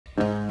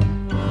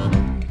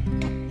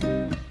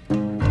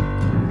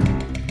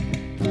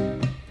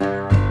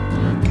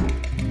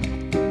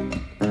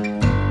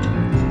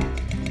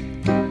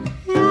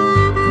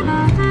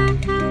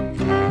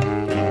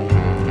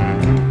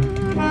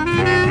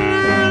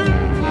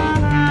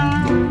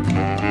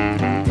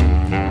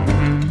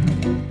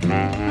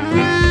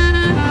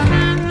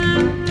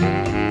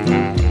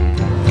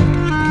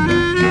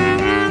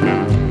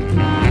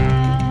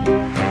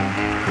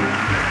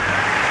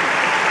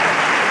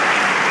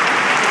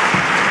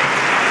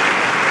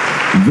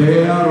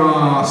There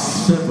are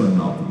 7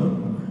 of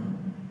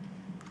them,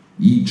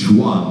 each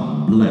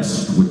one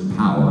blessed with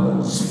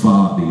powers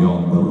far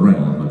beyond the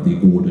realm of the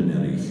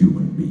ordinary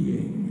human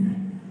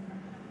being.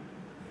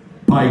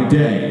 By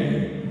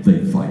day,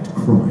 they fight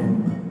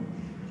crime,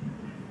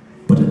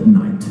 but at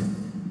night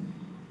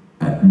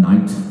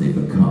they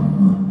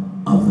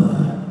become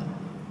other.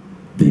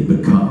 They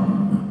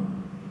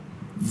become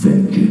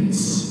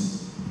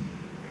vengeance.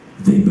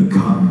 They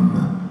become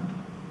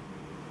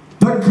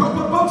the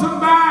Copper-Bottom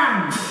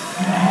Band!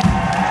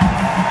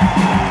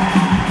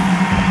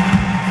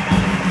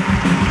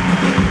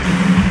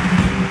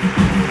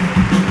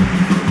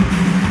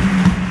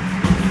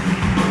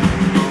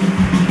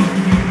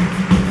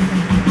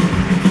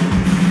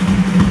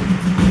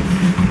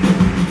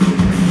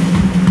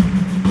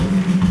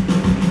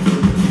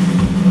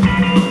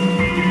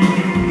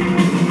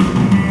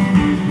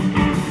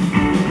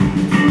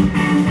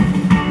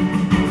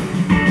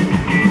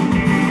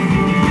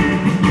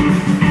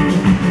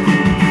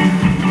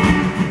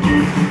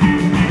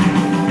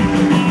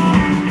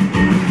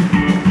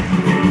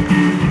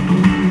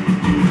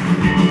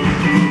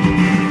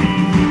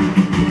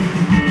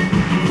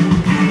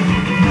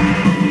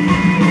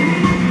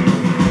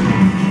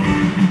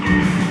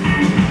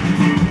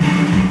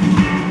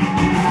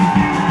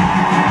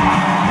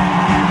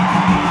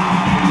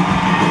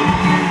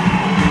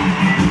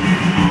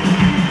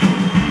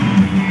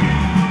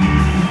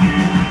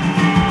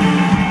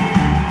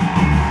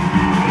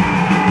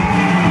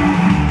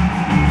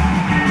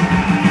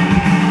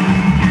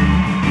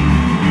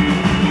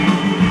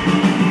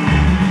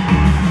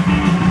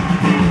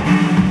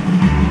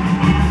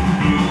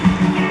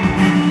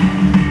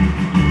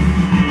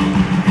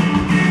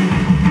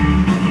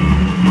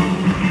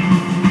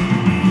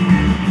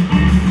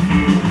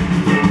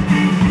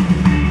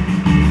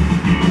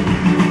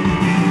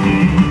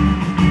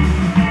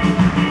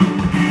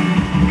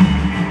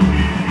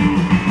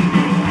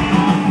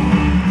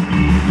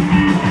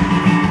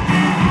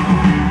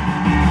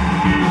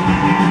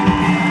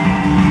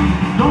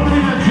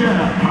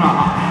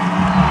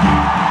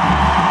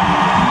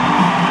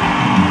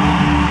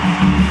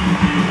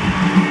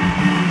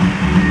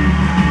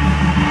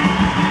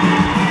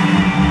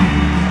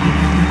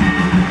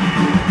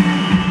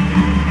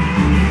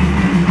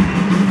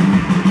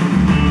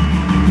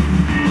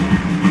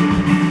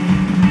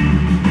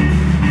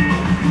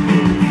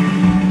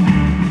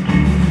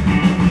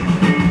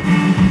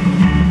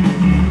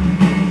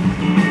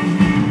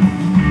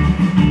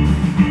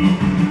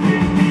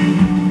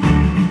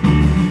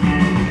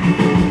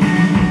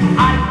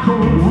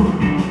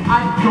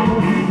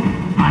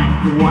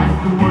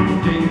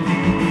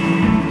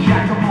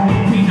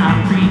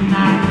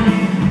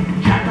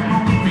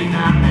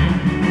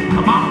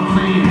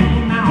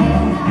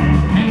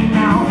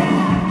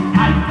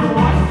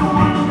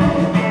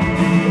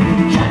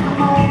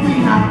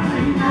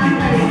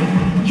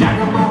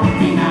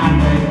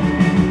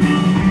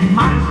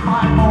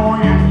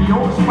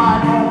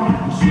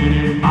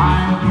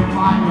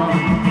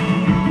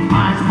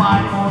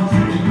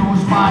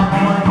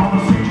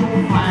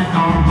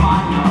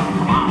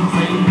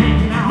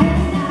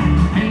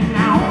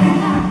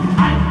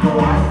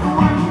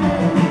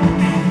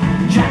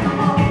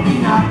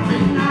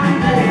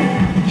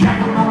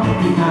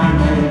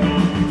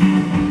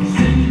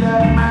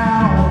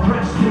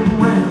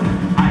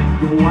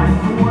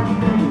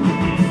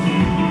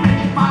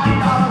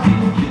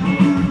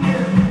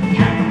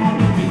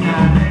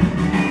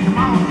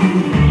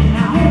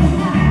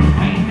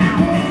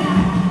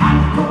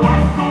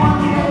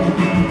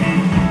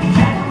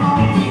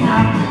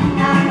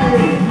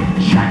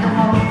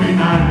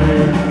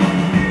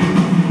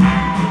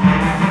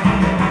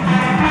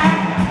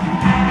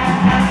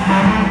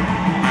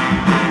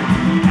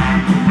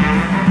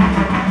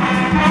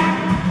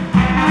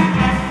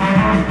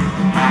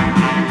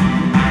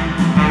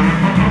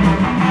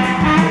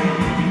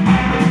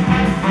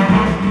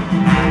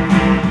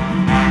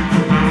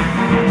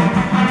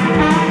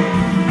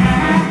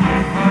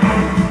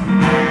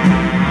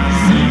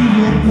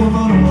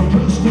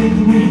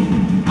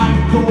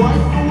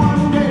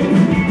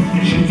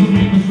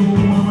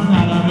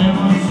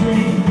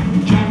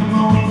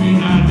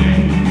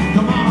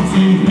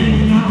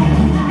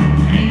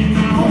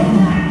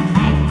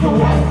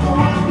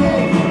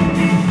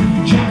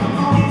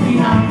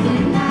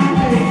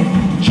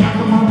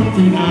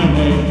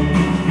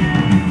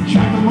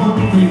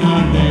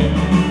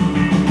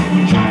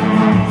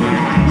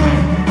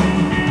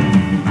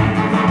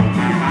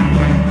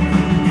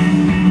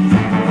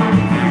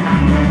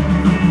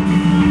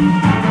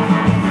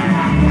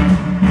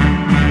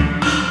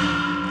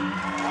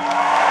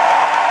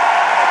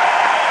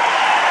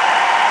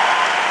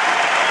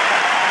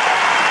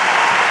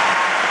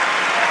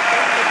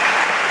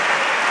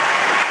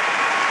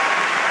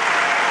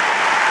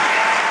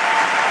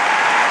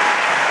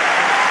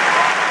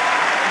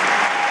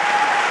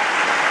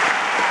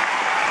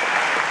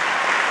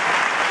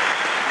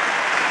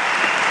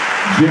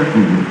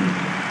 Dziękuję.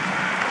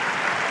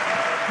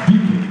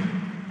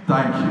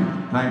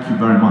 Thank you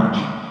very much.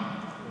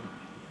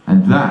 And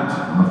that,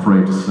 I'm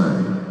afraid to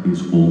say,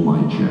 is all my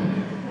check.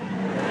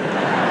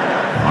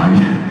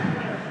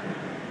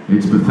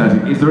 It's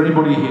pathetic. Is there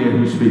anybody here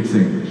who speaks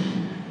English?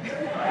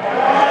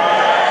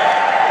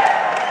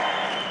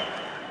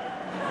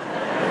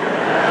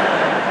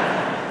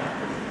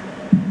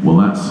 Well,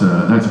 that's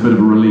a bit of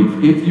a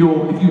relief. If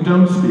you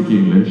don't speak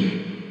English,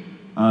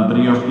 but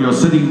you're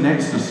sitting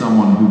next to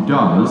someone who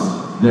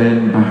does,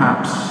 then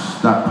perhaps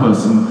that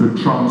person could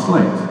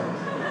translate.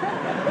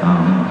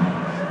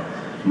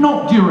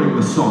 Not during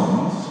the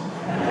songs,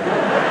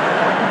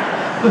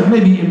 but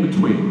maybe in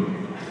between.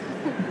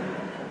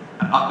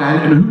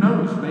 And who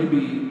knows, maybe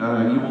you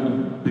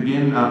will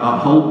begin a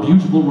whole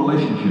beautiful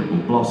relationship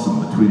will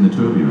blossom between the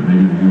two of you,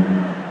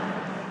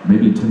 and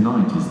maybe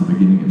tonight is the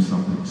beginning of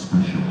something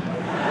special.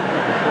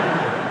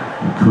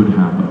 It could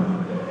happen.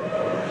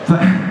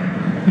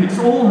 It's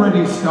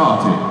already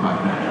started by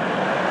then.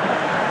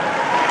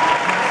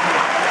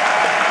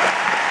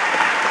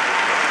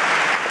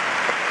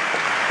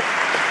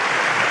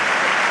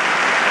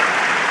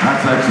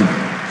 That's excellent.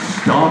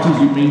 Start as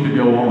you mean to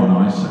go on,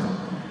 I say.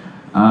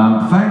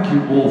 Thank you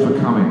all for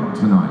coming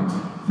tonight.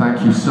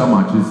 Thank you so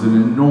much. It's an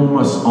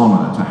enormous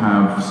honor to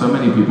have so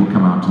many people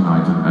come out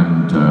tonight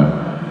and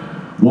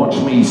watch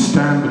me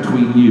stand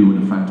between you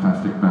and a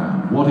fantastic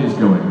band. What is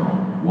going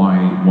on?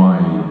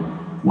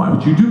 Why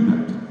would you do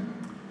that?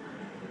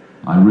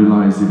 I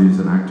realize it is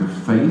an act of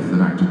faith,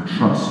 an act of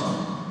trust.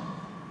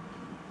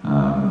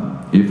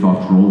 If,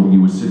 after all,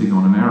 you were sitting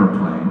on an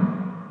aeroplane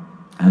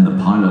and the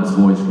pilot's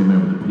voice came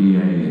over the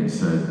PA and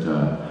said,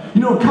 you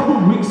know, a couple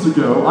of weeks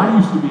ago, I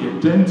used to be a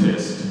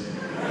dentist.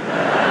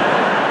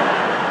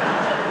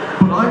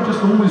 But I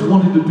just always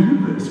wanted to do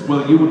this.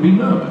 Well, you would be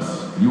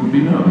nervous. You would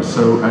be nervous.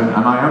 So, and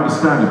I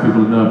understand if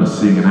people are nervous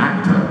seeing an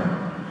actor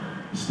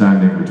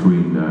standing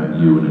between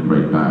you and a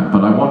great band.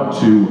 But I want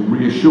to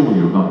reassure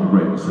you about the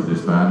greatness of this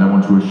band. I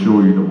want to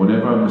assure you that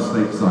whatever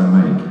mistakes I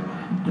make,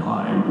 and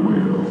I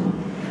will,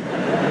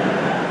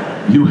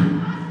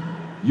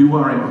 you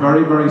are in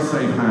very, very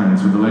safe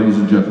hands with the ladies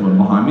and gentlemen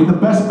behind me, the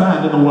best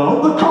band in the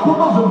world, the Copper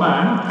Bottom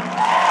Band.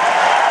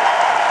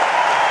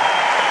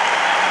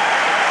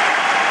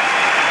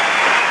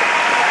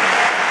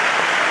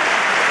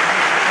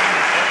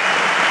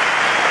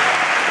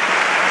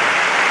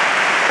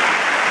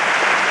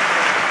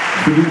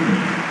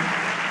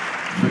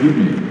 Forgive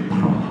me,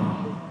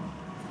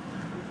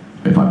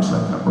 if I'm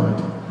saying that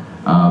right.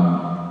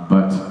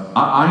 But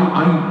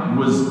I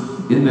was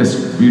in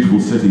this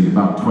beautiful city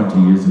about 20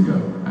 years ago,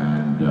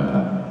 and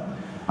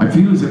I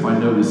feel as if I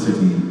know this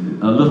city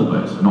a little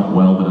bit, not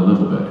well, but a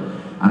little bit.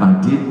 And I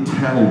did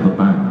tell the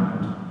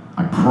band,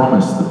 I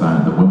promised the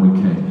band that when we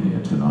came here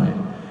tonight,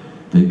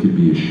 they could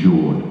be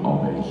assured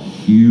of a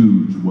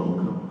huge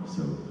welcome.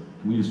 So,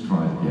 can we just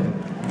try it again?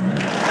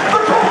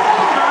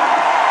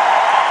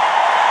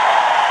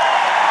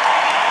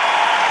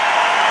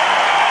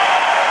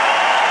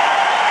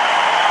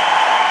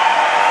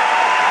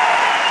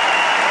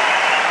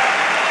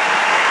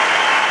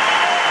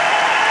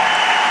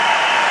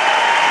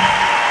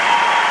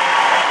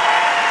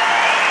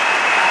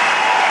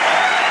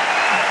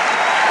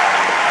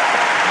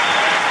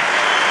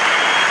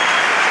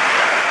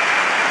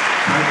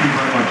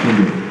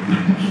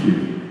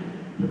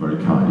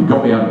 You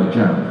got me out of the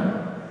jam.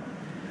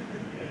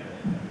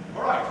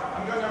 All right,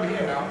 I'm going over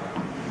here now.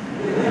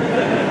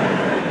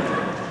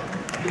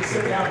 You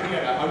sit me out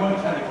here now. I won't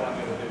tell you what I'm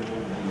going to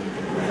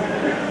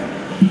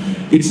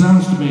do. It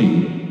sounds to me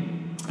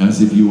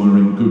as if you are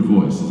in good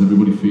voice. Is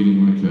everybody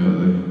feeling like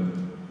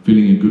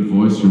feeling in good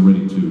voice? You're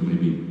ready to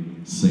maybe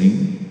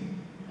sing?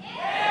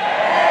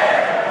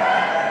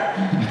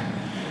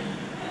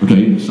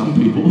 Okay, some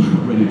people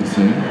are ready to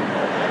sing.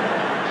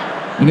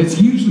 And it's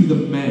usually the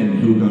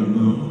men who go,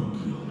 oh.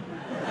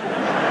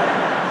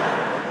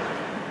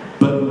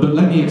 But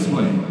let me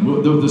explain.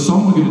 The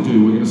song we're going to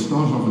do, we're going to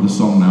start off with a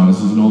song now.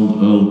 This is an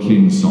old Earl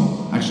King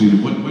song.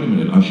 Actually, wait a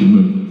minute, I should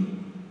move.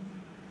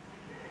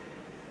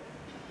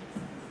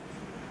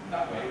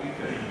 That way we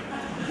can.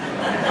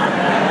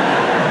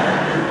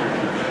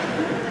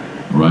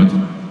 All right?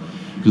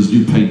 Because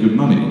you pay good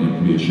money and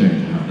you'd be ashamed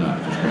to have that.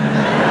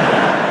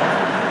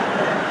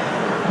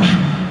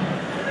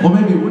 Or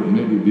maybe it wouldn't,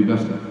 maybe it'd be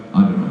better.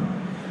 I don't know.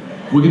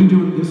 We're going to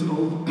do this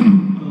old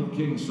Earl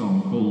King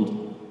song called,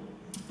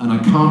 and I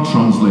can't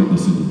translate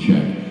this into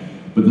Czech,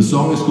 but the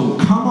song is called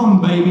Come On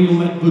Baby,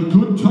 Let the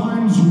Good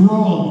Times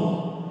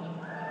Roll.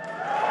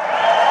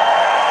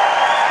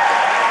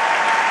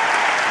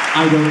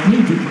 I don't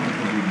need to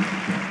translate it into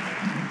Czech.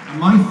 And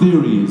my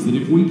theory is that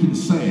if we can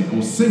say it,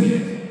 or sing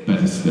it,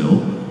 better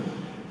still,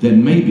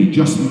 then maybe,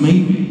 just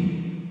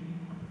maybe,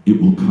 it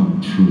will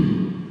come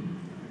true.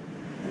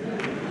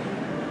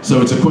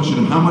 So it's a question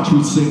of how much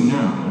we sing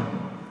now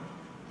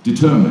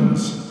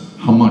determines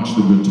how much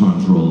the good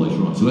times roll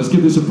later on. So let's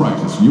give this a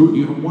practice.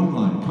 You have one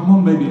line. Come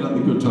on, baby, let the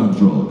good times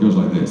roll. It goes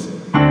like this.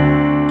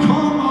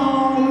 Come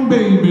on,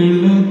 baby,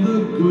 let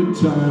the good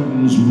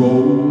times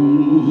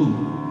roll.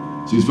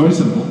 See, it's very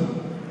simple.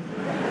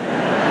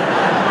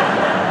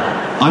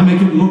 I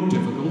make it look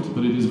difficult,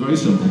 but it is very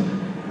simple.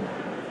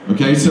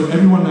 Okay, so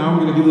everyone now,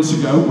 we're going to give this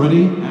a go.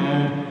 Ready?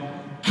 And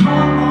come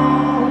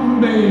on,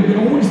 baby.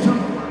 Always tell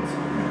me.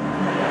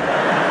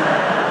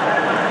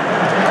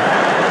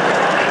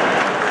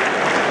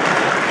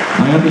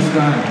 I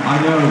understand.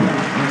 I know.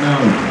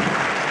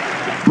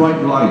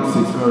 Bright lights,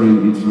 it's very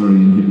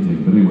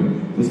inhibiting. But anyway,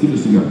 let's give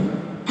this a go.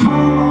 Come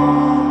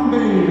on,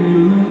 baby,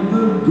 let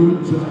the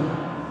good time.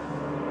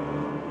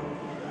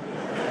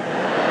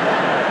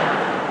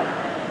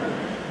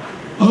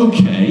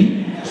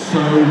 Okay, so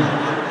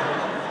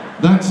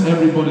that's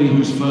everybody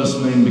whose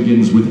first name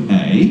begins with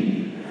A.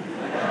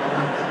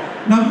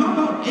 Now, how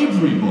about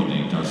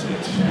everybody does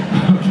it?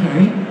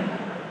 Okay.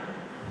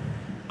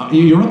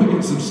 You're up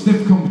against some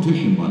stiff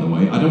competition, by the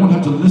way. I don't want to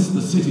have to list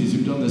the cities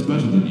who've done this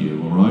better than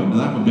you, all right?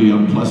 That would be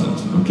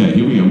unpleasant. Okay,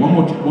 here we go. One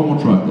more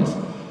try at this.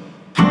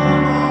 Come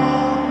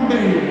on,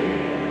 baby.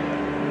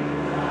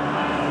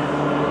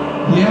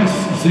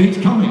 Yes, see, it's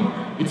coming.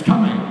 It's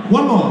coming.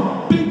 One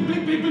more.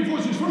 Big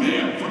voices from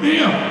here.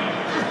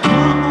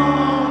 Come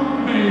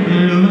on,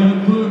 baby,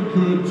 let the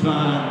good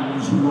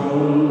times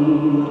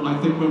roll. I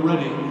think we're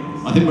ready.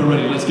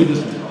 Let's give this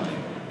a try.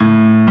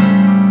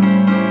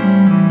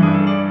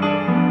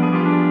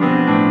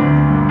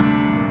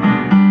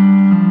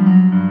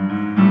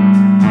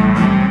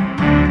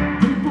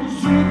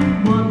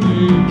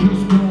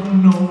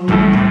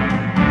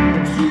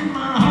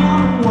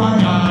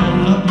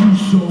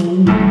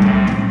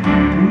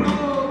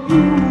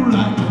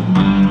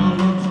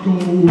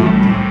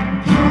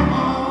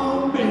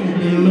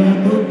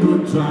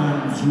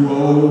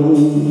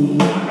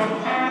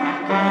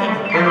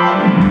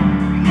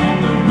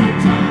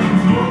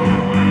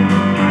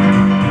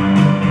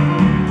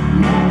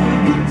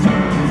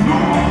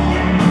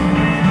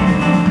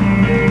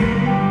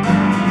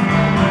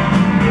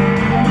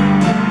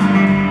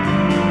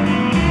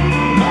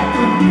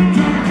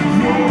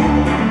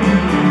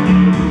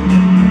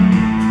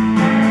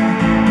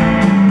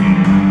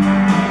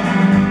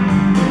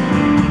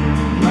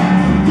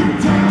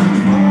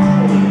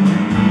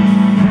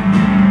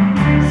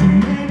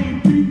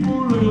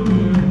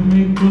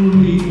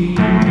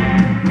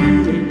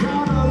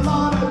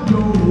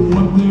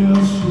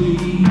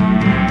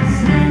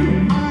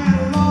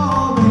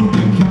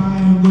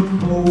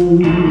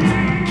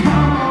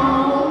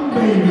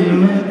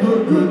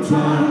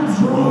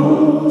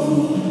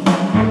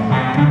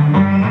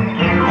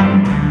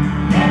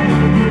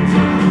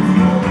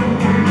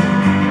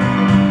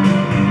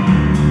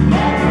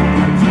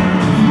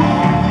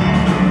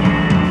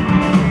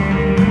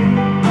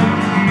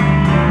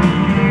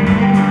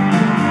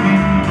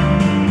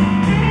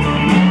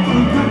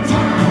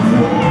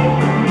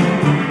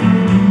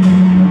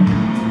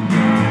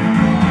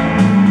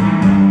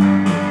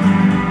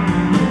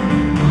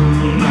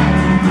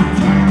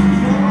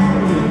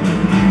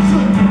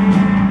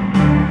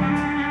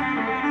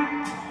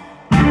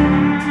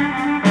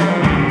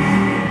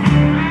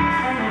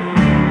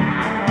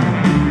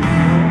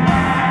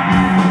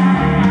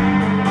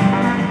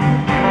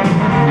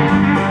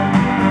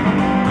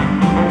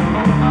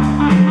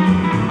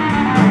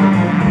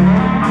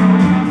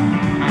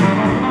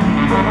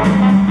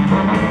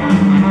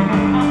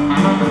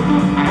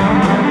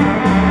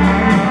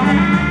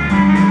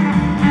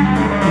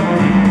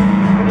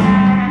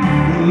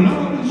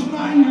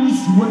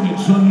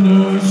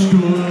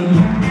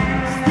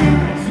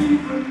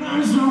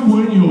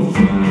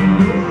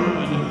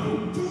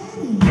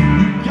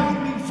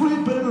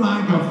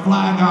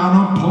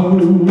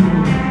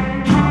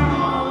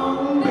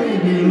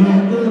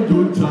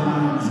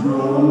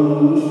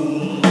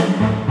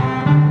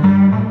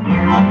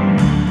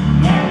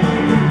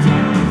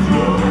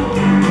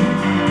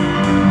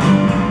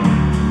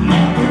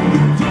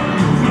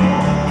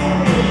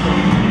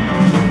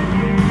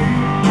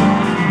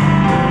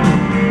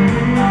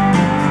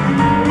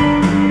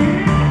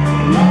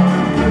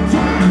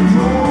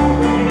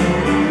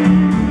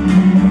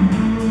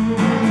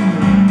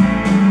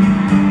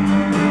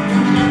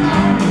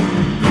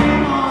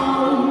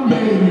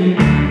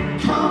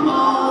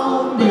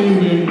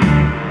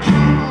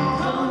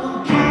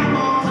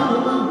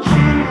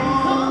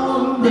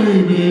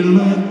 Baby,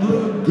 let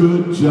the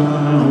good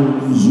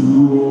times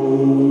roll.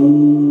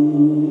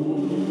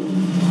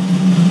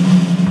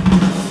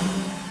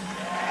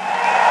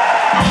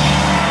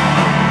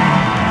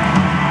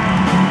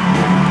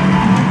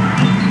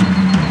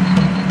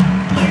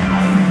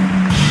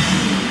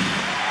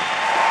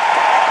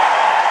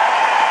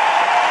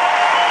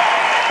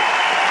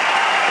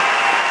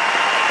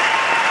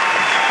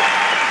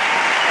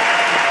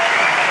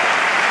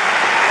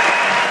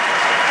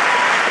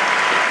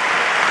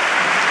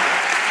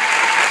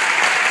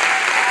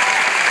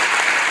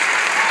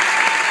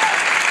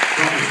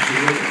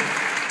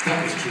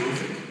 That was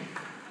terrific.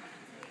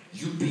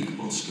 You beat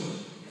Moscow.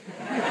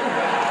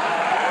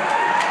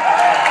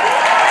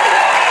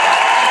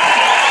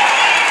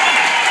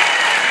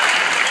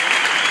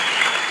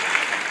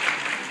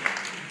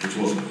 Which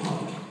wasn't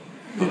hard,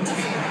 but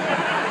fair.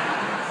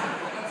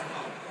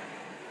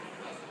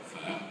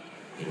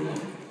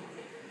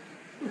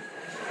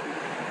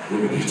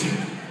 Ruminating.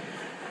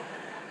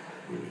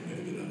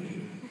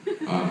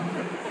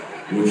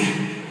 We're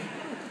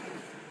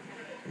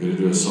going to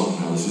do a song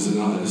now. This is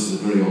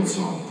a very old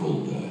song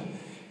called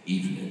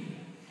Evening,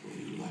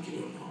 whether you like it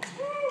or not.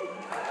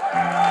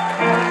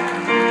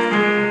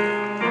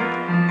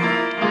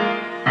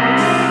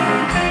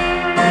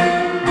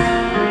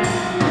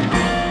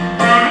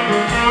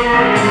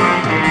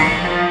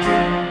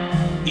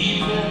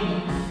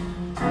 Evening,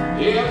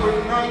 every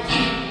night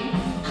you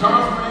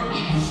come and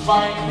you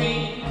find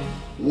me.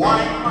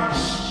 Why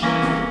must you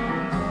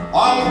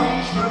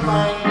always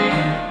remind me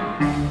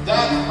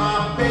that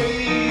my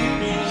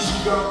baby's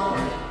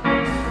gone?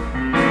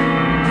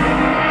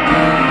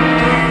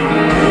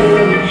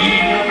 Oh,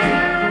 Eden,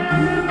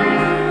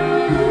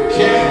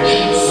 can't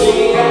you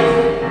see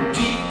I'm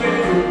deep in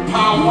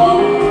power?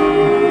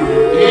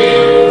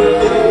 Every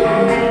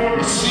day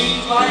it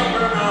seems like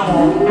an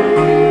hour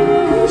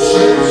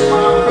since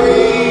my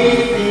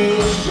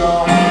baby's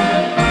gone.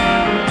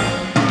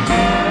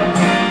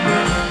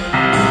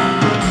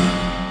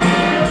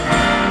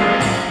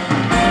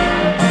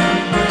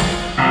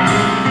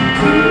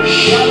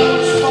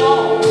 Shadows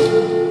fall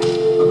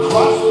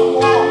across the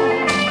wall.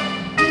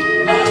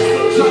 That's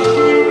the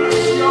time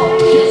it's your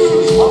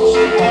kisses most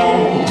of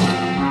all.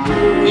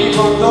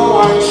 Even though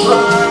I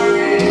try,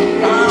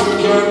 how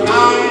can I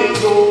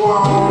go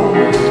on?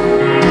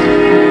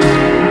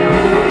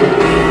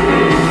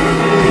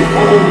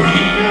 Oh,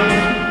 Eden,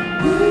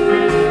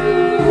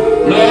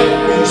 let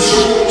me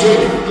shoot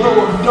till the glow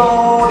of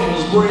dawn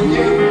is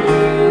breaking.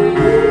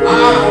 I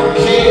don't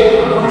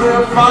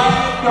care if I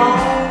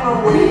don't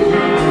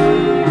awaken.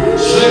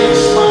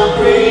 Since my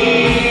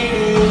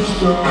baby's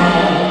gone.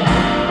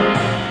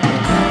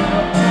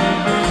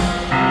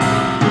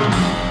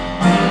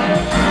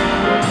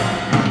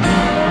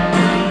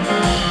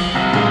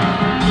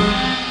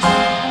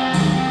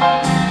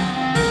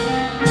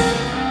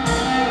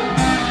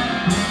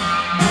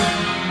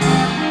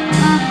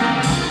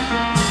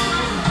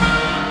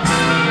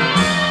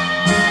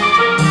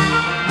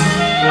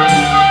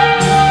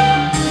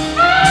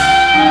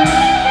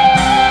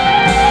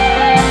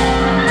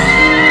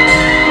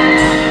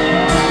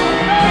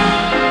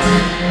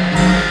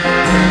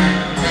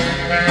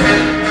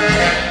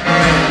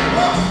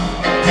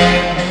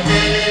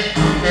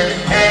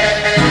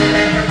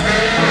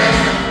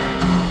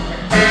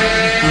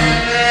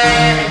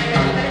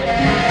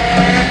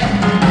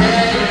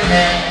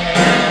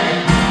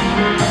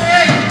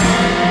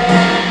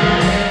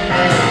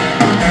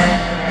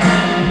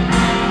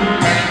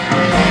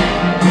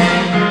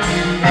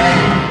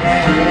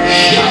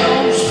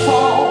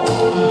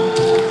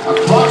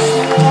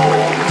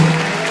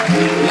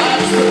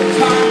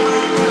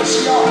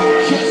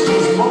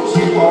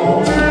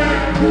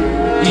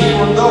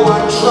 Even though I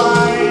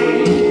try,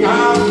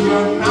 how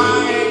can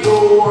I go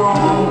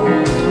wrong?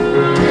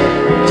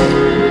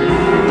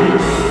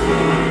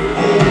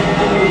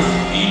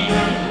 Oh,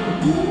 Eden,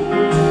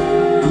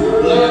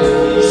 let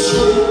me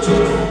sleep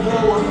till the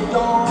glow of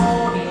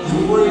dawn is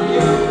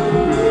breaking.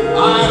 I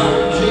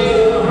don't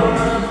care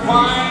if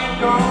I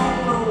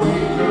don't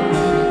awaken,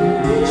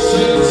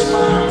 since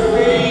my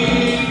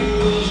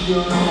baby's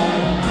gone.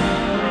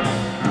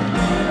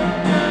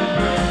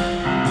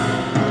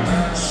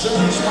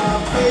 Since my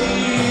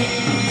baby's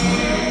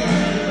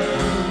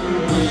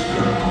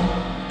gone.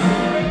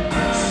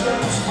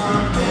 Since my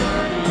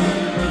baby's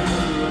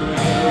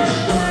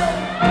gone.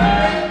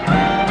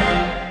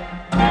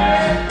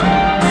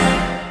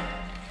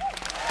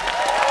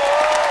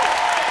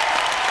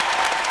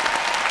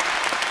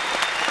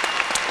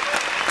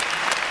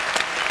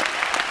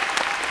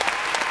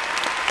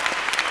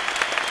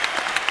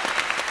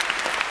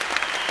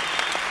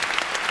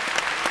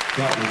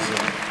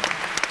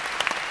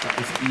 That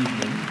was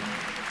Evening.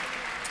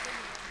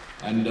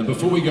 And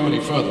before we go any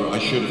further, I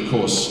should, of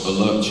course,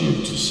 alert you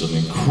to some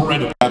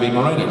incredible... Abby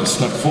Moreno to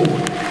step forward.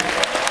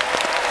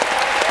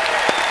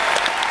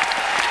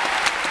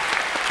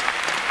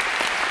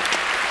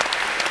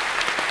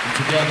 And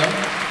together,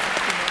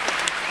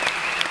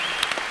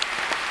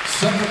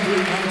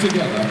 separately and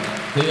together,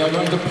 they are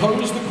going to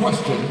pose the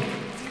question,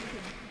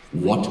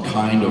 what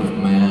kind of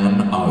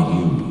man are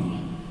you?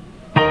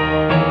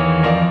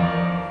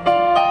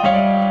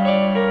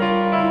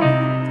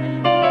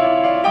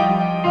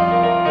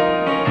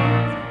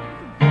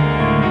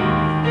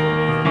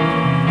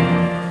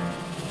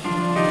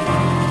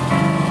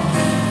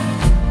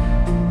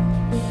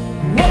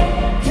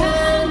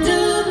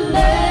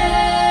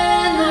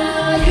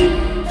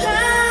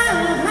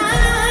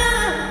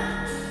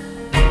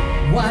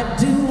 Why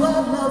do I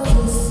love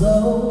you so?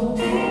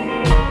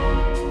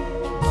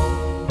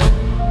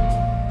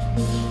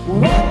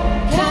 What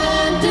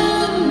kind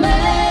of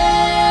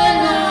man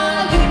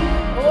are you?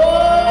 Oh,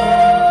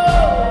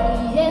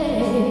 yeah.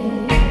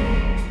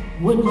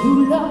 When you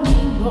love me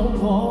no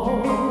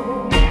more.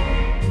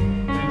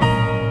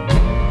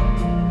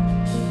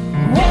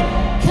 What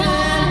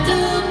kind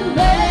of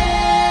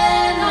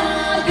man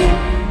are you?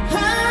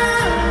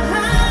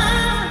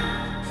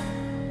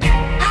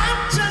 I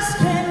just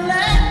can't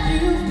let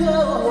you go.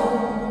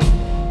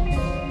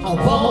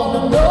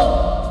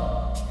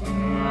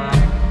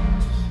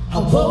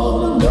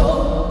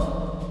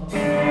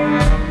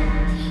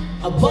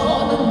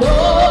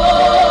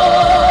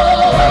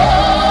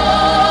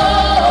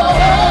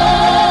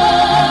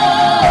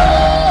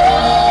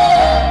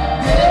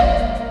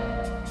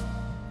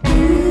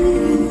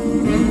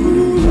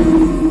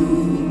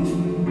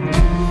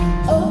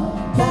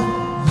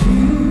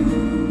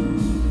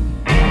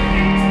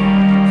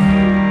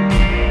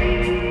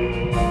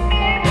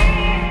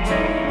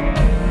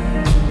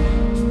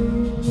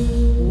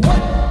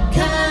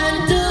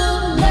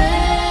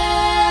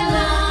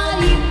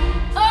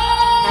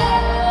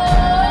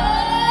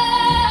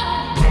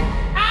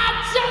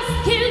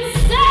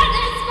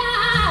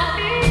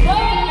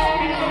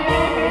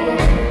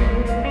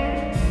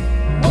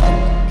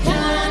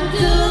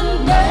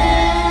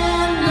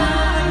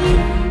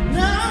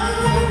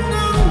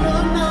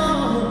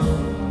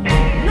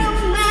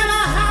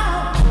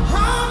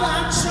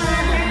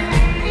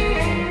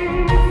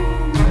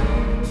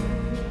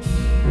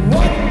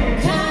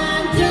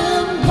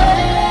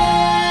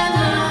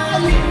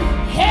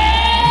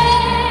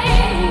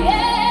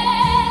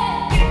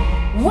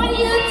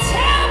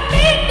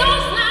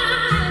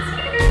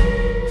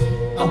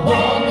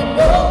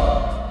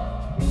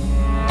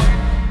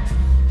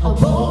 I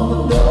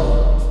wanna know.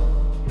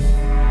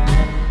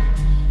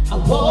 I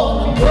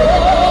wanna know.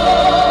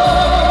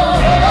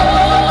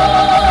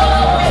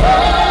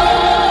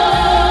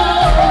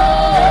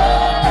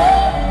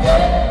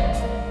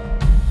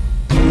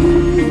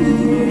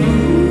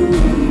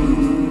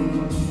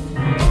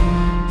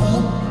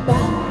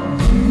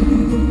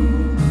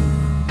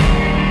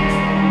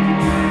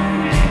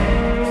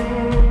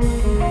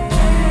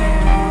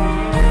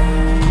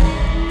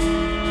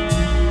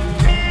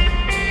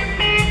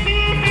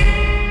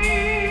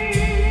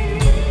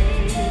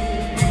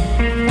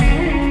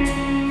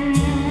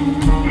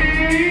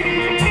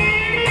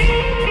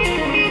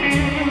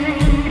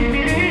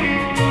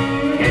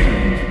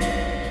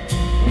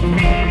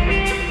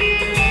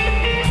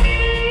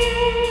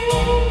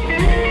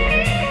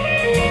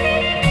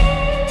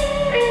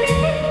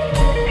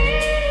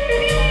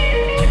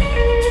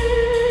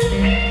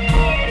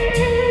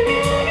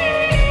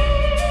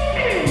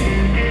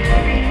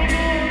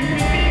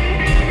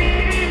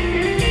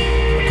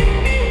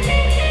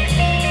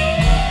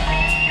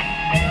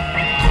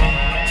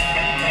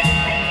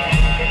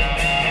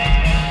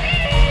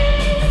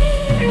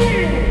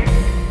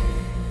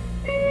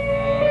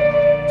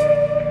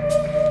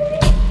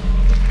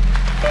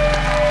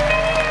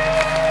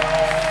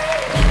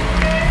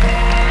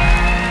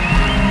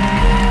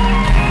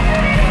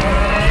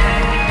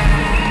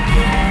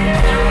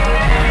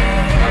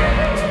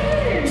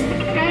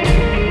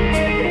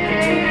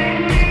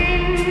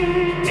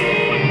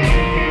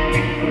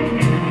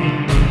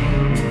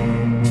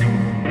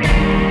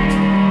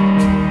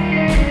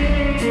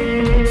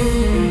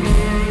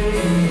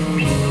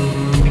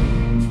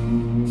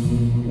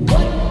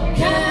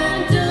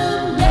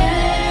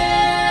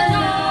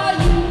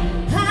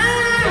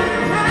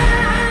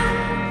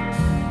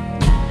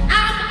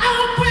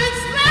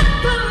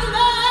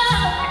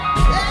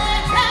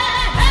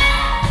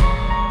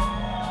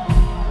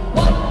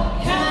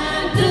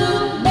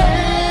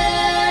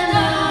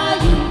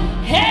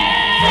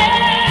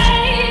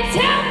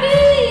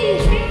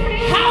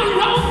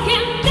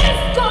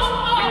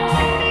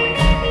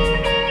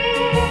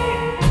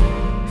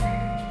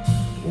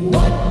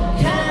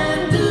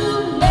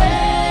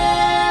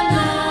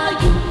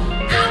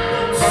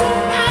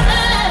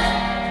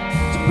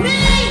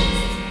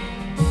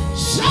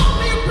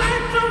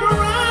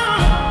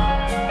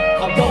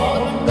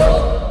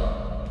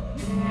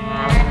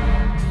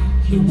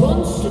 He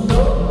wants to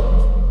know.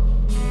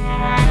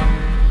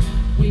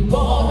 We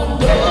wanna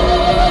know.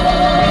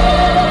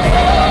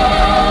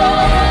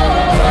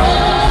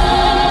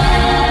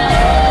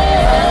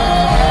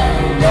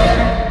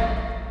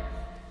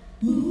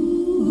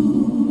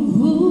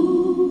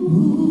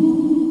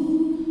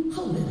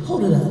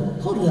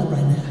 Hold it up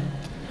right now.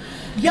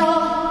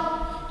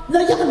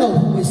 Y'all know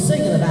who we're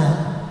singing about.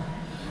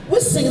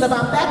 We're singing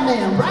about that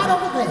man right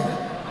over there.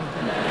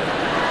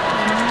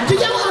 Do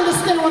y'all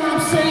understand what I'm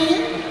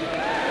saying?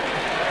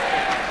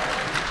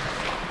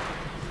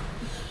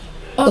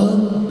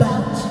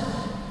 About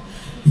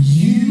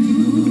you.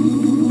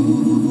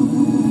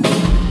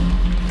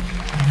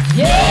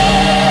 Yeah.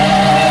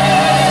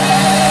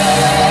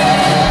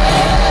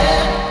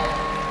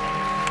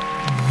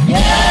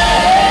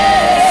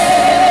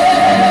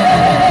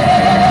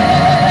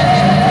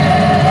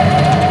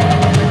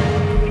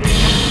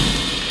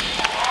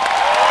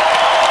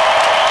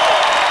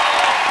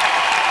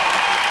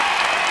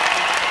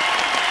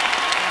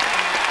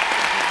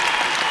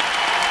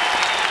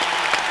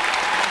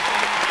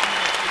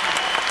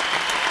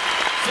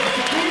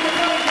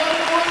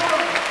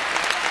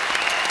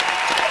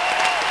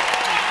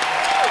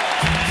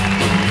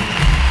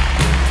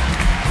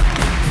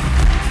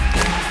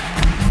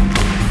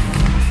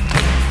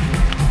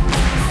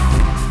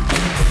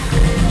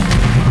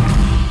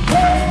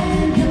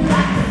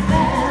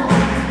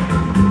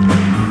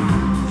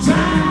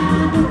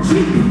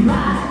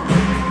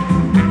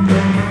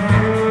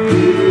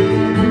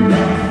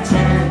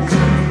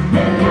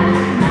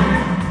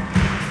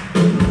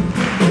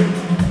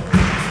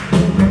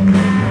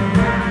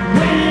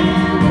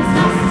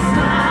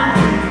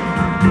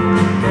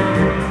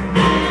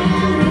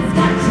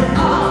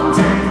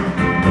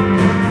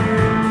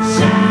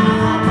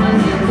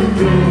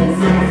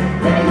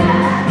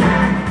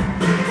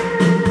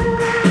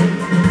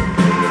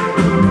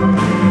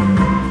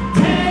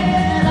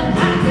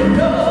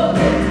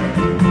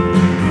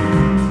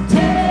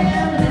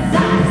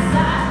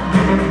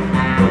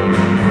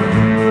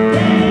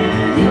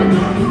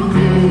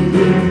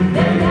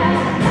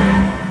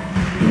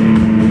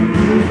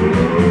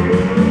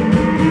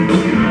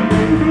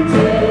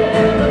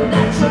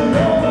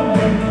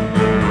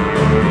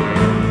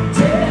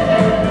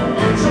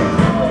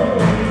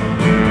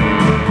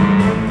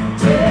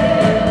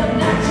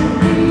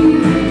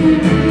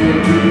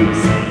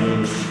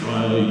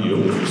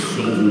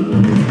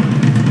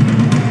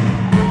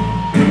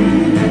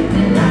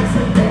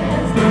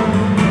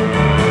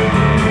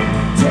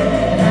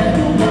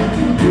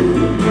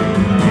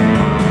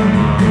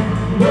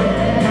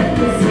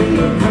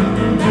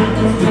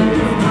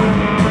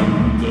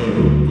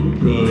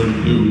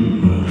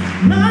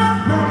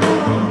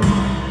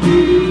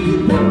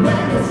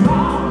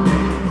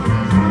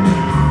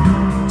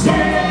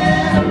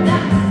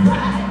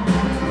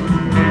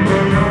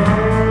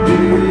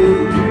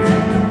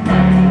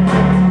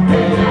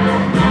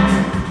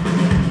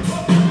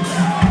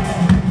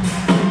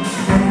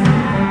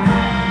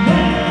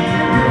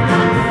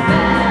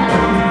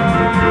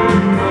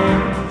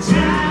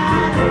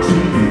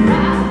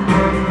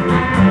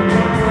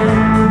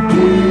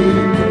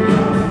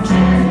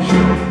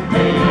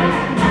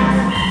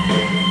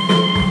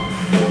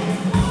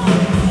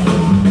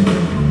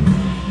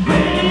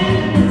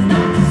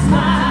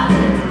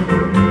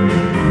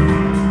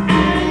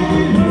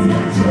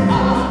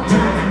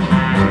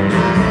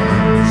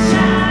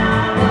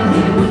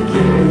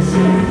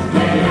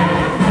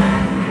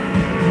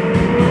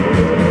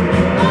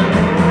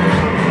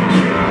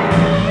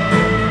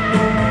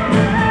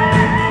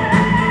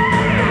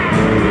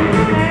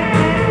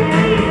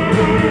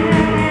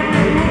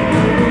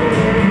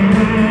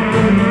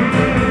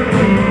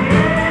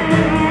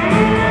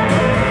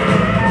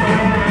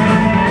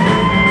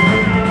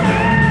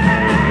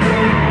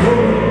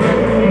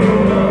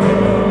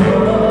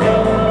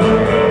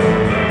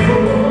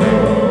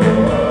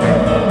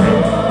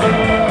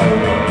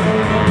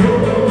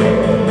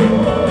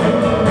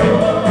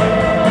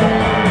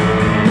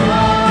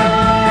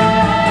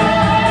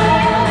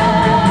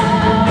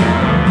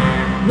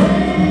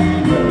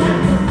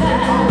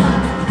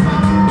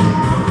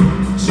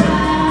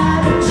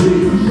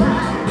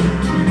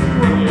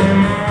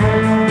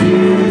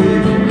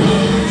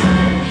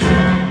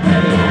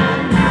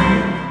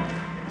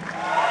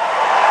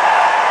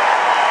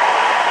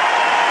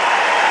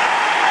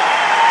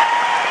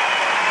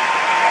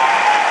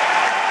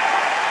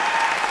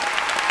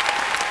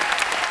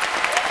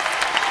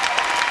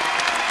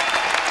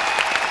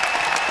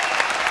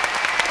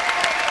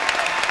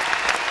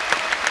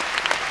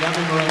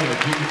 Gabby Moreno,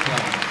 Junior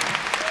Clown.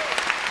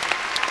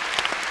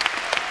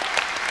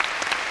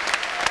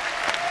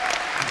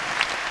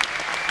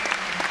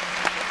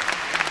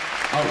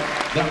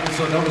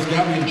 That was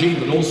Gabby and Jean,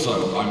 but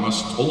also, I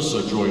must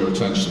also draw your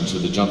attention to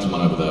the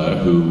gentleman over there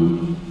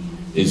who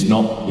is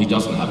not, he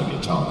doesn't have a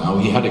guitar now.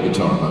 He had a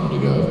guitar a moment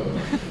ago.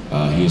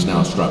 He is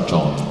now strapped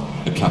on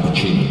a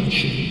cappuccino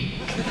machine.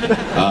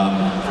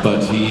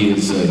 But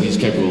he's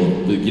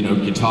capable of, you know,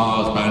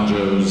 guitars,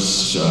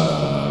 banjos,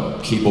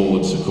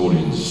 keyboards,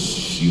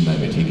 accordions, you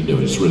name it, he can do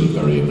it. It's really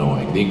very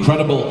annoying. The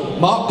incredible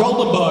Mark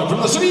Goldenberg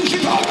from the city of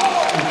Chicago!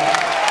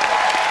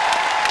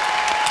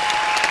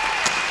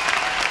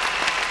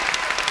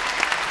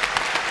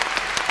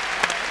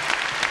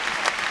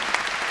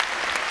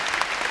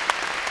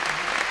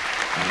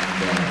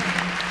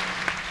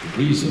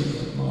 The reason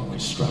that Mark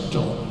is strapped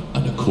on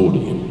an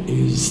accordion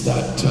is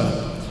that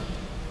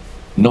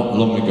not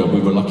long ago we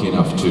were lucky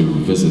enough to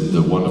visit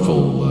the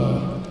wonderful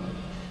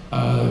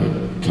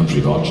country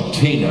of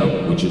Argentina,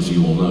 which, as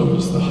you all know,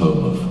 is the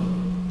home of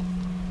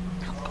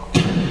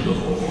tango.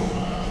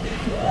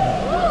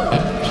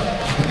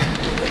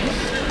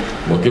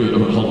 Well,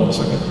 hold on a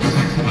second.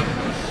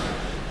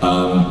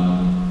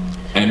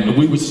 And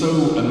we were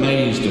so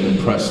amazed and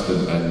impressed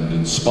and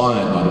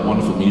inspired by the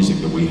wonderful music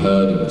that we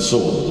heard and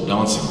saw, the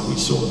dancing that we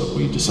saw, that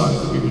we decided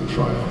that we would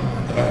try our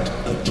hand at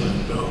a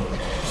tango.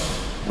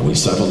 And we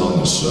settled on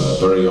this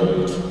very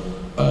old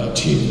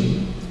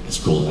tune. It's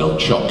called El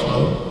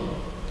Choclo.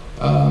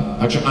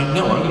 Actually, I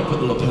know, I'm going to put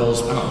the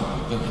lapels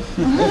out.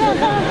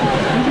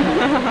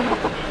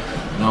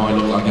 Now I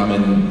look like I'm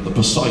in the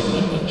Poseidon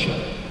Adventure.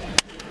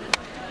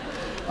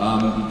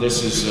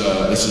 This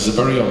is a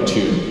very old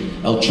tune.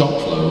 El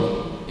Choclo,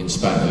 in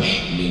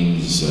Spanish,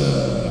 means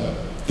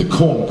the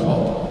corn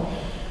cob,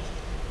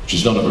 which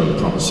is not a very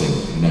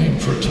promising name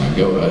for a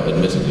tango,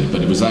 admittedly,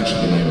 but it was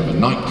actually the name of a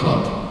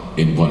nightclub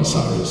in Buenos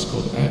Aires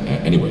called,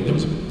 anyway, there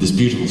was this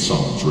beautiful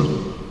song was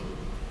written.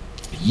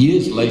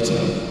 Years later,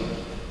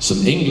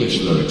 some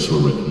English lyrics were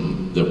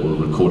written that were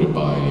recorded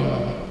by,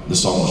 the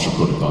song was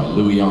recorded by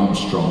Louis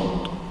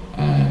Armstrong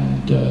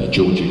and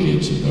Georgia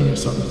Gibbs and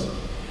various others.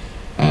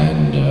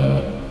 And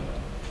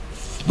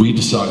we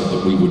decided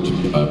that we would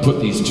put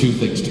these two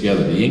things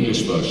together, the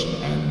English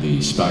version and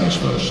the Spanish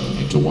version,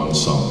 into one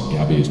song.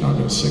 Gabby is now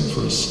going to sing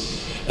for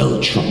us, El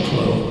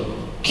Choclo,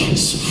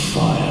 Kiss of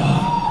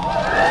Fire.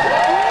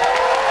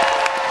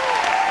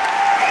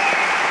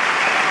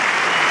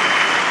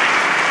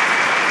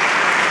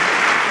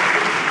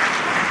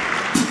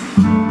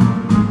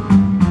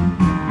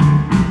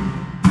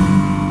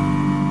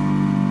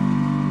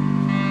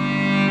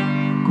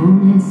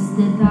 Con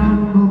este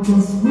tango que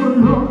es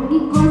burlo y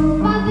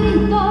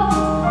compadrito,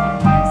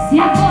 se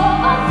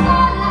acobardó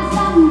la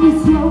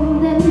ambición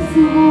del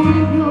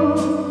suburbio.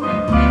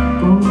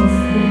 Con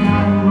este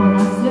tango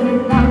nació el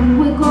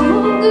tango y con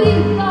un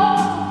grito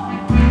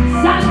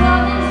salió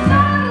del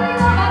sólido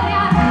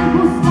barrial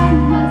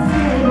buscando al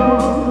cielo.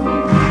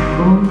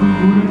 Con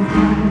un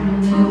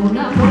canto de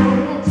una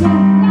borracha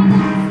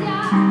cadencia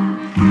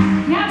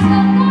que abrió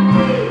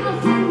caminos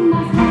sin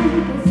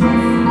bastantes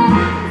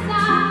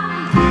esperanza.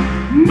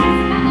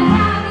 Mezcla de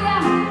rabia,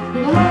 de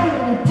dolor,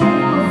 de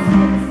pena,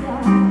 ausencia,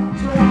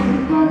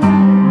 llorando la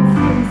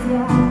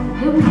inocencia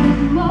de un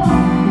ritmo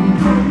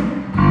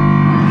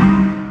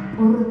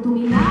por tu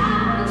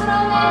milagro de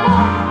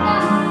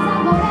notas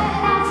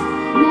agoreras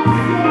me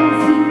hacían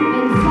sin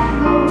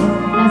pensarlo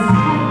las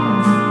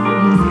cartas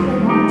y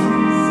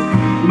estrellas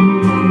y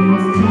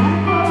los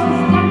charcos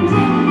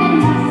calientes en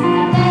las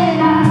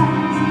caderas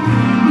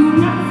y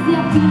una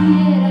ansia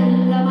fiera en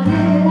la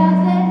manera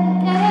de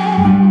querer.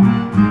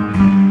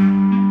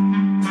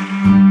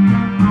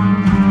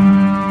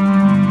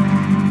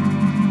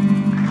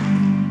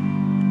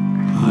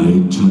 I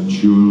touch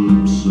your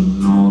lips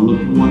and all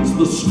at once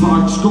the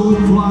sparks go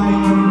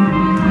flying.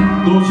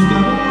 Those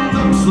devil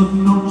lips that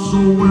know so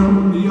well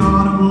the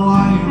art of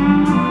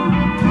lying.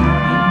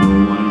 And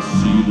though I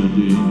see the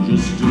danger,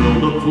 still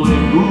the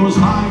flame grows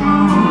higher.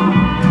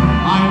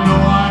 I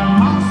know I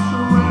must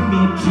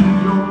surrender to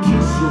your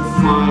kiss of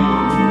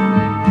fire.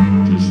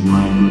 Just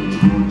like a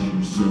torch you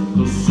set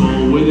the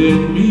soul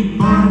within me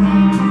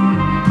burning.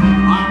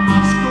 I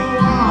must go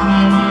on,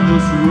 I'm on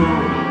this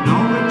road of no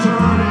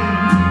returning.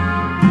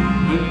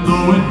 And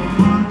though it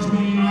burns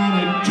me and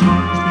it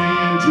turns me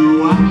into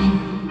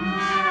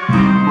ashes,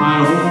 my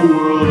whole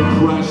world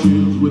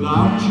crashes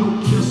without your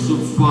kiss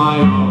of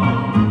fire.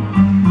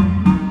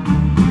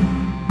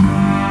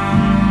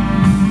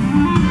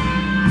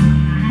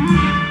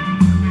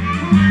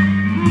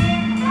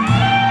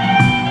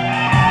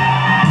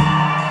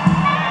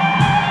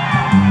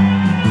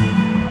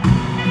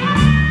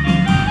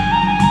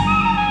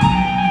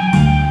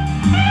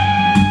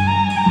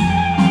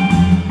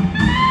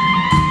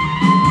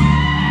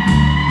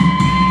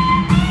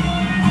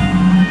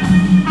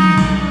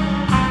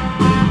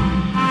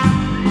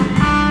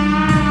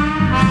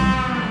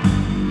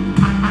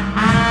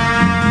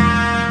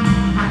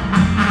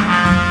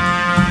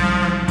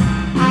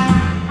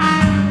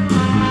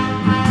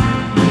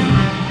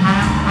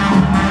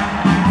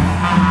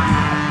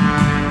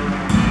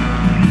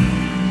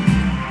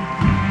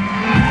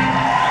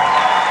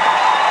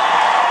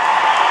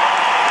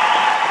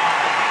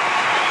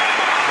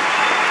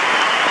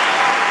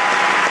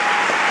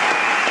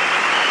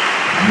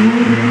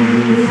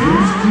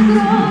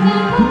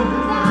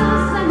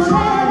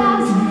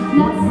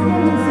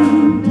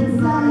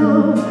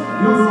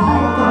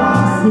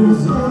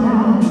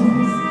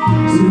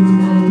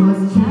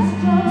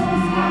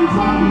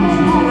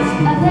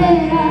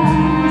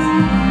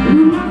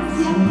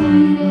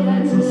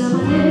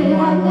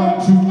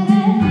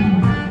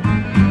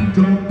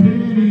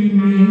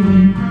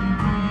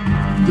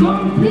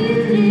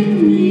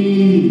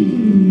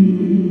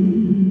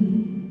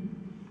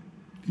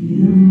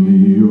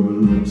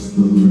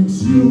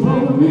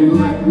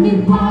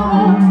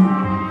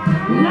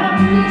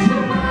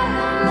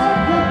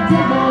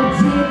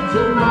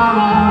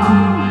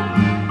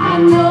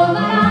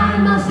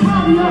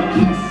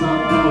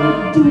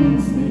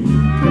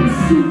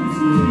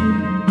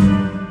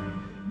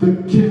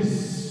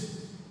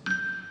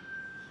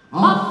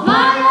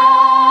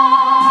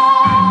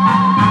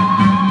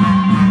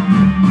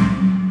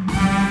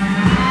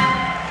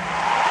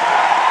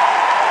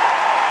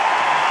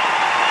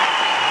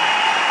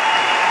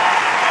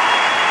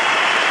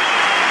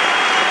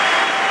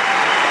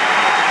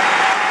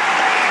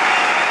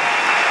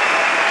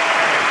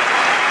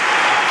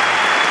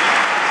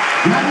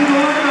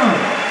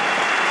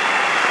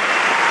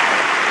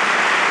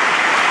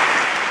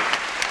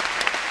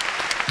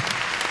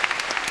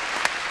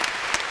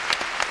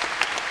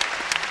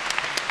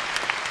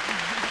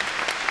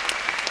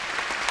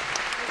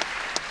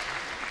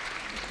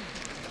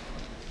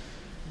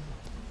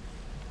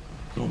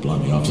 God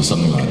blimey, after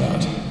something like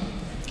that,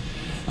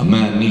 a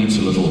man needs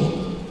a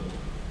little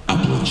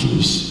apple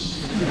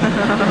juice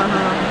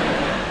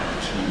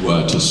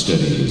to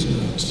steady his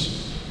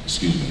nerves.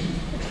 Excuse me.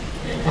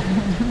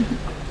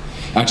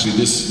 Actually,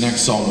 this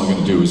next song we're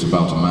going to do is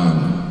about a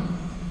man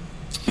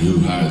who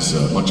has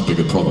much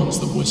bigger problems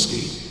than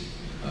whiskey.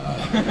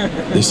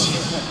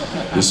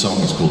 This song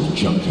is called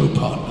Junko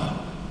Partner.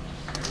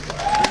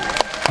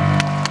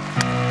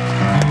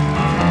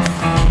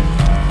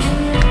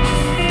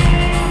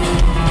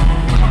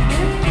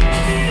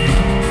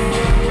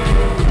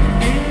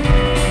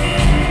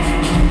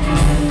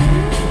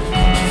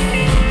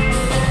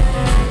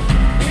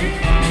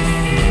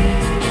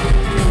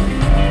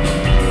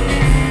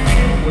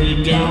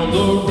 Down the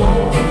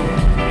road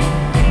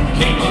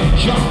came a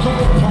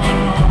jungle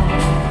partner.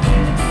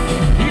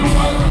 He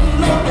was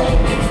loaded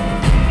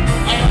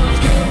as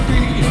can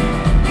be.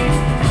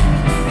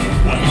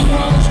 When he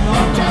was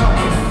knocked out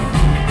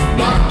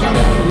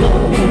and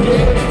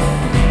loaded.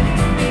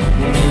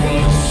 When he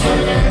was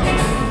singing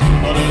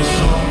his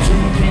song to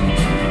me.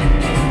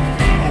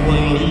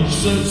 Well, he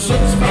said 6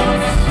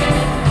 months,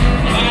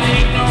 that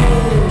ain't no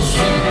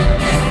shit.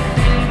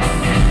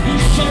 He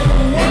said,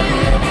 well,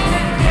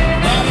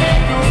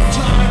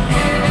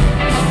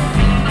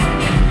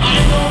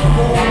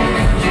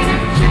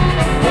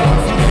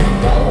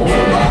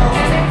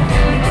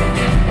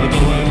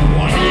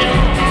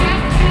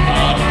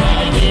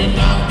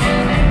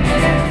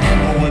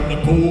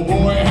 poor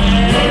boy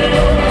had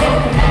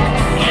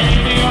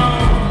plenty of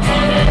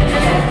money.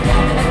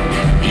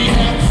 He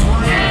had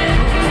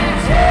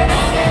friends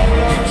all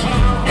over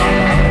town.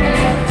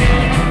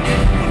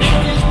 Now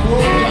he's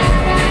broke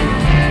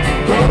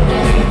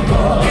down and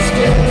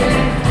busted.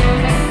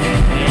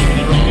 And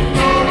there ain't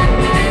no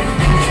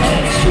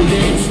chance to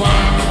be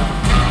found.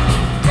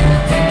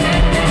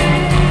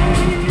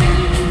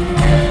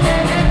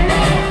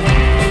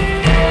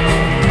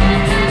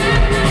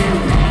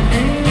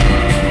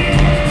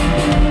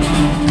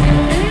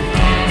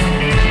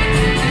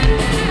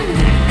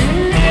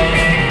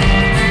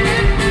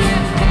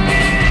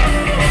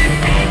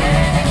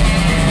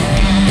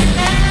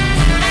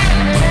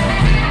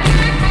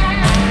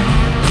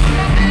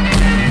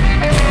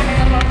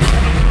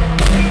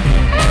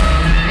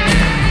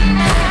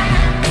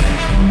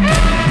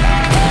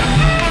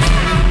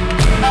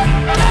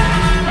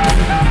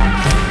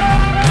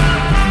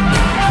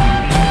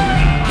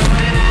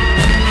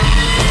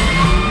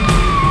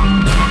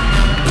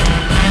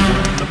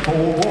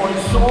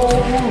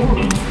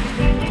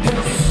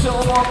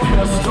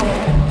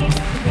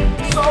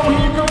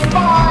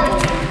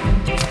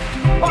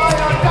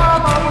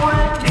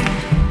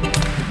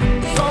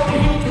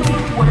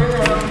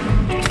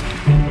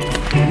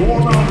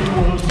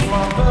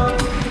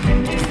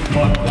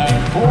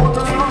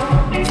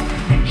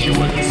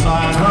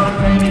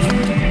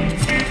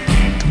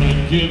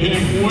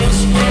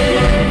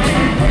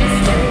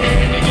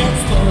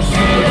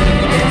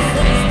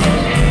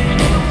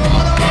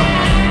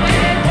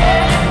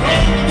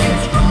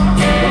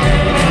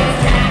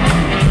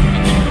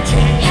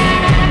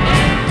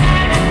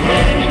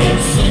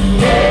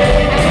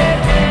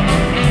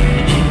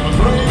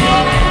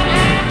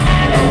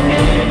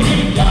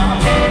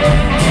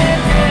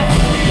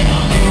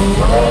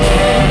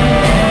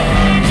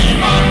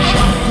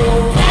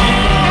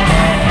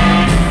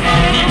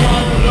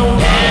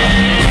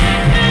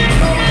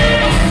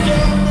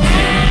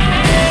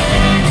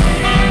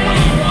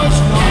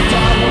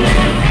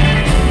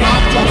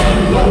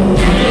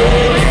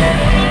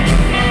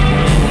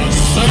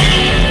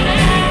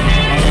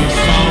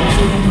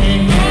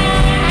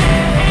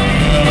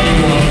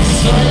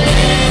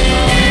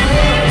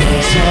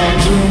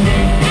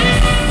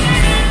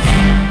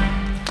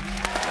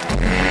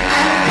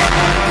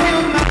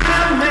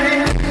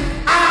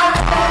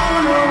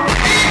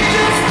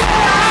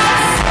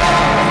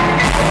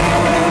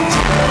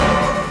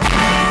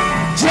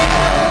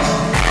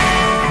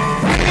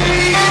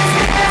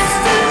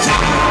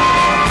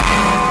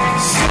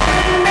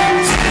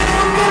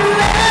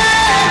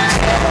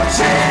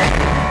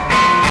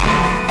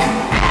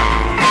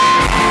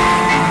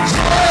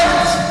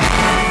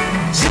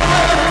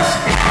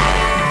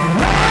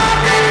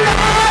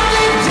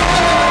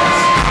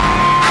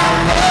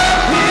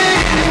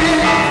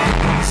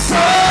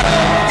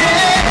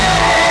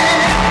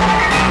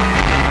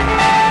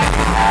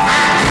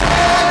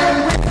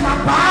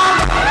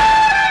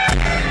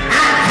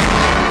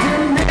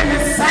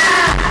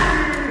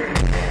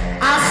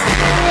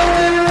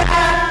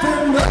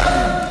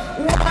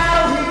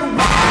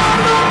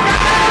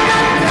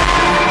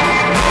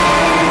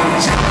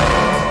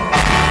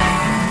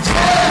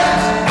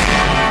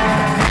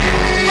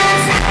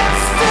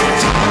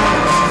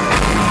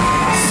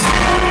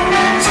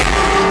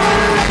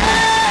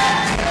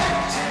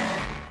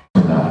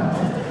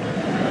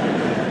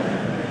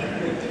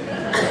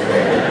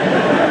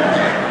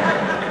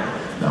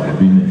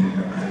 be me.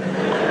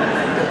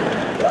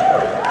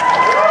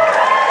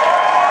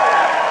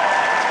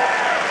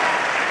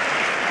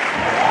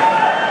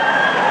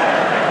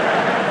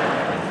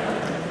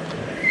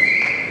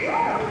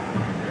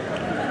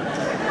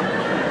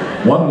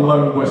 One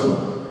lone whistle.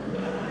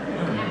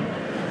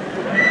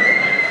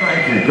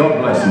 Thank you. God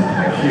bless you.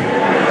 Thank you.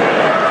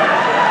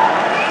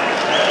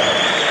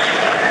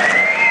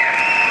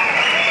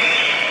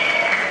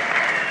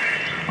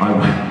 I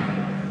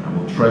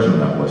will treasure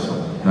that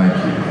whistle. Thank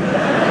you.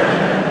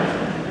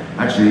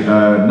 Actually,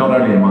 not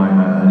only am I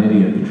an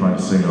idiot who tried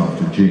to sing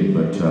after G,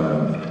 but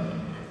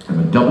I'm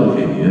a double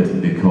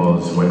idiot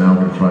because we're now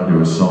going to try and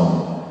do a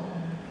song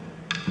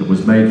that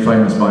was made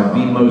famous by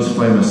the most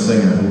famous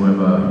singer who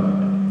ever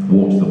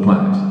walked the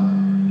planet.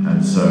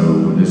 And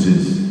so this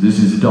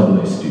is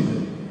doubly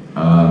stupid.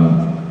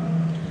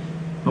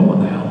 But what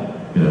the hell?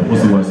 You know,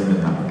 what's the worst that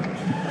can happen?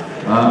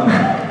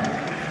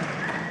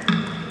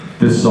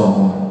 This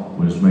song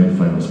was made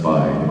famous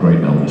by the great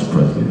Elvis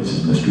Presley. This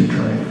is Mystery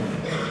Train.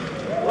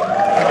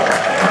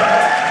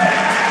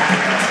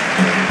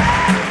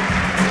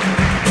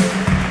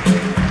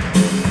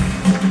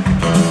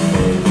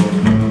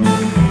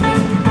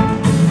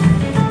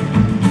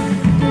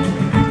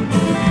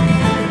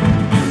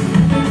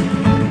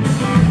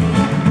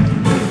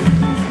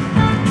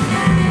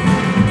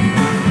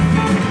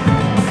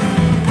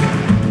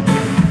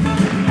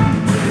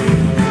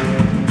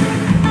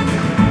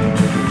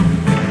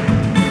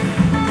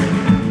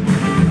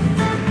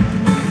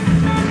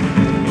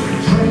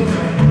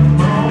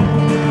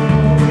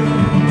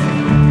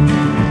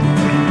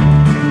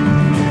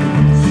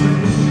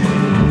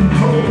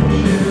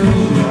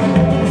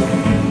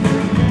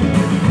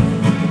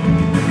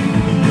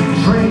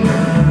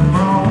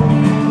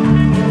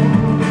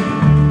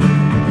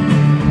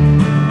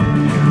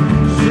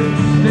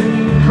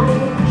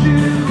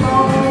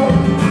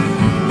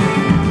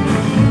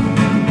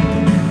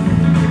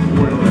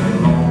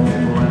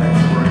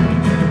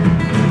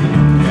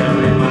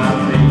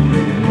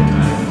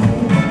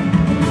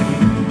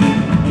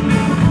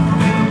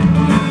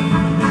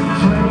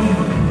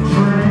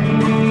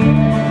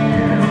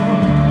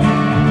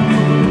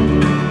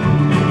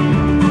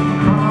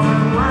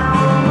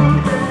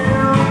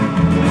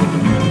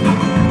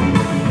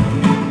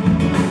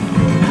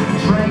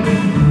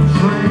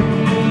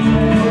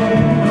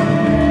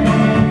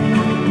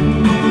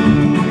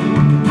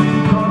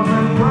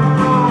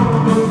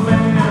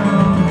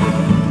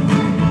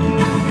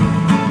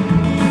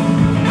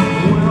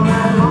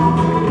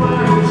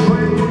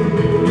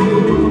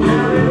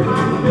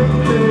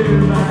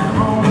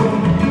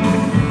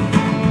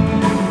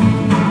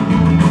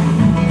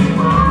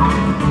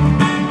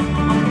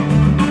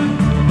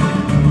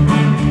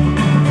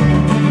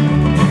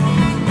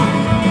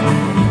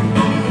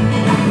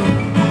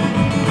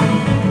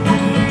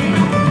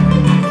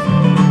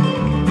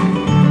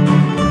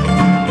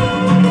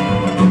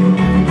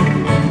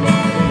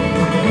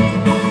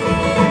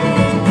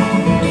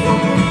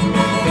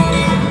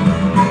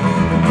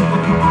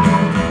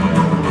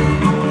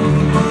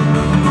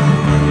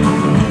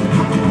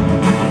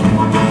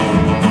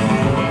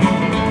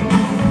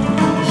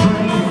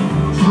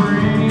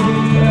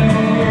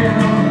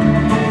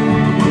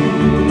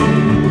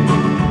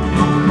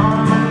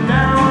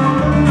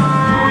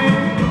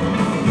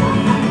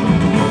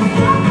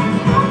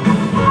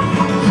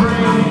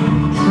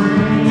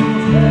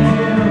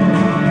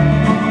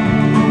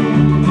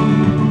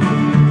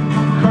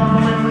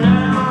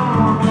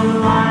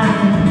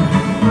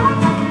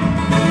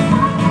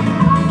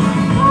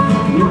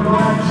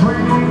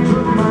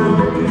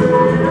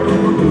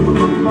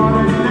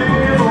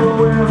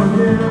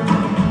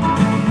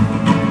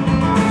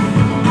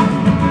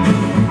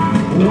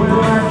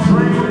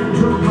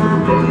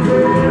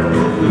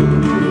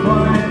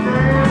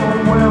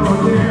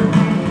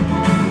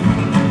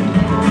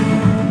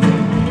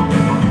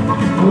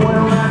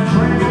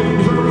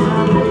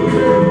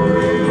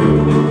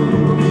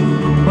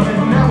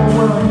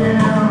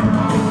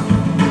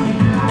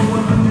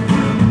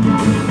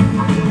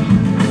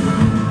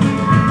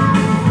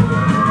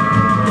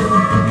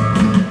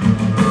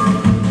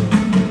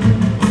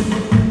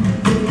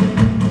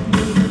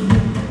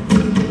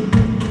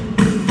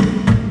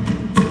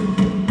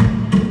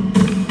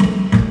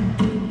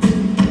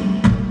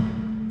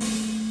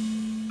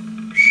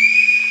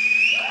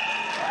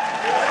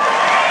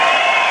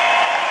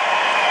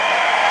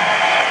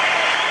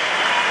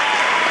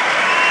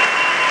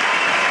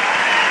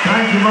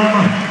 Thank you very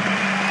much.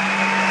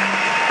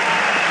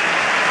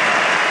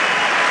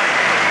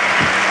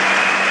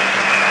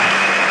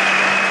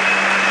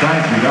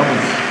 Thank you.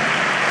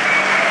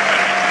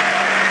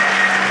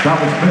 That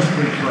was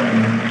Mystery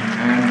Train,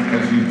 and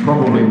as you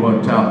probably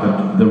worked out,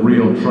 that the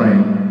real train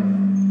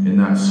in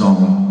that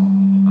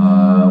song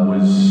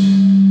was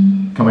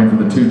coming from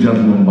the two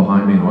gentlemen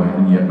behind me who I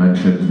haven't yet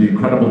mentioned, the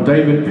incredible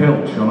David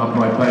Pilch on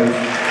upright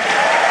bass.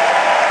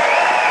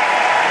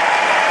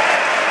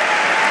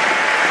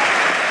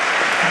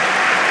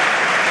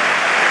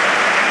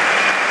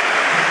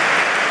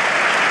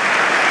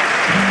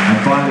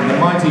 Finally, the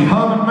mighty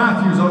Herman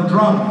Matthews on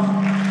drums.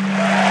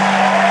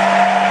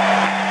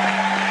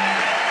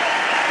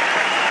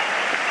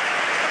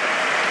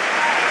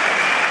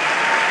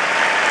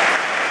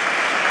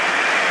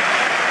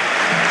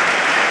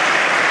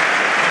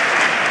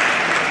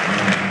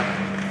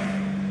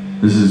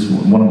 This is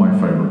one of my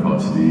favorite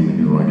parts of the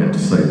evening, where I get to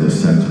say this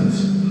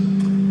sentence.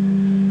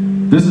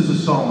 This is a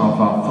song off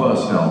our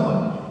first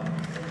album.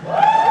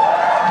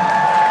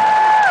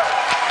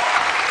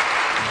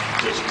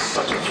 It's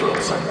such a thrill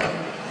to sing that.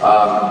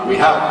 We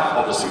have,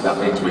 obviously that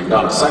means we've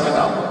done a second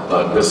album,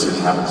 but this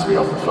happens to be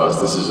off the first.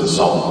 This is a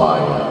song by,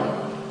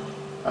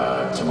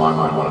 to my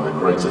mind, one of the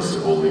greatest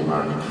of all the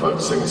American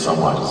folk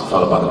singer-songwriters, a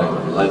fellow by the name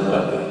of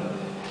Leadbelly,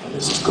 and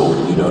this is called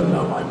You Don't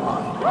Know My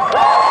Mind.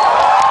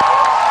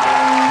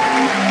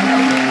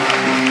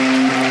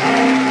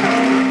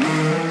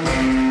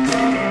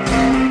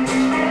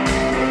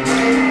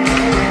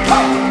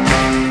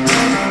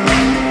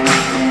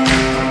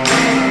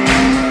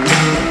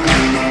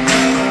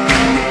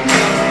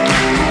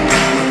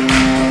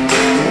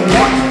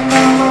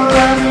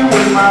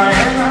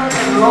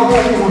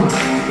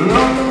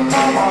 Looking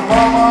for my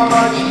mama,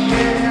 but she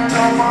ain't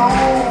on my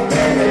own.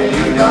 Baby,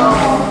 you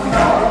don't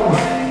know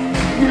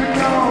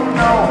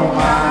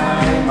my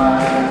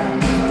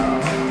mind.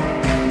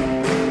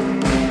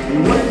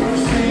 When you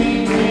see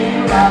me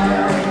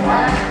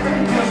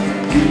laughing just to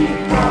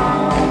keep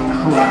on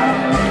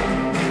crying.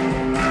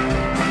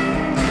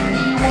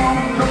 She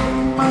won't look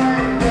my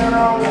head, I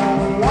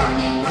won't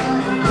wash my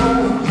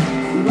clothes.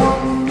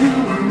 Won't do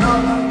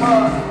nothing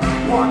but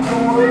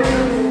wonder where.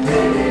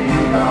 Baby,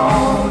 you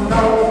don't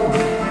know.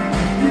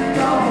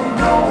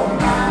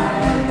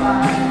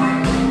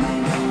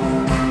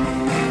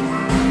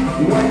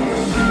 When you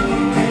see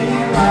me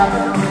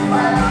laughing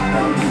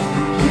just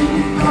to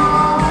keep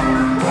on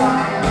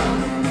crying.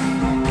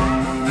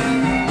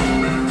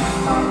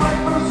 My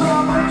breakfast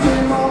on the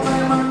table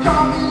and my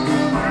coffee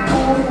in the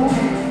cold.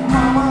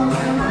 Mama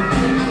in the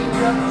kitchen,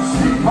 got the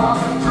sweet on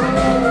the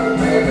table.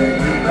 Baby,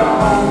 you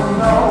don't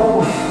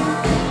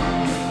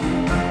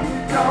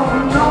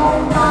know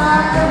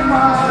my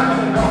mind.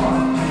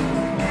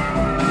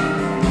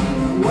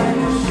 When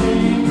you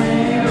see me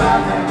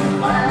laughing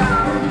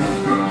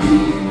just to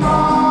keep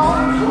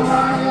on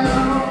crying.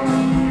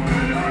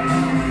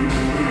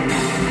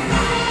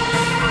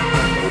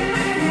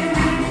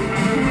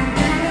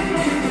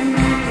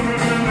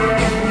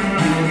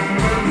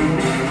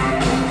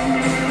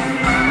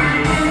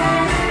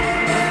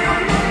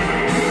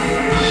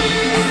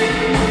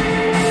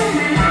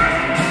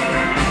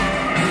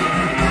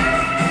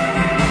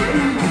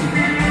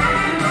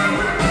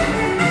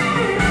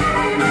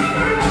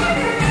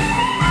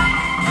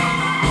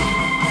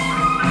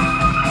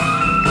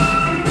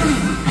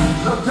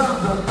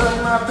 Sometimes I think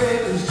my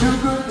baby's too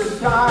good to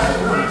die.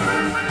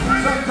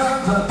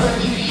 Sometimes I think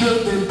she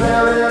should be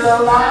buried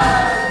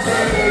alive.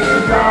 Baby, you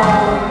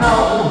don't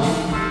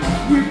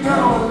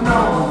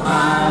know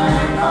my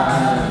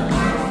mind.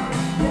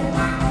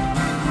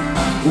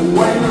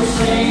 When you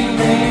see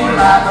me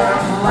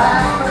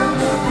laughing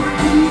just to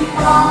keep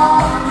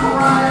on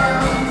crying.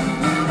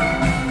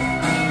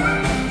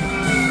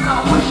 I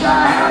wish I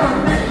had a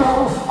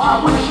nickel, I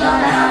wish I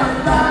had a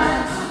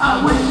dime. I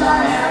wish I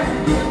had to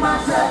give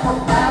myself a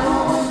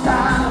battle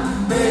time.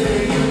 Baby,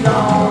 you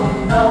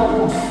don't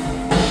know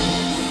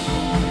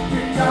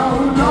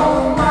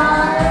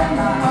my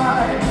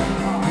mind.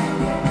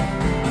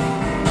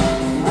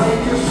 When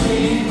you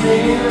see me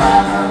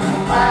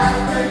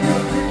laughing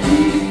just to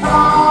keep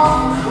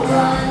on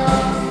crying.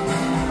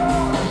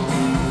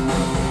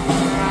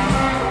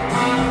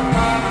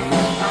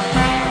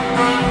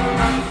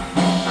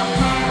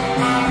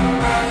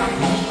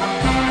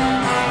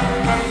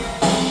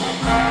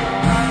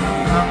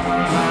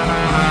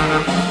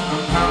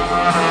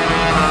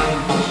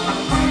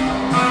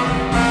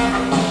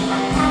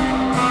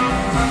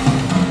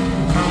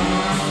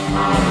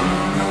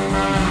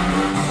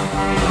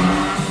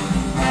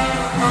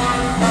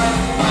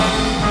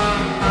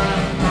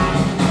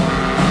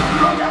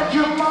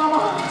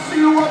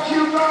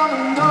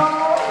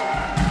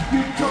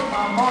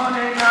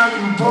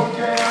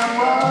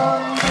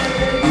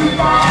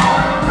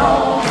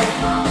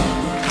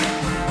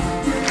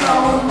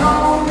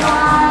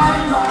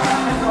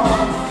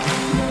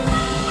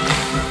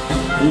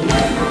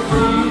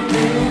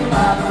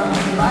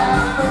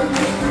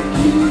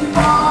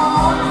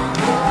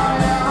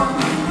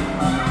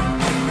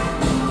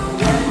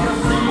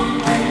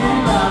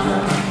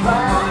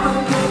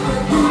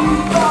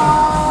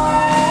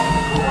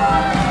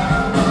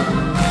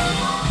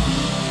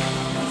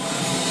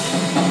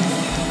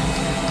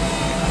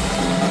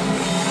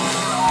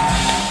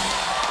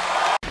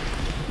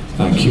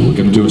 We're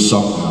going to do a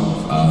song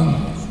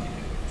now.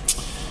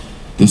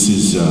 This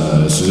is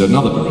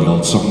another very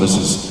old song. This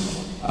is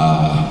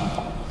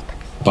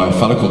by a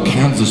fellow called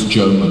Kansas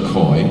Joe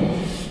McCoy.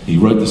 He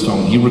wrote this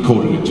song, he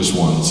recorded it just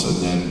once, and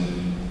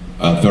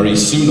then very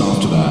soon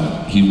after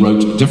that, he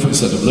wrote a different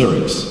set of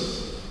lyrics.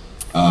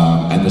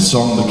 And the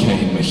song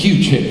became a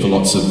huge hit for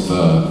lots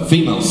of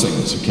female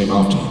singers who came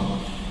after him.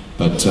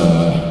 But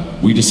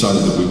we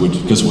decided that we would,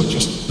 because we're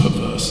just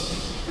perverse,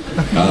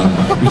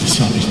 we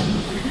decided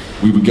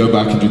we would go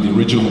back and do the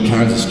original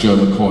Kansas Joe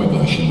McCoy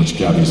version, which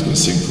Gabby's going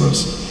to sing for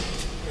us.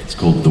 It's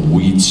called The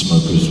Weed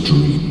Smoker's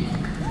Dream.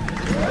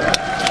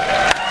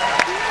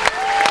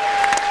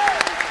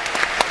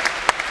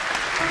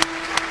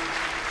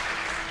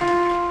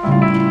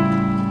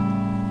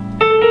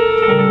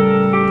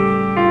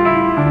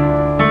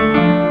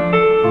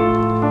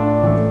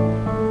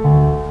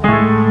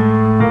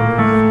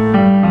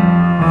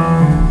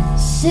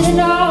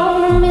 Sitting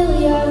on a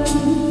million,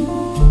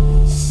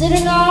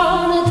 sitting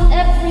on it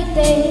every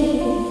day.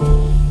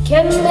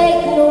 Can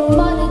make no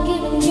money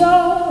giving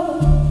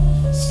your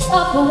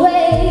stuff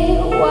away.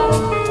 What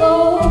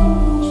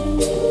don't you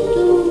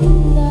do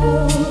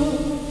now,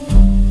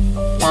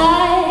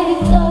 like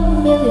the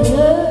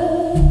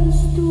millionaires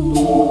do?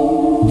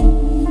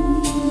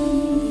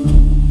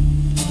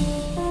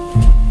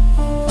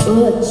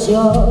 Put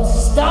your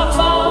stuff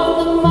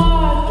on the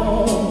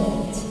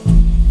market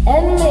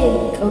and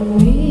make a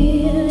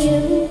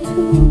million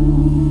too.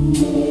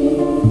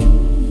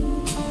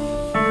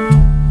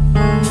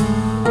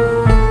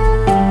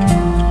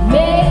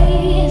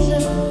 May is a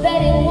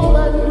betting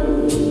woman.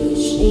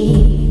 She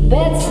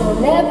bets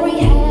on every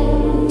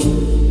hand.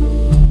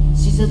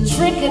 She's a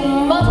tricking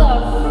mother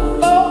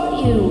for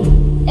you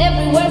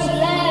everywhere she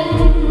lands.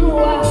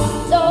 What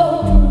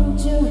don't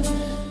you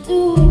do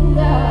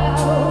now,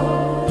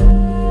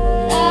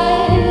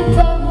 like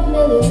the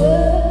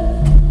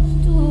millionaires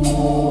do?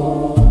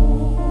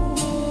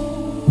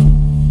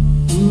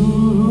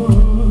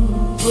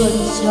 Put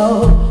your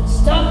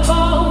stuff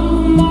on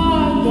the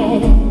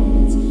market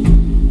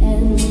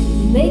and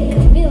make a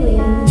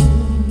million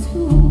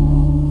too.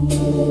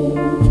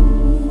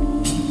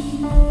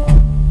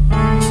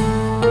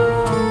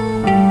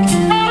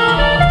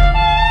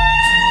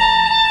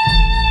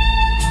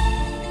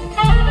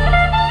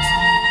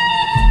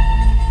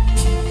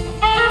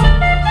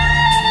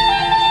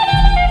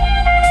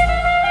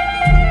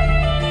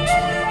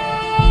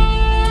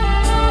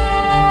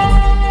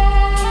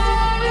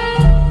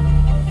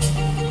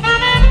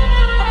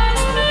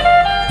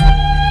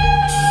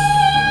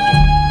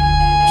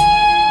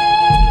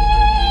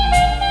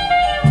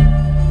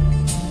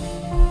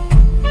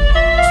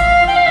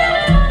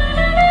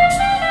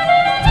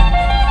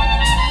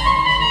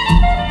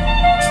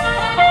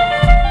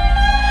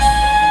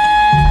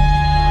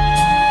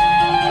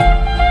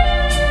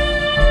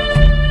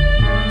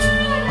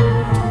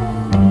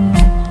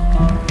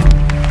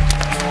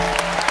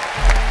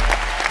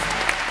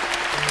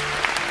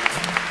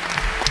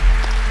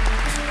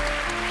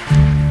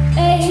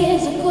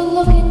 Is a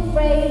good-looking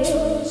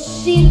frail.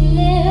 She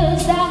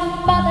lives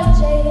out by the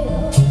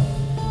jail.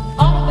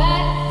 On her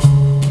back,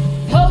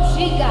 oh,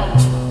 she got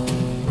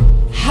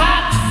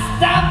hot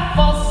stuff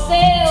for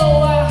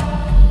sale.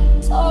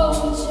 Told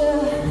you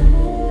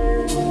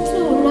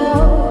to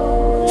know,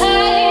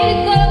 like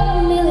the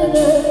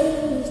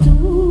millionaires do.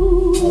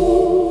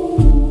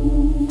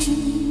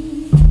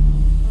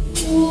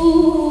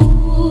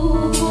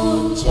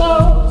 Put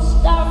your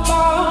stuff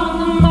on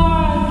the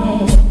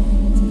market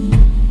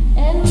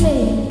and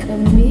make a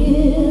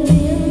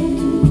million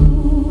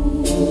too.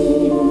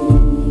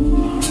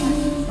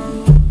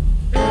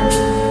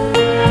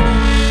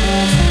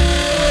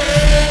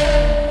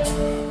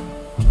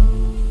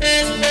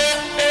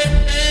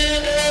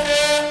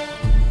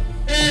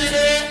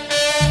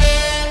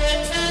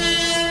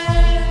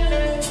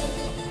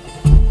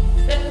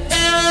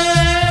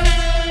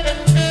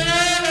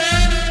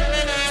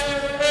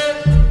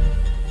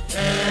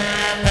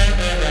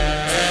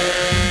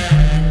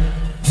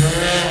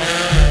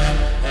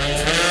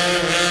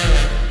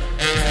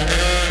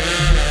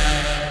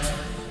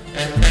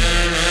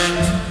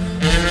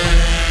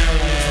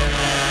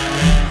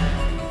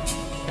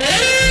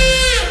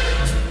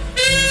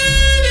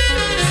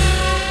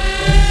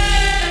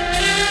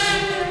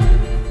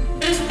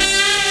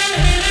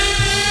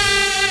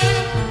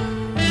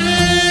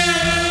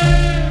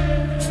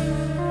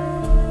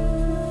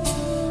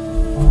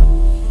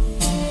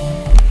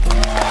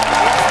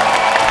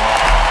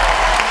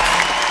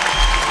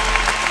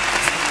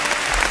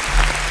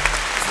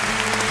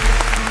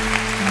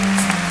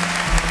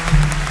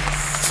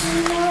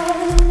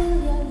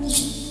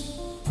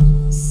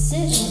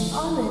 Sitting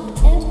on it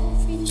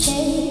every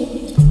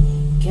day.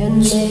 Can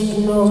make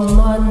no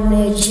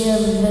money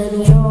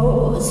giving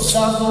your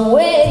stuff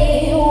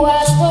away.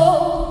 Why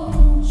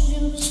don't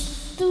you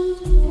do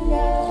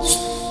that,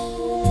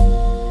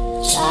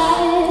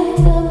 like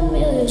the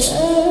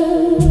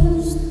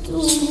millionaires do?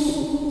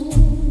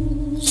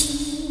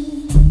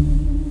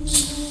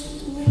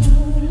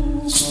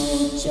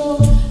 Put your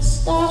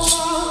stuff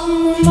on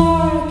the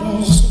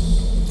market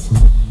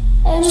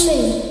and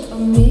make a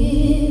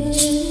million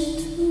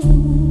too.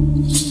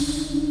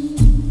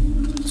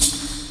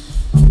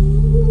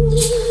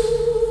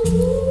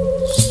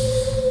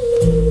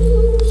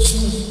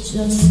 Put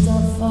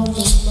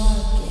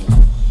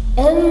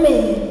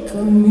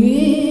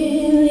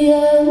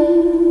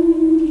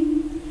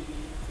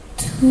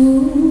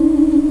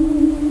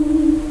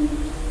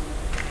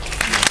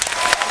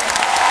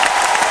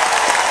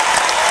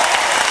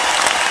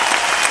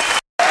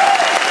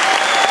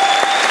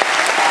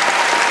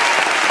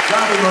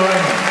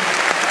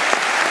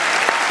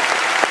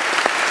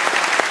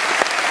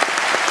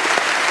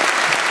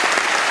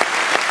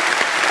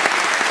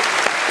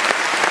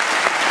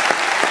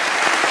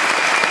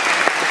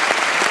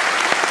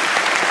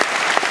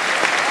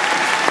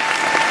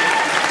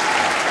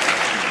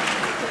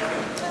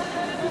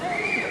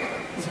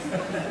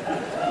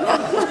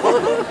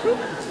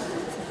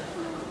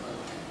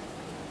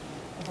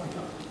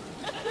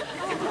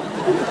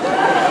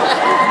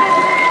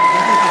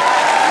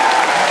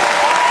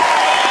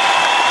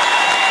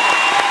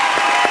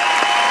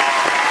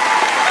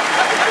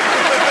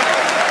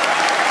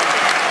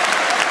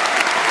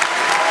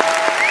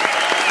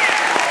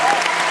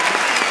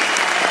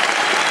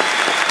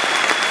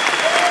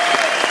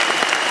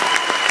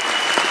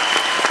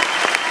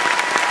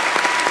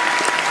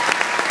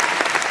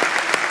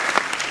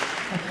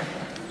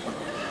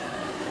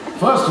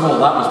First of all,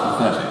 that was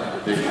pathetic.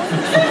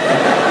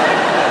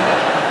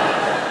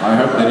 I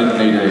hope they didn't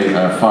need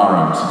a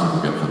firearm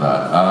certificate for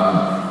that.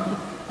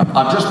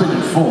 I've just been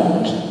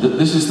informed that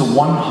this is the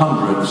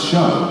 100th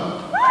show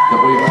that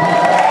we've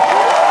had.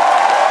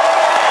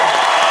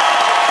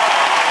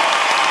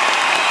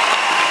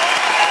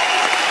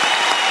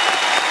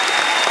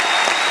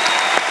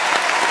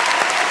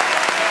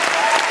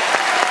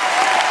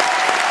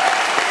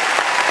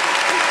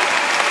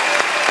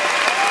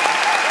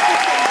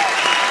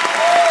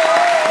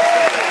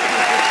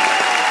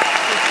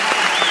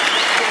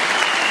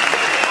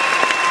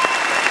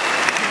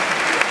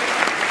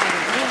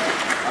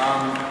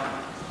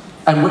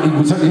 And it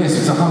was, yes,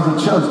 it's 100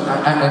 shows,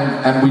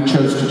 and we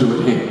chose to do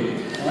it here.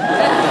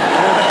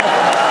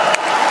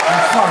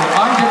 I'm sorry,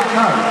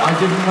 I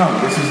didn't know.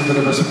 This is a bit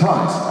of a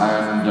surprise.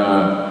 And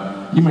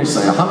you may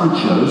say 100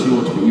 shows, you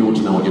ought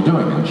to know what you're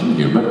doing, then, shouldn't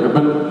you?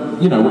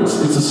 But you know, it's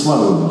a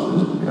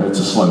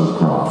slow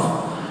graph.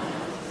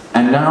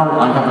 And now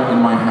I have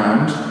in my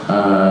hand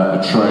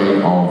a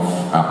tray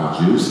of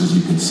apple juice, as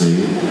you can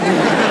see.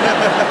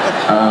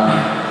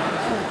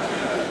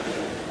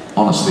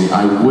 Honestly,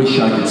 I wish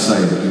I could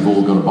say that you've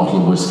all got a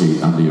bottle of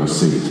whiskey under your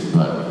seat,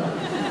 but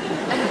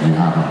you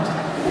haven't.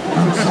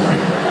 I'm sorry.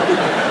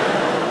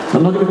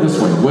 But look at it this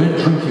way, we're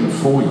drinking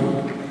for you.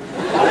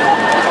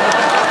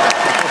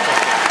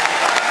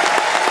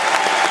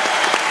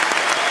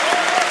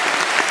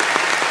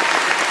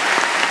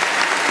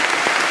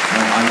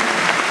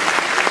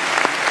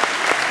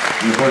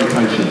 You're very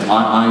patient.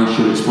 I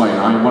should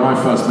explain. When I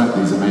first met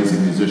these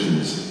amazing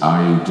musicians,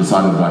 I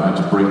decided that I had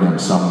to bring them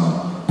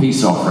some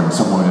peace offering,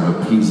 some way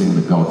of appeasing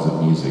the gods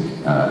of music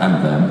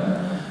and them,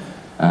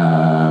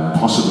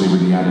 possibly with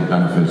the added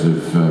benefit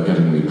of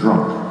getting me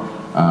drunk.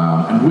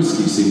 And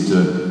whiskey seemed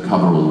to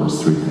cover all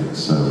those three things.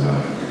 So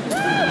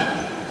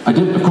I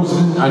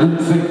didn't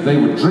think they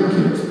would drink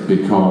it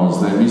because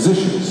they're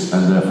musicians,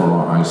 and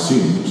therefore I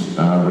assumed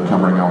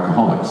recovering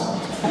alcoholics.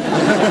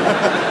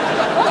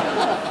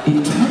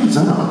 It turns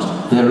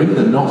out they're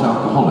either not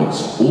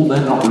alcoholics or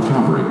they're not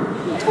recovering.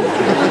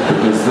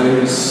 Because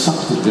they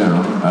sucked it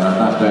down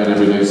that day and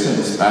every day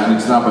since, and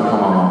it's now become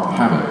our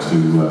habit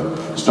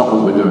to stop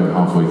what we're doing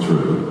halfway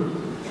through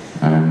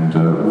and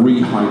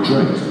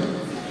rehydrate.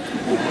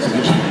 So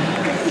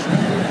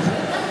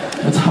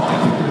that's how I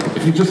think of it.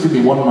 If you just give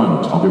me one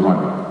moment, I'll be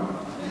right back.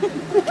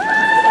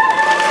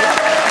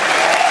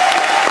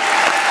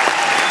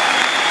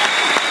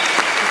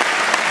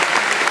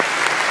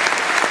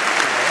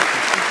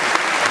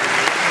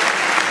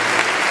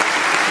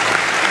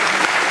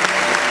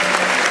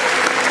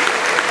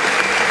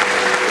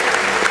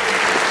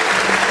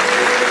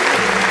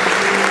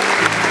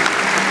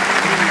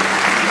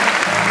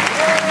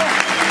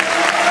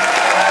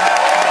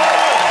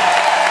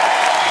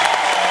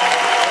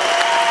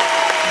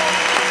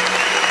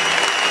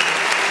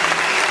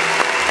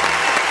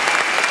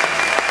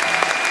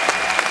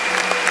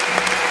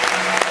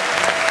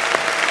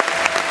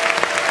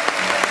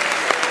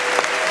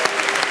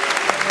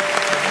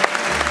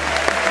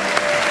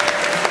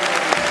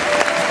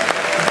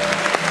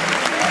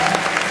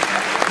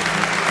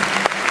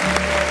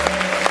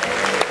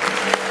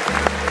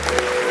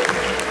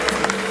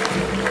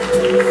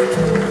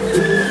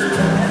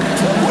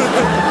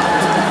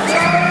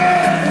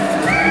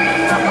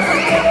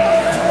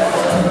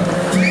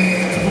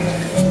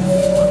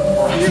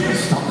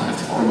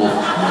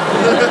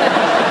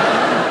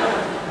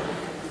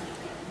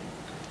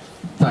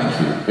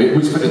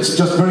 It's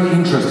just very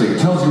interesting. It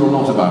tells you a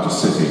lot about a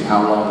city,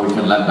 how long we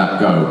can let that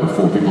go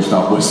before people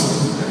start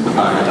whistling.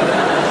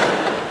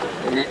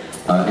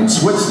 In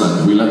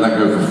Switzerland, we let that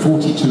go for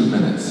 42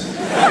 minutes.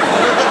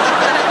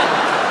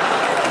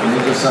 And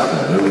they just sat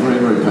there. They were very,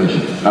 very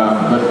patient.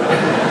 But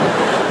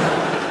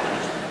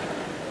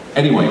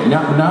anyway,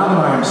 now that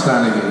I am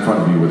standing in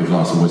front of you with a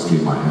glass of whiskey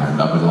in my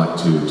hand, I would like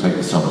to take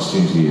this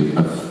opportunity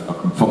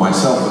for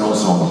myself and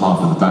also on behalf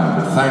of the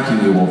band of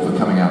thanking you all for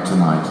coming out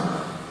tonight.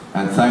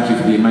 And thank you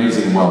for the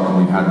amazing welcome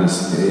we've had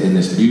in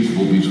this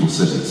beautiful, beautiful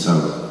city.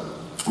 So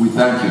we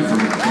thank you from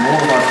all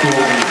of our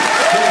tour.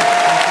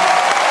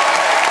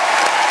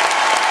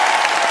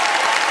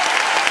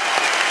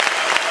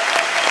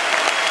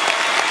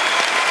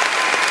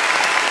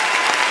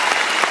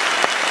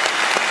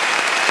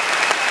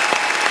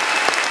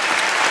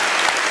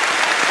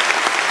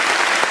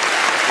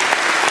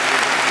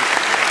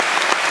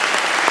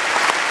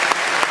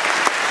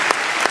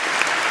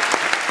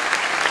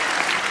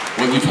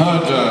 Well, you've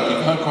heard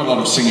quite a lot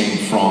of singing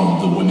from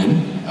the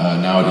women.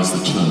 Now it is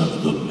the turn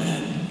of the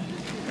men.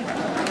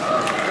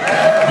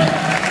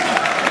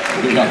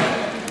 we go.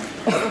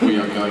 We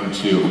are going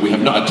to, we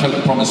have not, I tell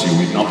you, promise you,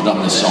 we've not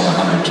done this song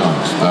 100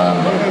 times.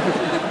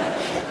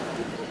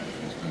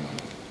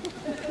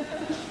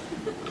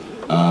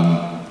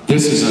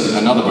 This is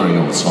another very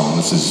old song.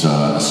 This is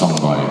a song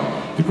by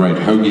the great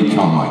Hoagy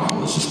Carmichael.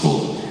 This is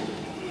called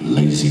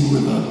Lazy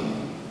River.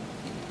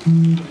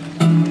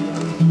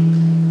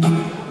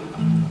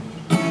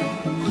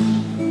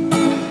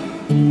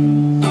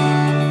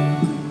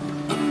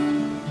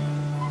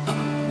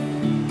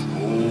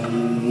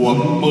 Up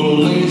a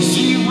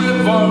lazy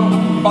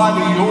river by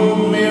the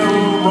old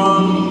mill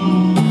run,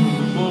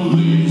 a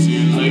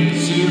lazy,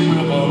 lazy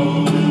river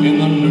in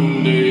the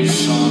noonday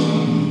sun.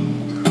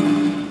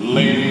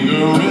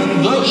 Linger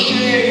in the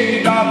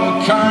shade of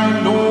a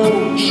kind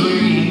old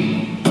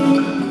tree,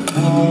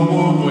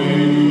 throw away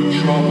your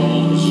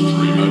troubles,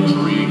 dream a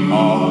dream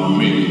of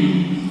me.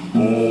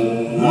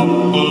 Oh,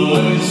 up a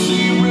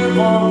lazy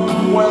river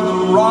where the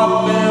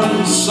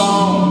robin's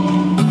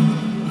song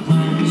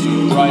brings a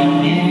bright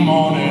new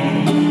morning,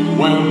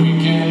 where we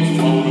can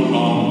float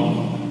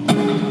along.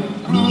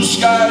 Blue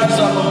skies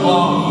up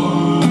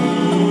above,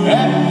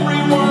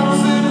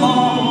 everyone's in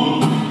long.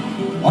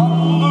 Up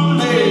the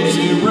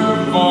lazy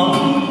river,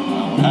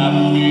 how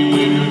happy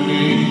we could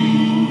be.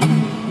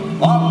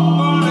 Up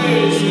the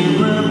lazy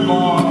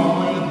river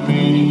with me.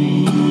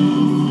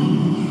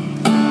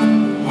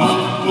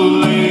 Up the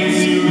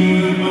lazy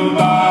river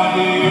by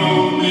the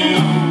old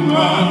mill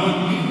run.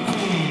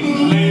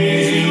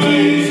 Lazy,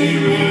 lazy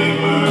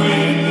river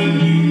in the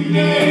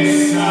noonday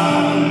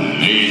sun.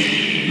 Lazy,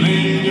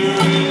 linger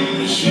in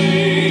the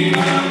shade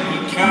of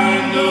the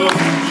kind of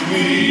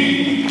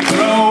tree.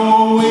 Throw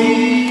away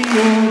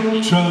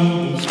your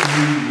troubles,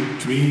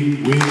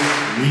 dream with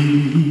me.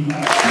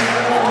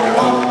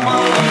 Up a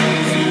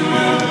lazy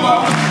river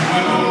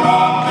with a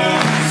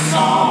robin's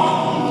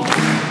song.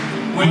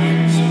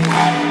 Wings of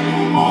bright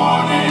new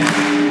morning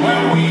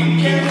where we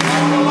can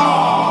float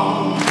along.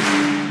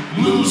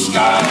 Blue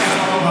skies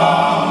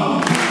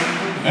above,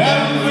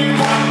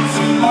 everyone's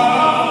in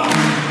love.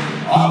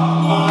 Up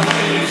a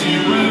lazy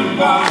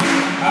river,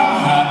 how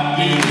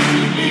happy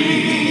we'd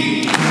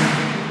be.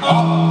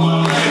 Up a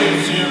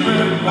lazy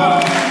river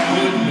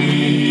with me.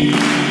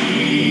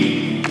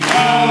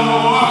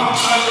 Oh, up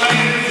a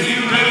lazy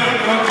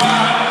river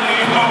by the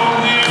old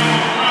mill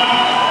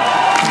run.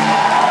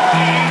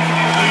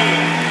 Lazy,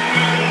 lazy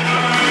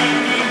river in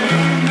the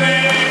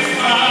noonday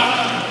sun.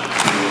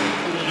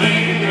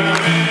 Linger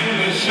in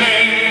the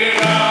shade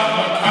of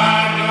a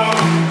kind of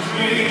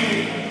tree.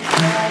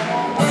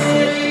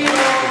 Away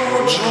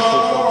your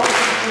trouble,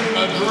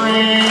 a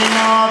dream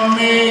of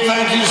me.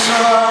 Thank you,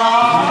 sir.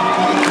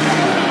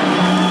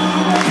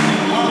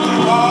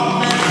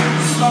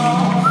 Robin's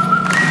song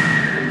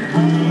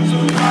brings a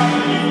bright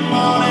new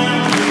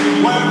morning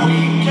where we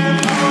can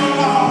go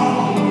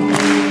along.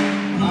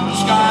 Blue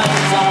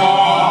skies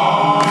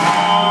above,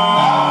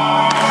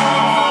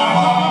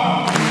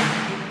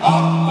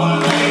 up a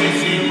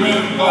lazy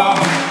river,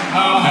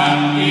 how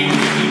happy we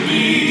could be.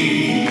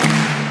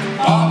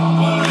 Up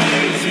a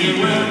lazy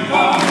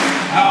river,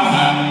 how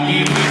happy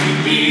we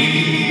could be.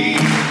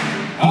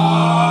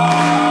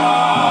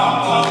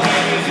 Up a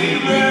lazy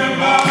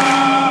river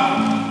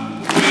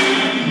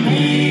with me.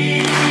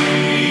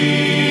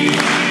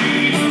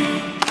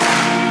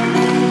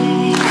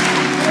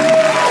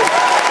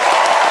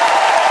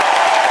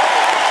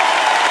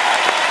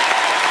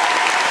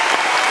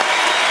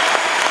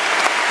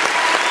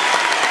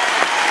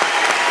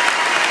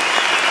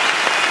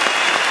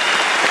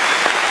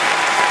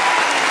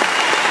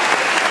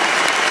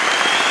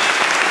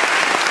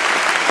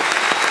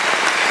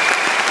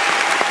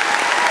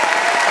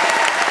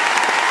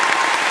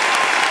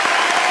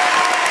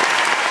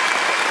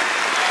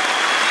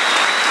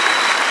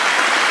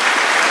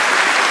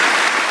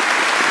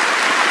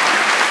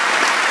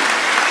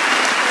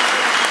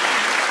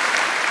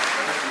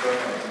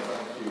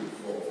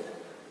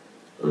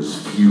 Those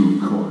few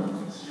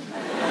coins.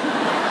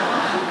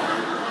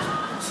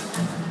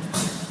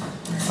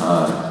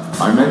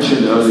 I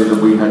mentioned earlier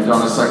that we had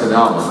done a second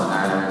album,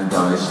 and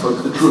I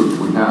spoke the truth.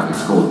 We have.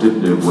 It's called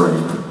Didn't It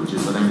Rain, which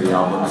is the name of the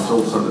album. It's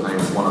also the name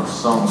of one of the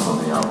songs on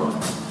the album.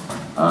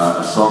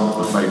 A song that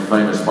was made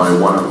famous by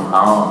one of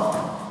our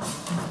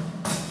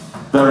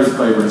very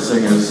favorite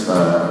singers,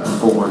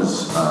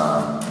 performers,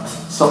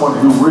 someone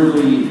who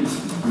really,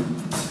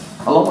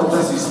 along with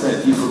Bessie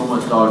Smith, you could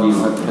almost argue,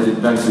 had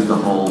invented the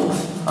whole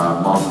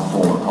modern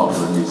form of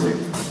popular music.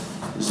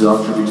 This is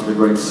our tribute to the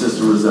great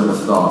Sister Rosetta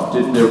Tharpe.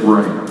 Didn't It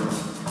Rain?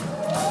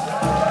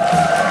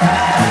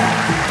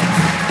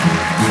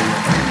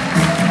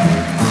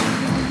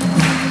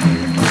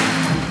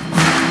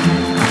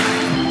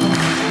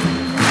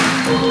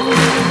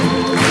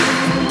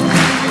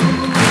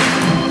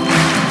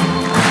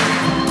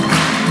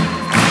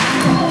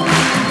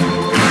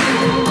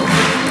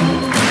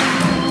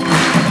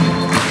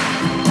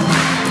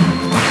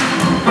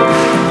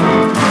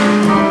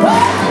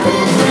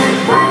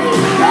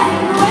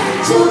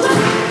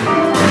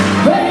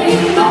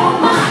 Rain on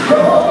my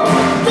door.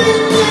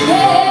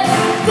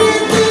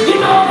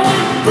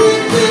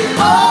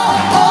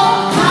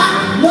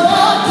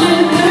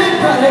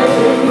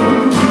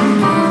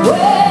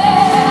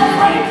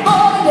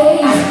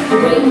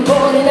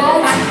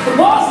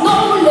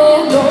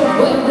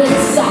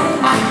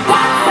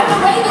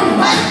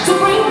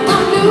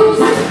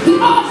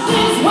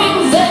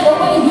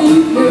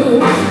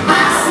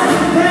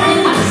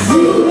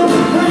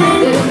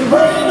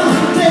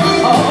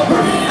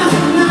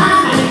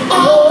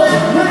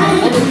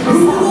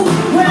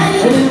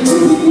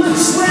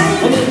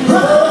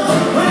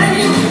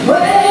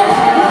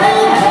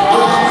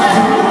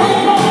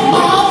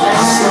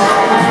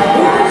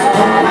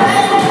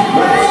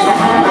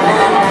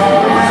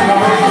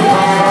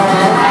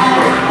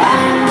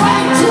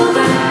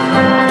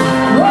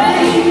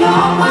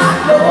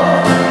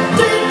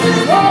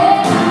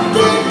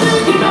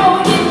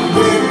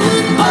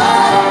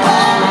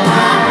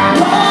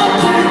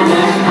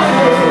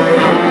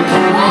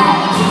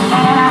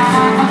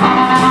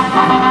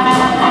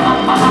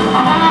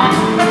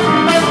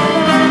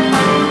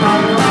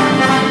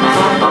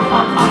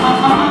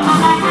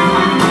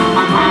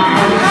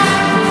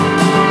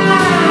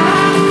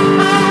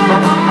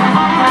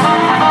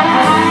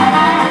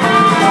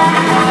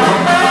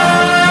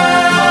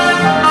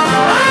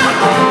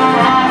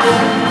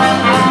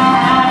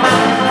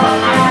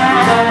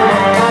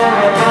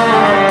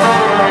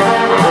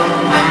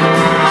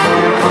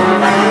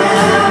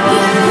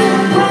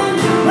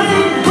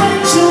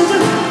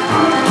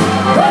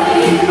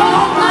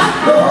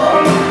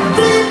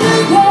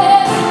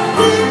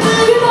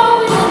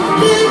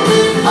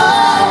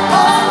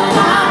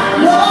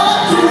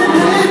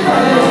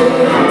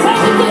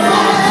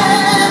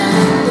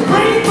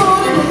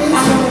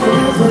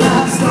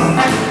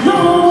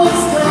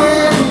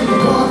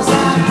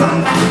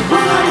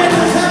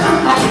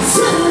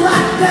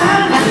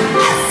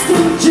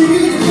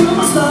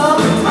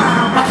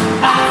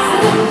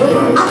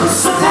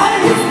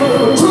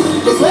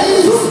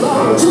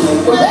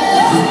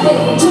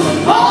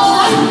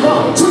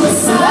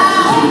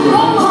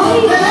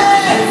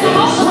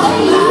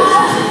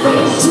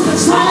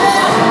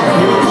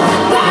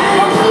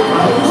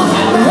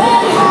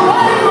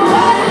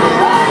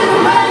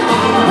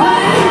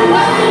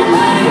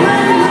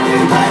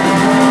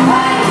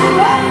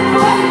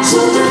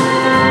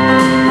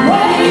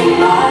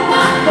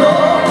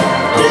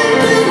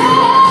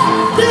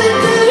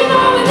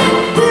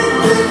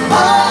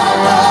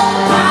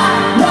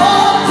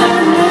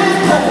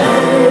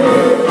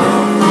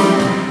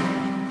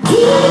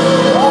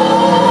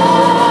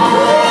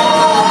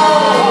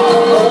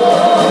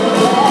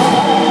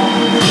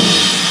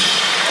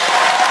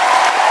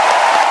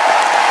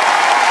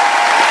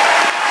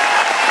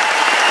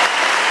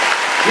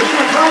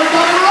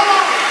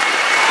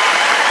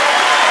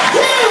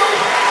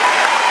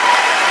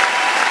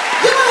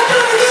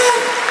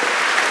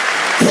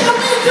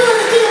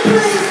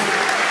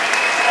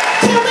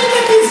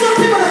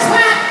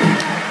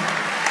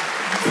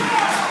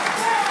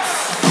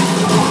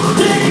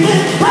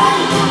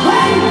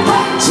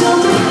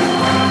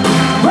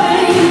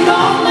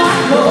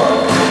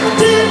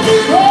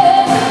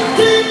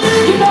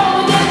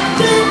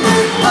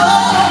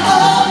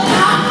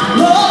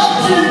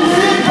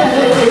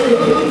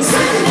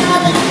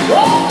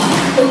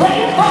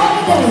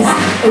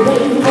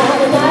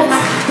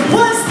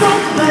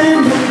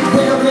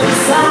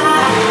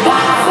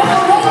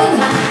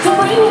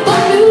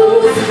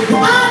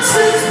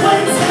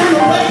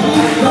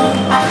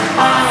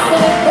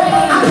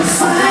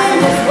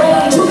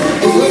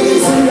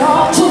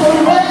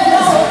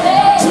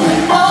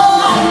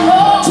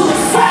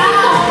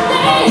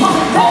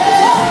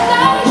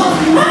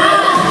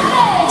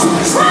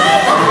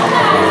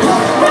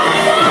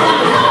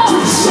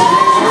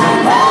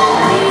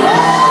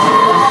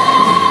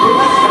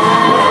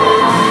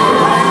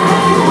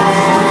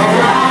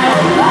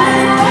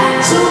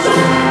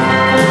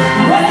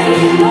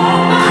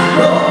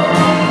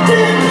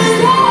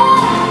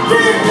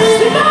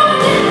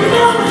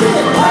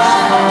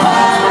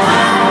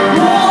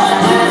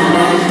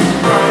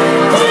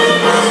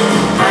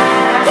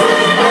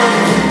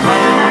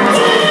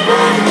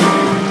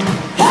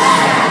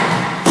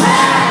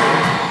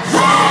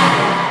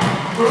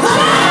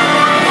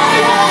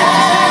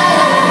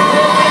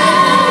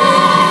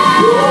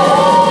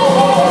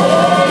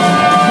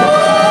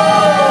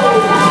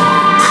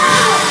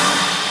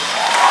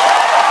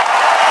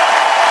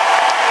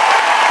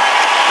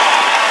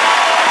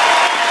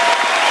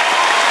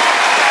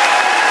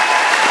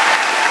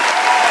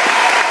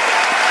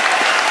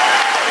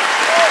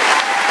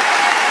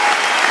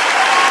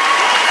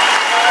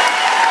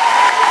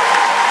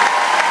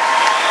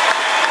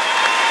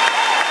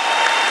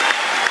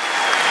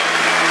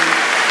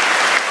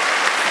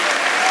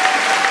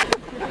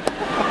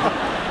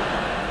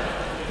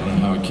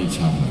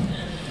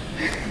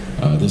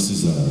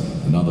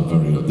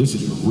 This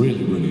is a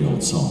really, really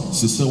old song.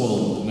 This is so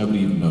old that nobody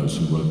even knows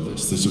who wrote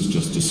this. This was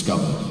just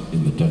discovered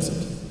in the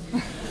desert.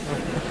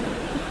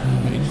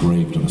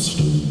 Engraved on a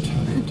stone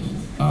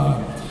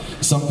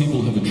tablet. Some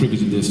people have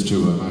attributed this to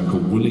a man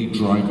called Willie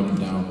Drive-'em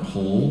Down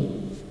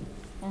Hall.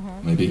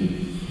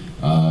 Maybe.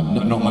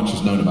 Not much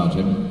is known about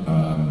him.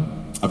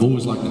 I've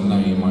always liked the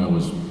name. I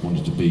always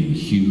wanted to be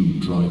Hugh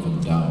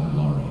Drive-'em Down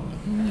Laurie.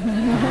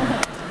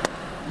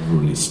 Never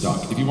really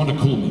stuck. If you want to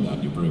call me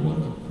that, you're very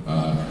welcome.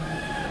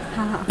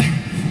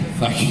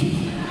 Thank you.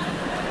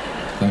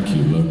 Thank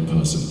you, lone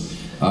person.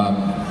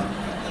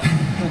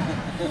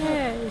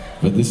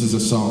 But this is a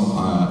song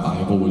I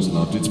have always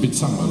loved. It's been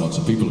sung by lots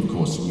of people, of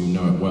course, and you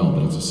know it well,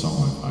 but it's a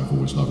song I've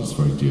always loved. It's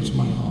very dear to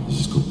my heart. This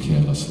is called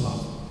Careless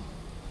Love.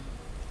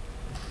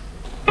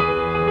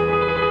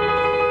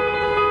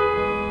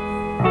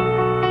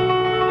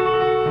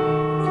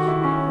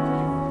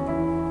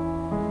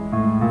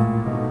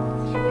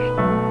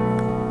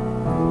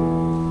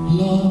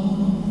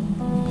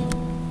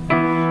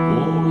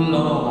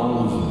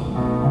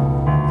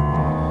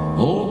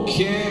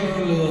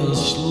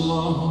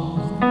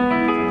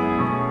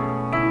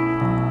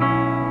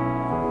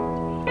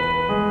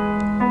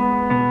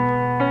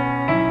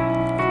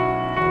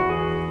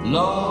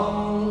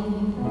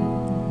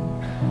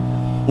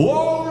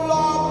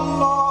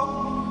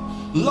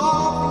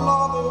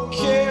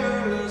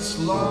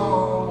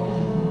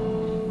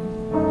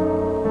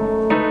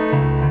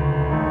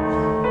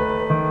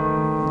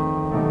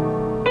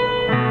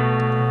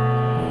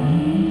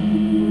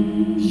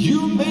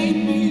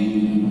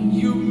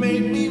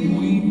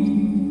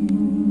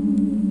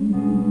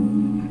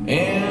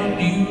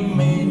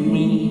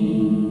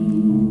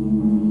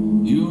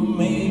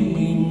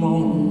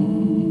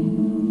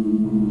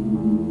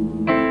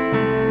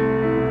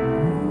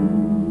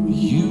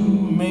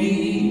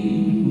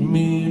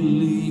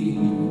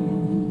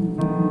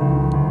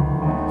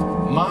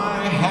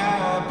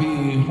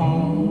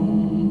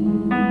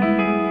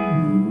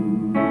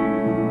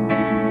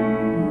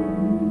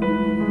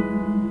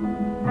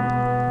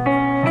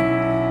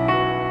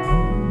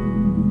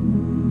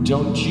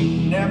 Don't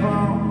you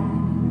never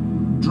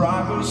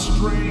drive a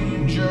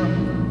stranger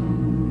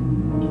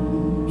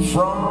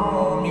from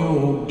from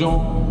your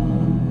door.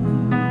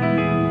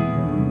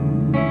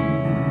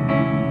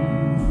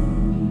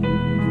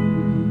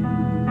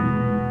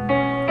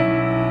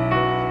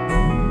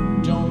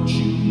 Don't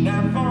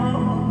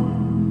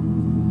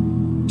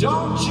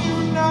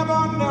you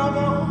never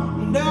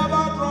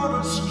drive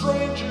a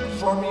stranger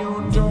from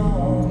your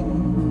door.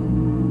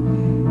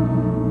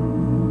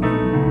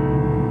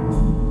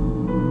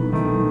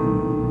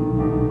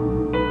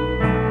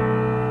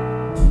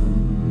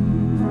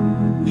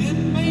 It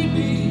may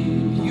be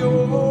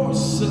your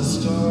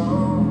sister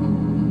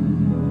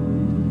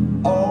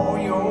or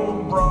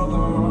your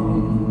brother,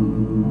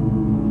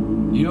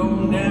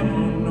 you'll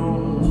never know.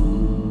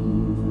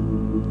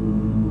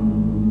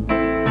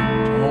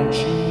 Don't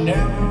you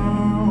never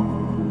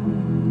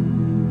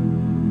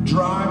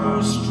drive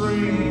a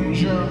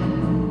stranger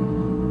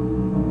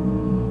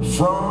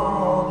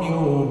from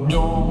your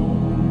door.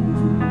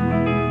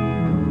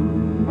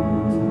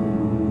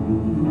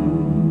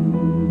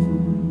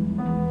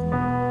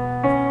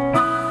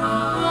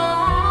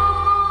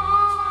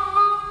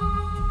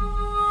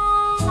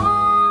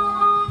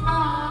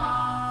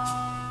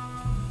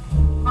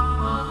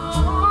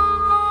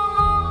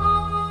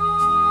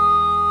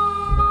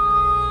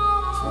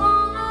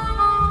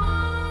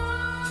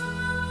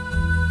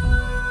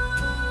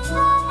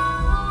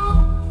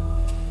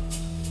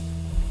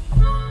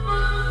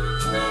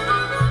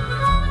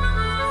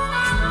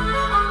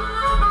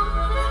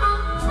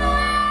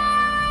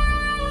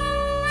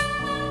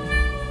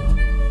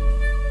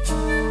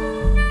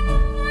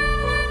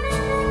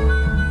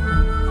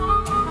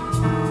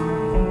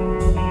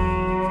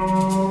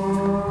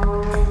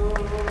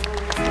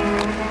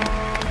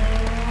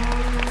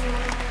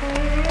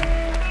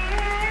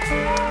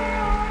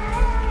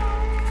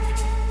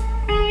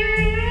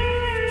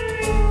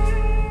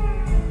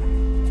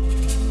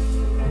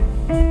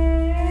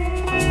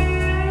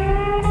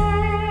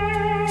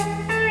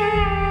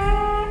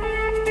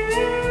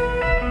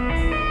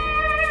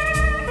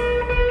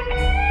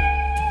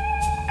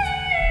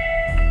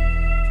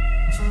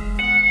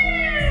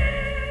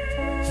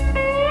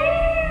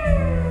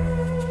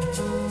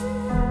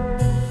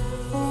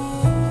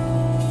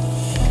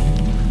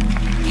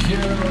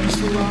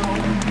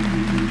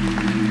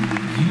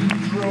 You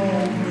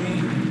drove me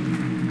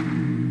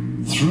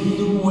through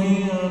the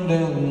wind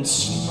and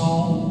snow.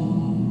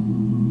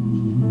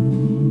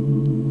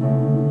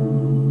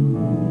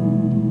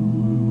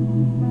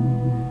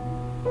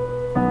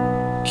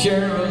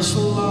 Careless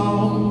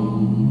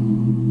alone,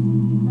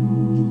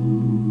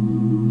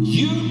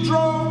 you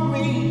drove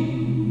me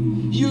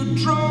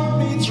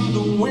through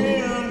the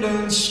wind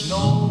and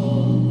snow.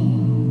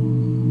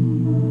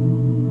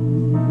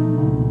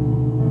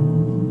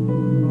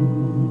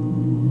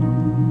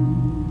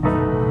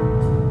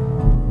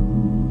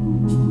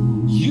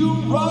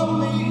 Rob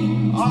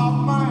me of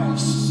my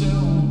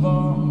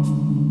silver,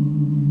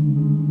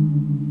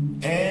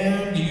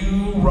 and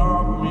you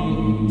rob me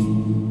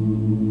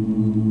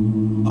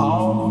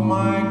of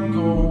my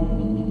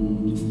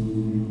gold.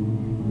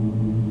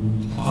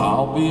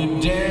 I'll be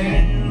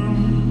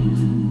damned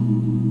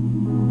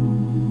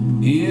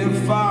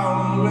if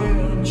I'll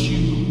let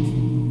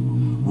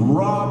you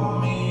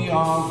rob me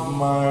of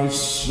my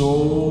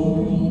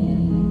soul.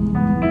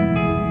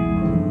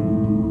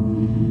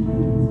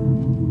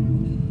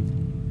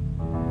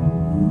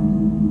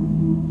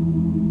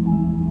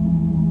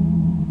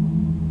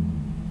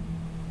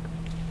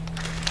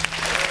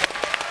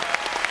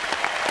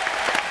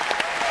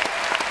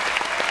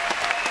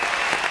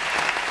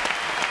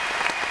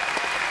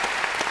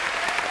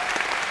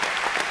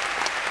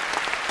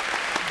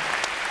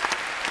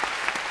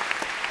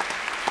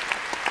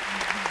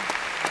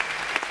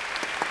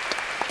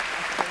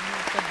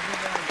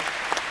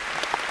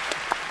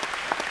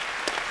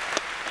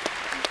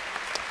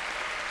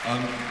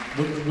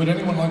 Would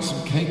anyone like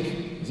some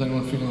cake? Is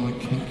anyone feeling like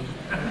cake?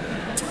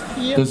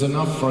 Yep. There's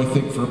enough, for, I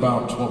think, for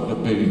about, what would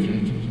it be?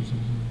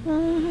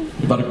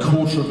 About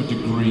 1/4 of a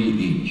degree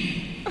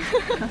each.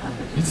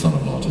 It's not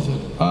a lot, is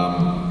it?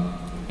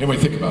 Anyway,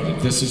 think about it.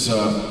 This is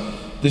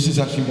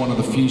actually one of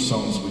the few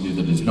songs we do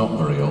that is not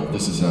very old.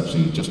 This is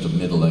actually just a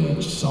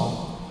middle-aged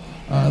song.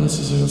 This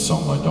is a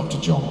song by Dr.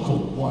 John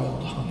called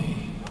Wild Honey.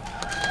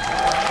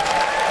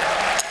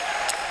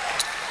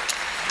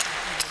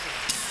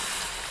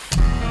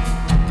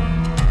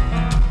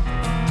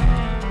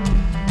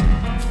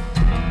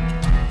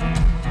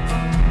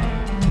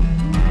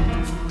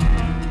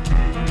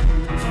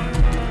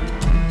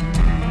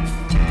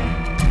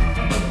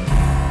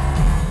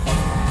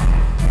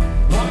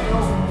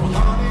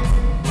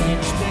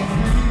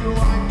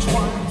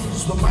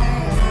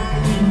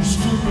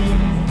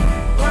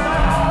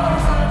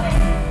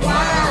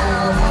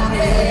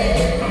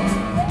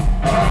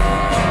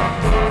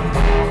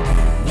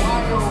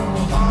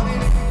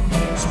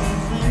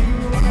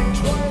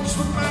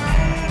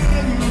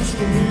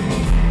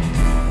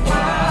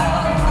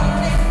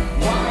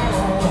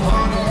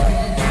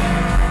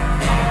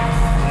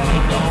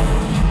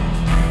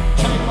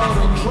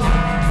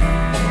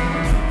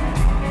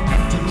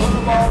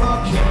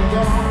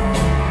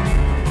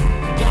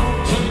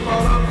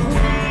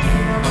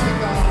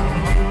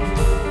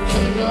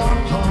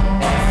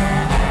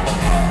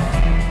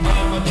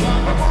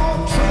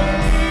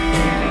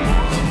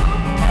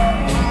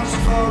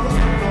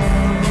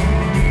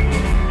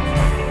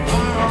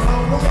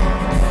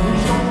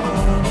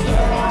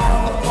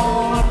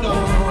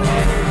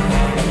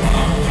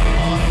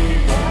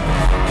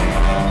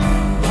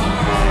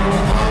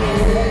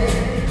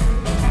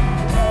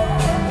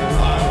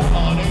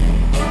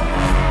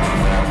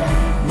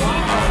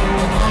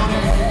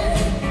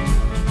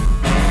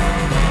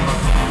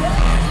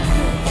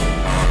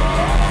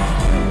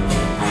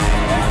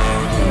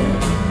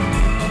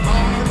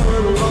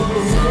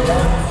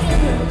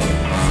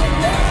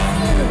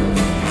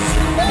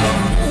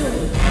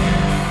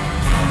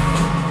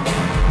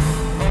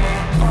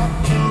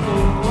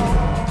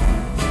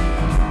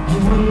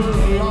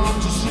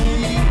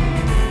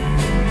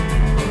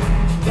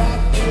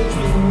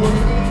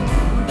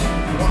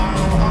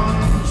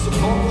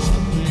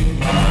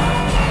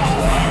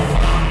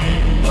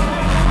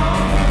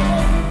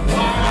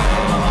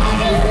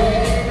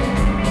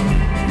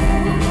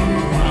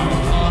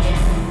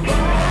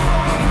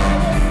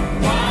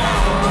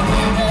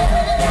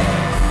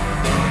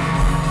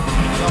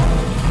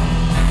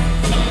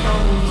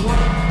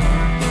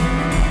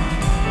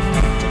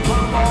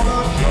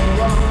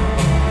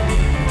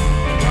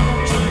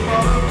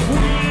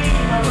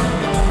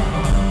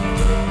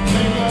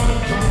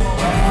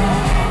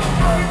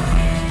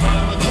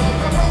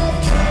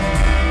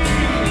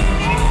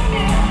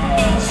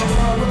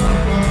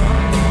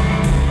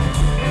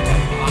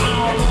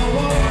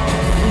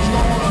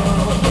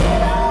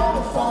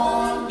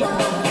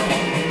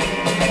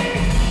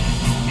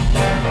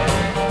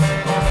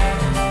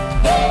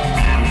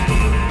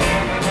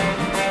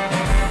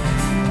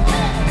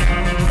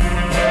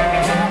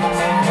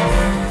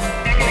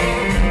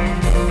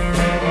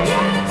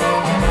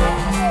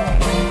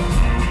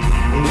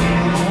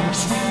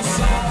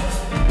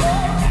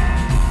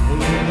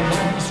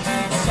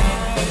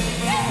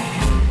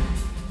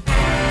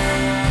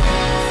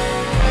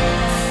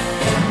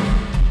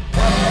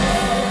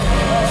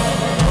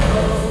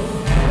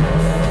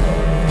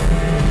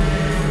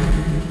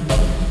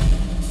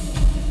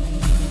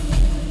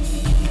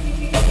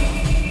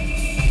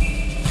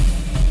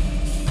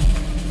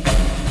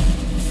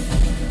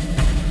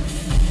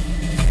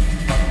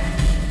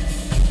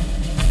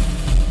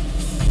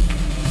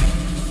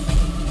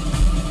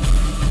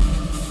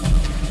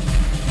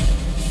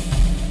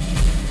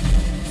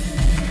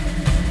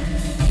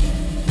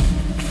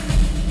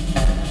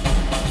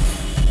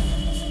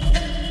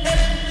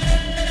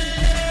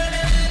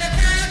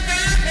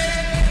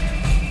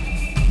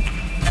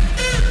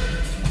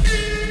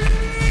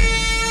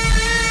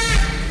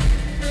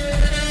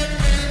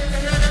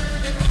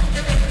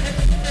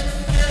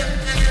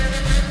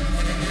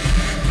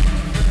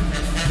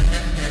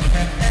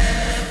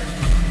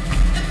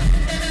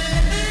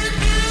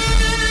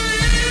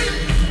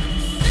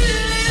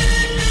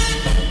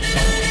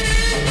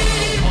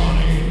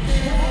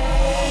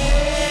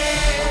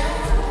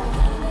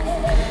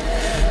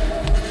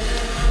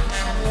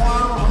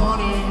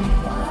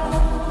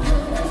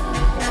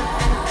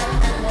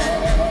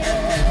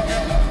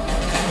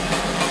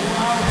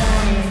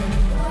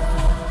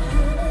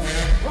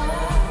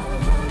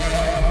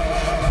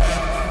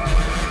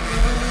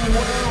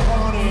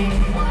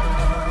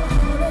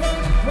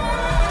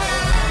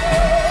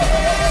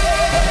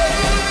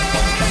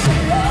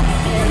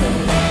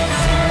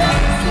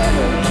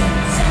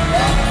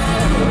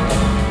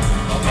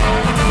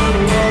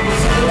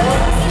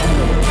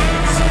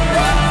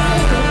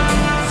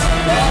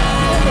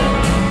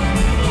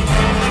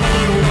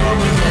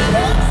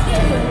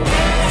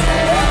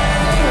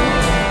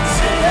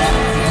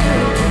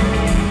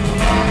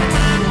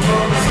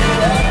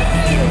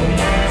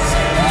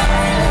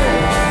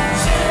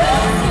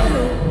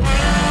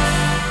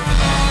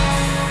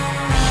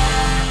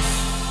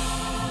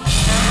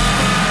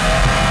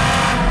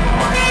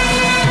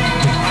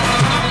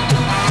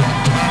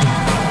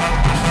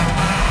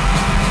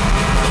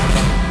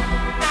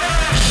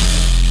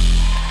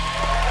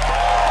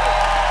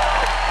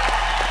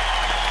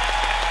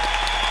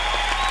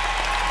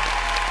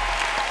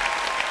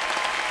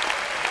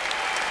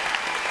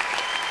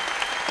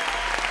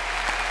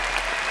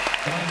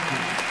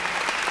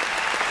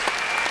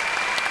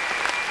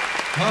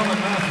 Herman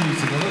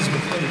Matthews and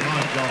Elizabeth Lee,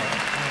 my God.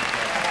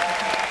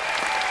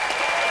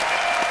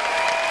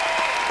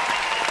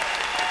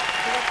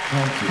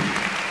 Thank you.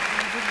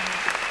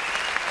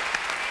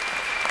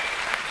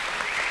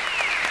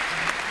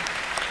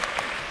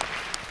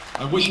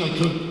 I wish I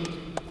could.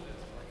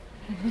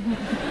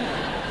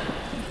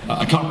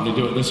 I can't really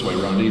do it this way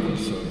around either,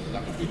 so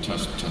that would be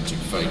tempting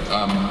fate.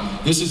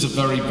 This is a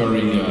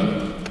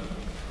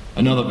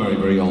another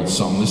very old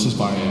song. This is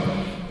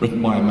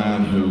written by a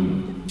man who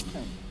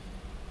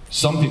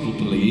some people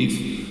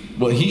believe,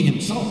 well, he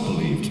himself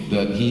believed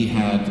that he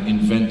had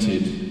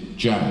invented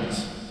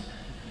jazz.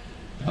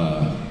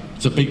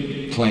 It's a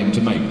big claim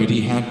to make, but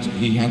he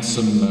had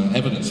some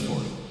evidence for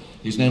it.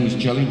 His name was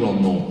Jelly Roll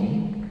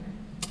Norton,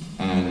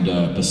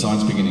 and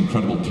besides being an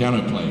incredible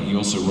piano player, he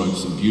also wrote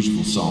some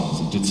beautiful songs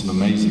and did some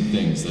amazing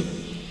things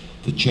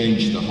that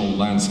changed the whole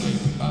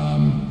landscape.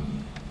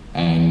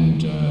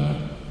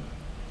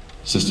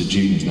 Sister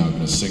Jean is now going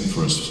to sing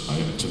for us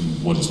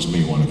what is to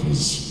me one of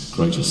his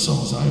greatest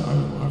songs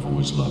I've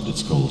always loved.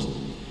 It's called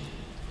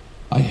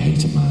I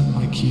Hate a Man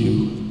Like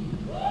You.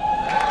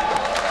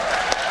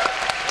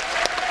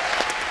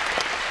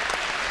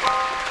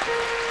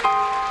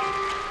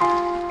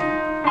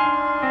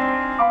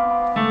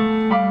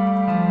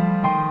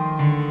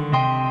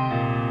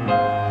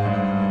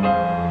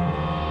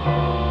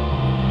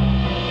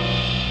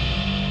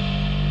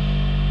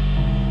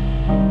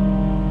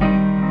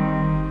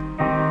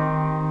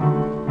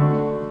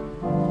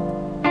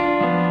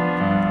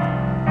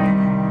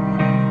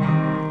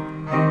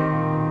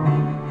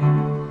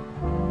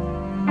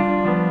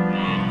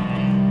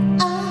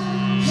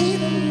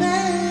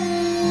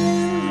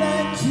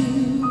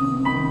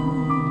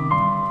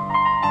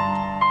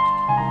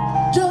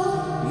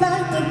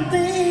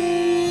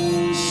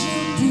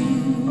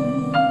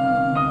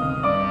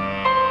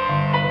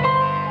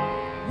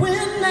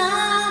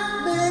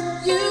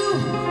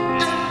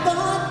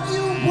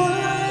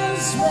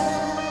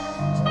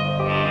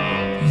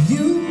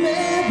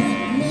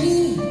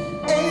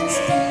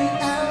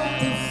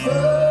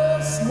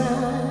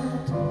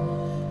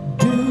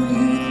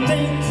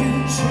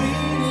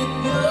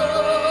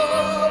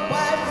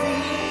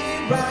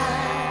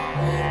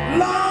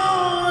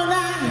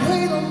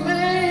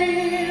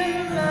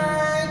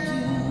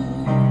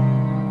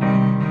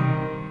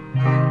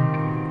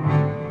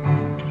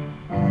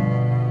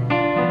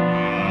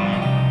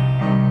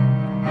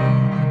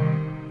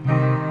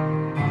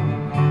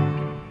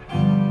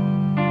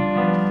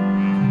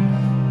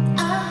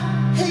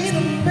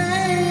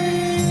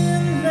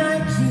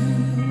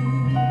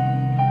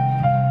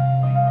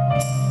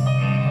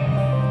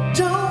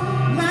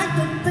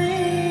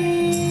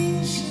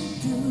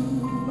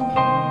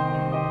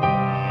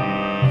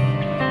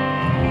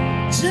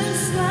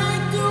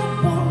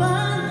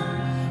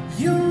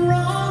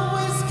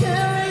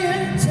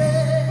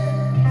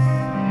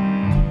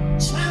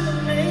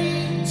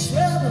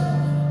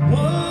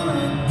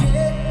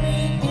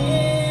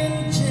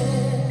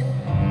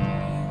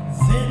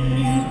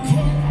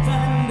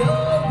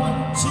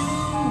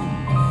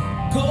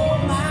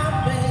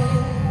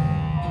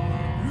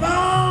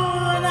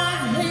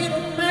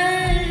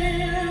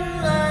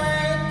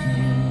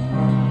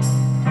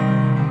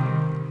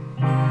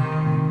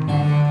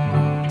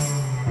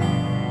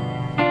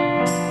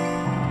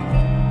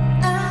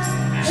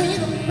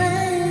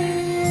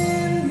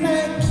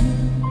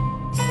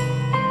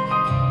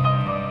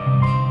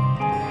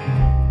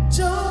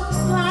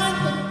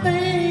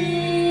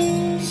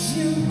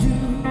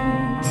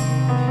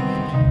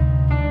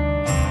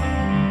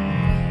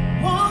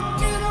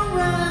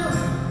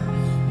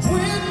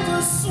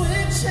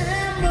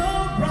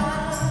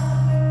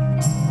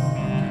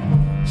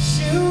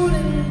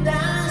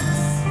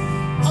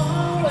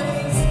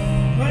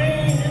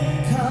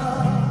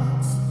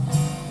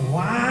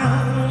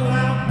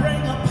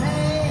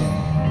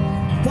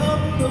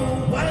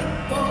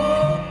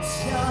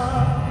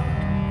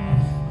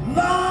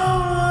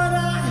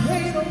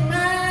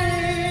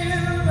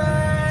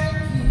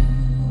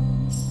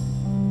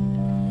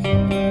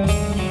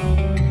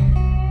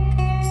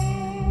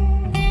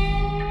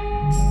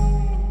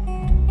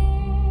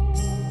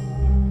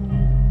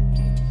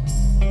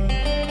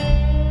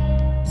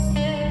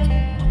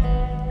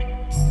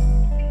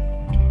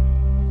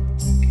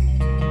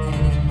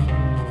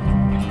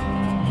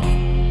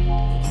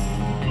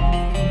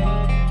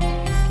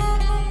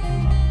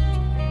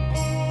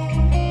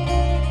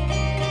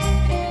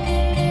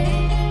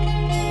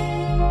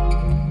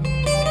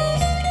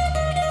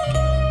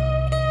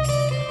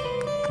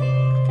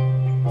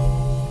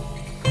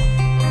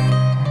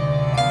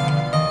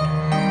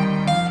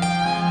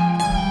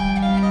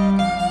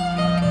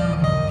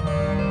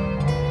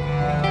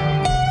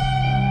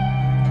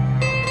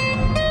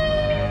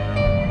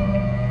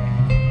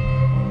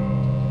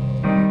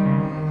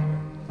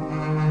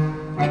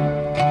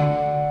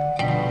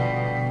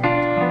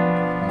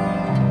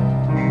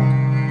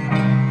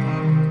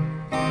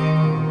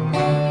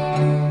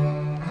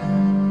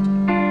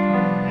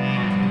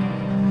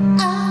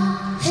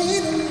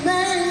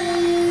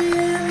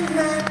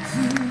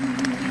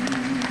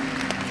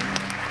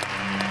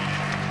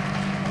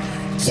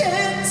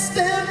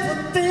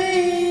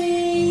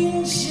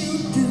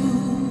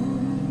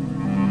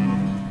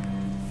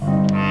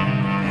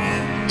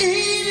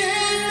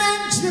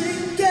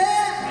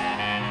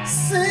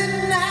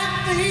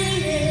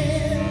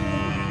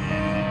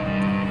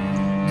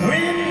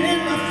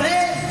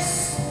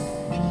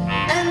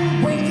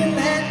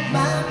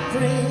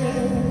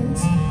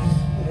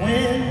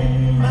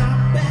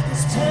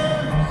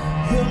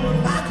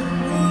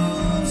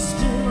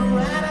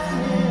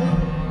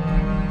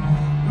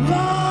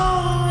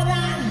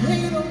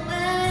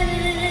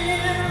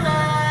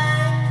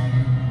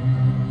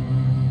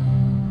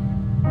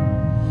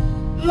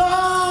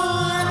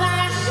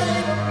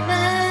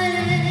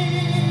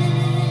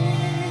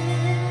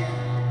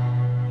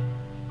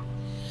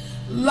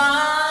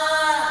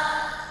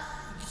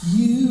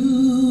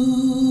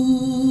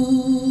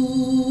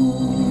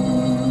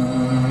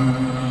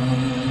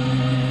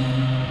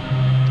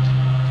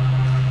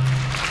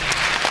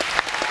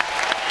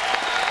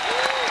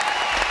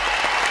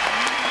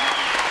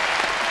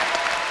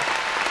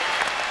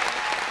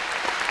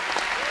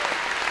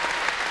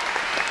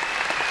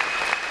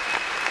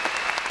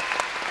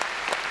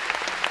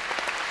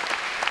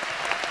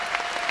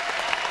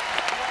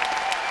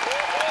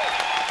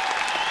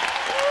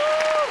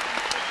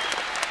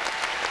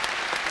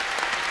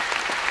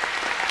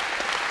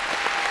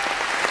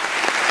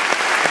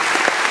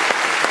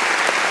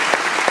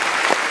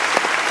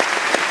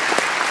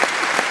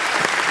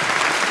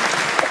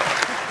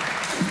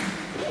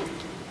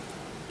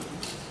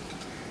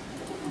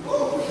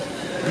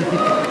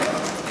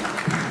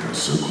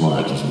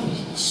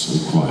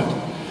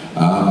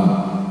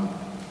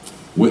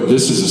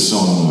 this is a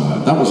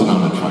song, that was an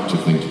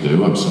unattractive thing to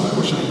do, I'm sorry, I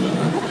wish I had done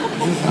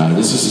that.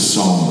 This is a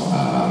song,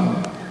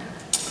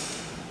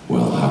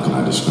 well, how can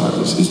I describe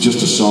this? It's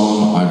just a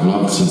song I've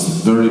loved since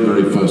the very,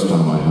 very first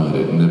time I heard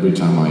it, and every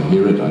time I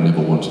hear it, I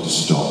never wanted to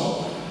stop.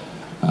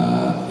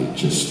 It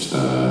just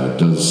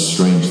does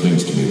strange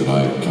things to me that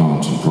I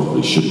can't and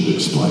probably shouldn't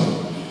explain.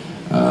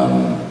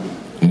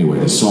 Anyway,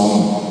 the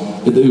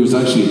song, it was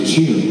actually a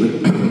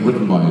tune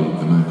written by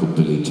a man called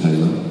Billy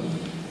Taylor,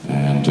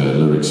 and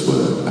lyrics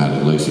were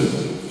added later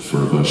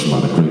for a version by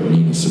the great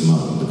Nina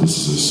Simone, but this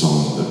is a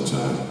song that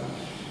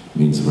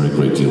means a very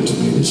great deal to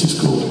me. This is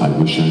called I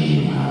Wish I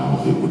Knew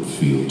How It Would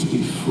Feel to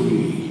Be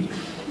Free.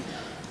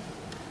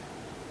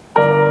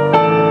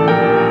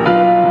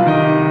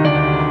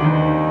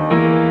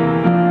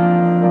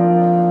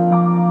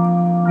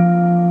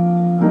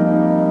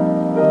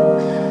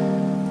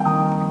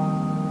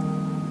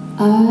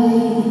 I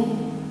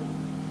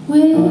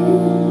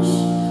wish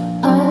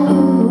I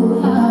knew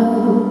how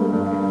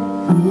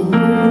it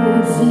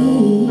would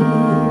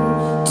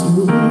feel to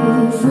be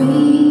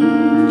free.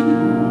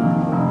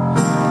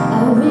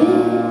 I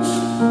wish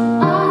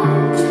I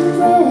could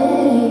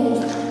pray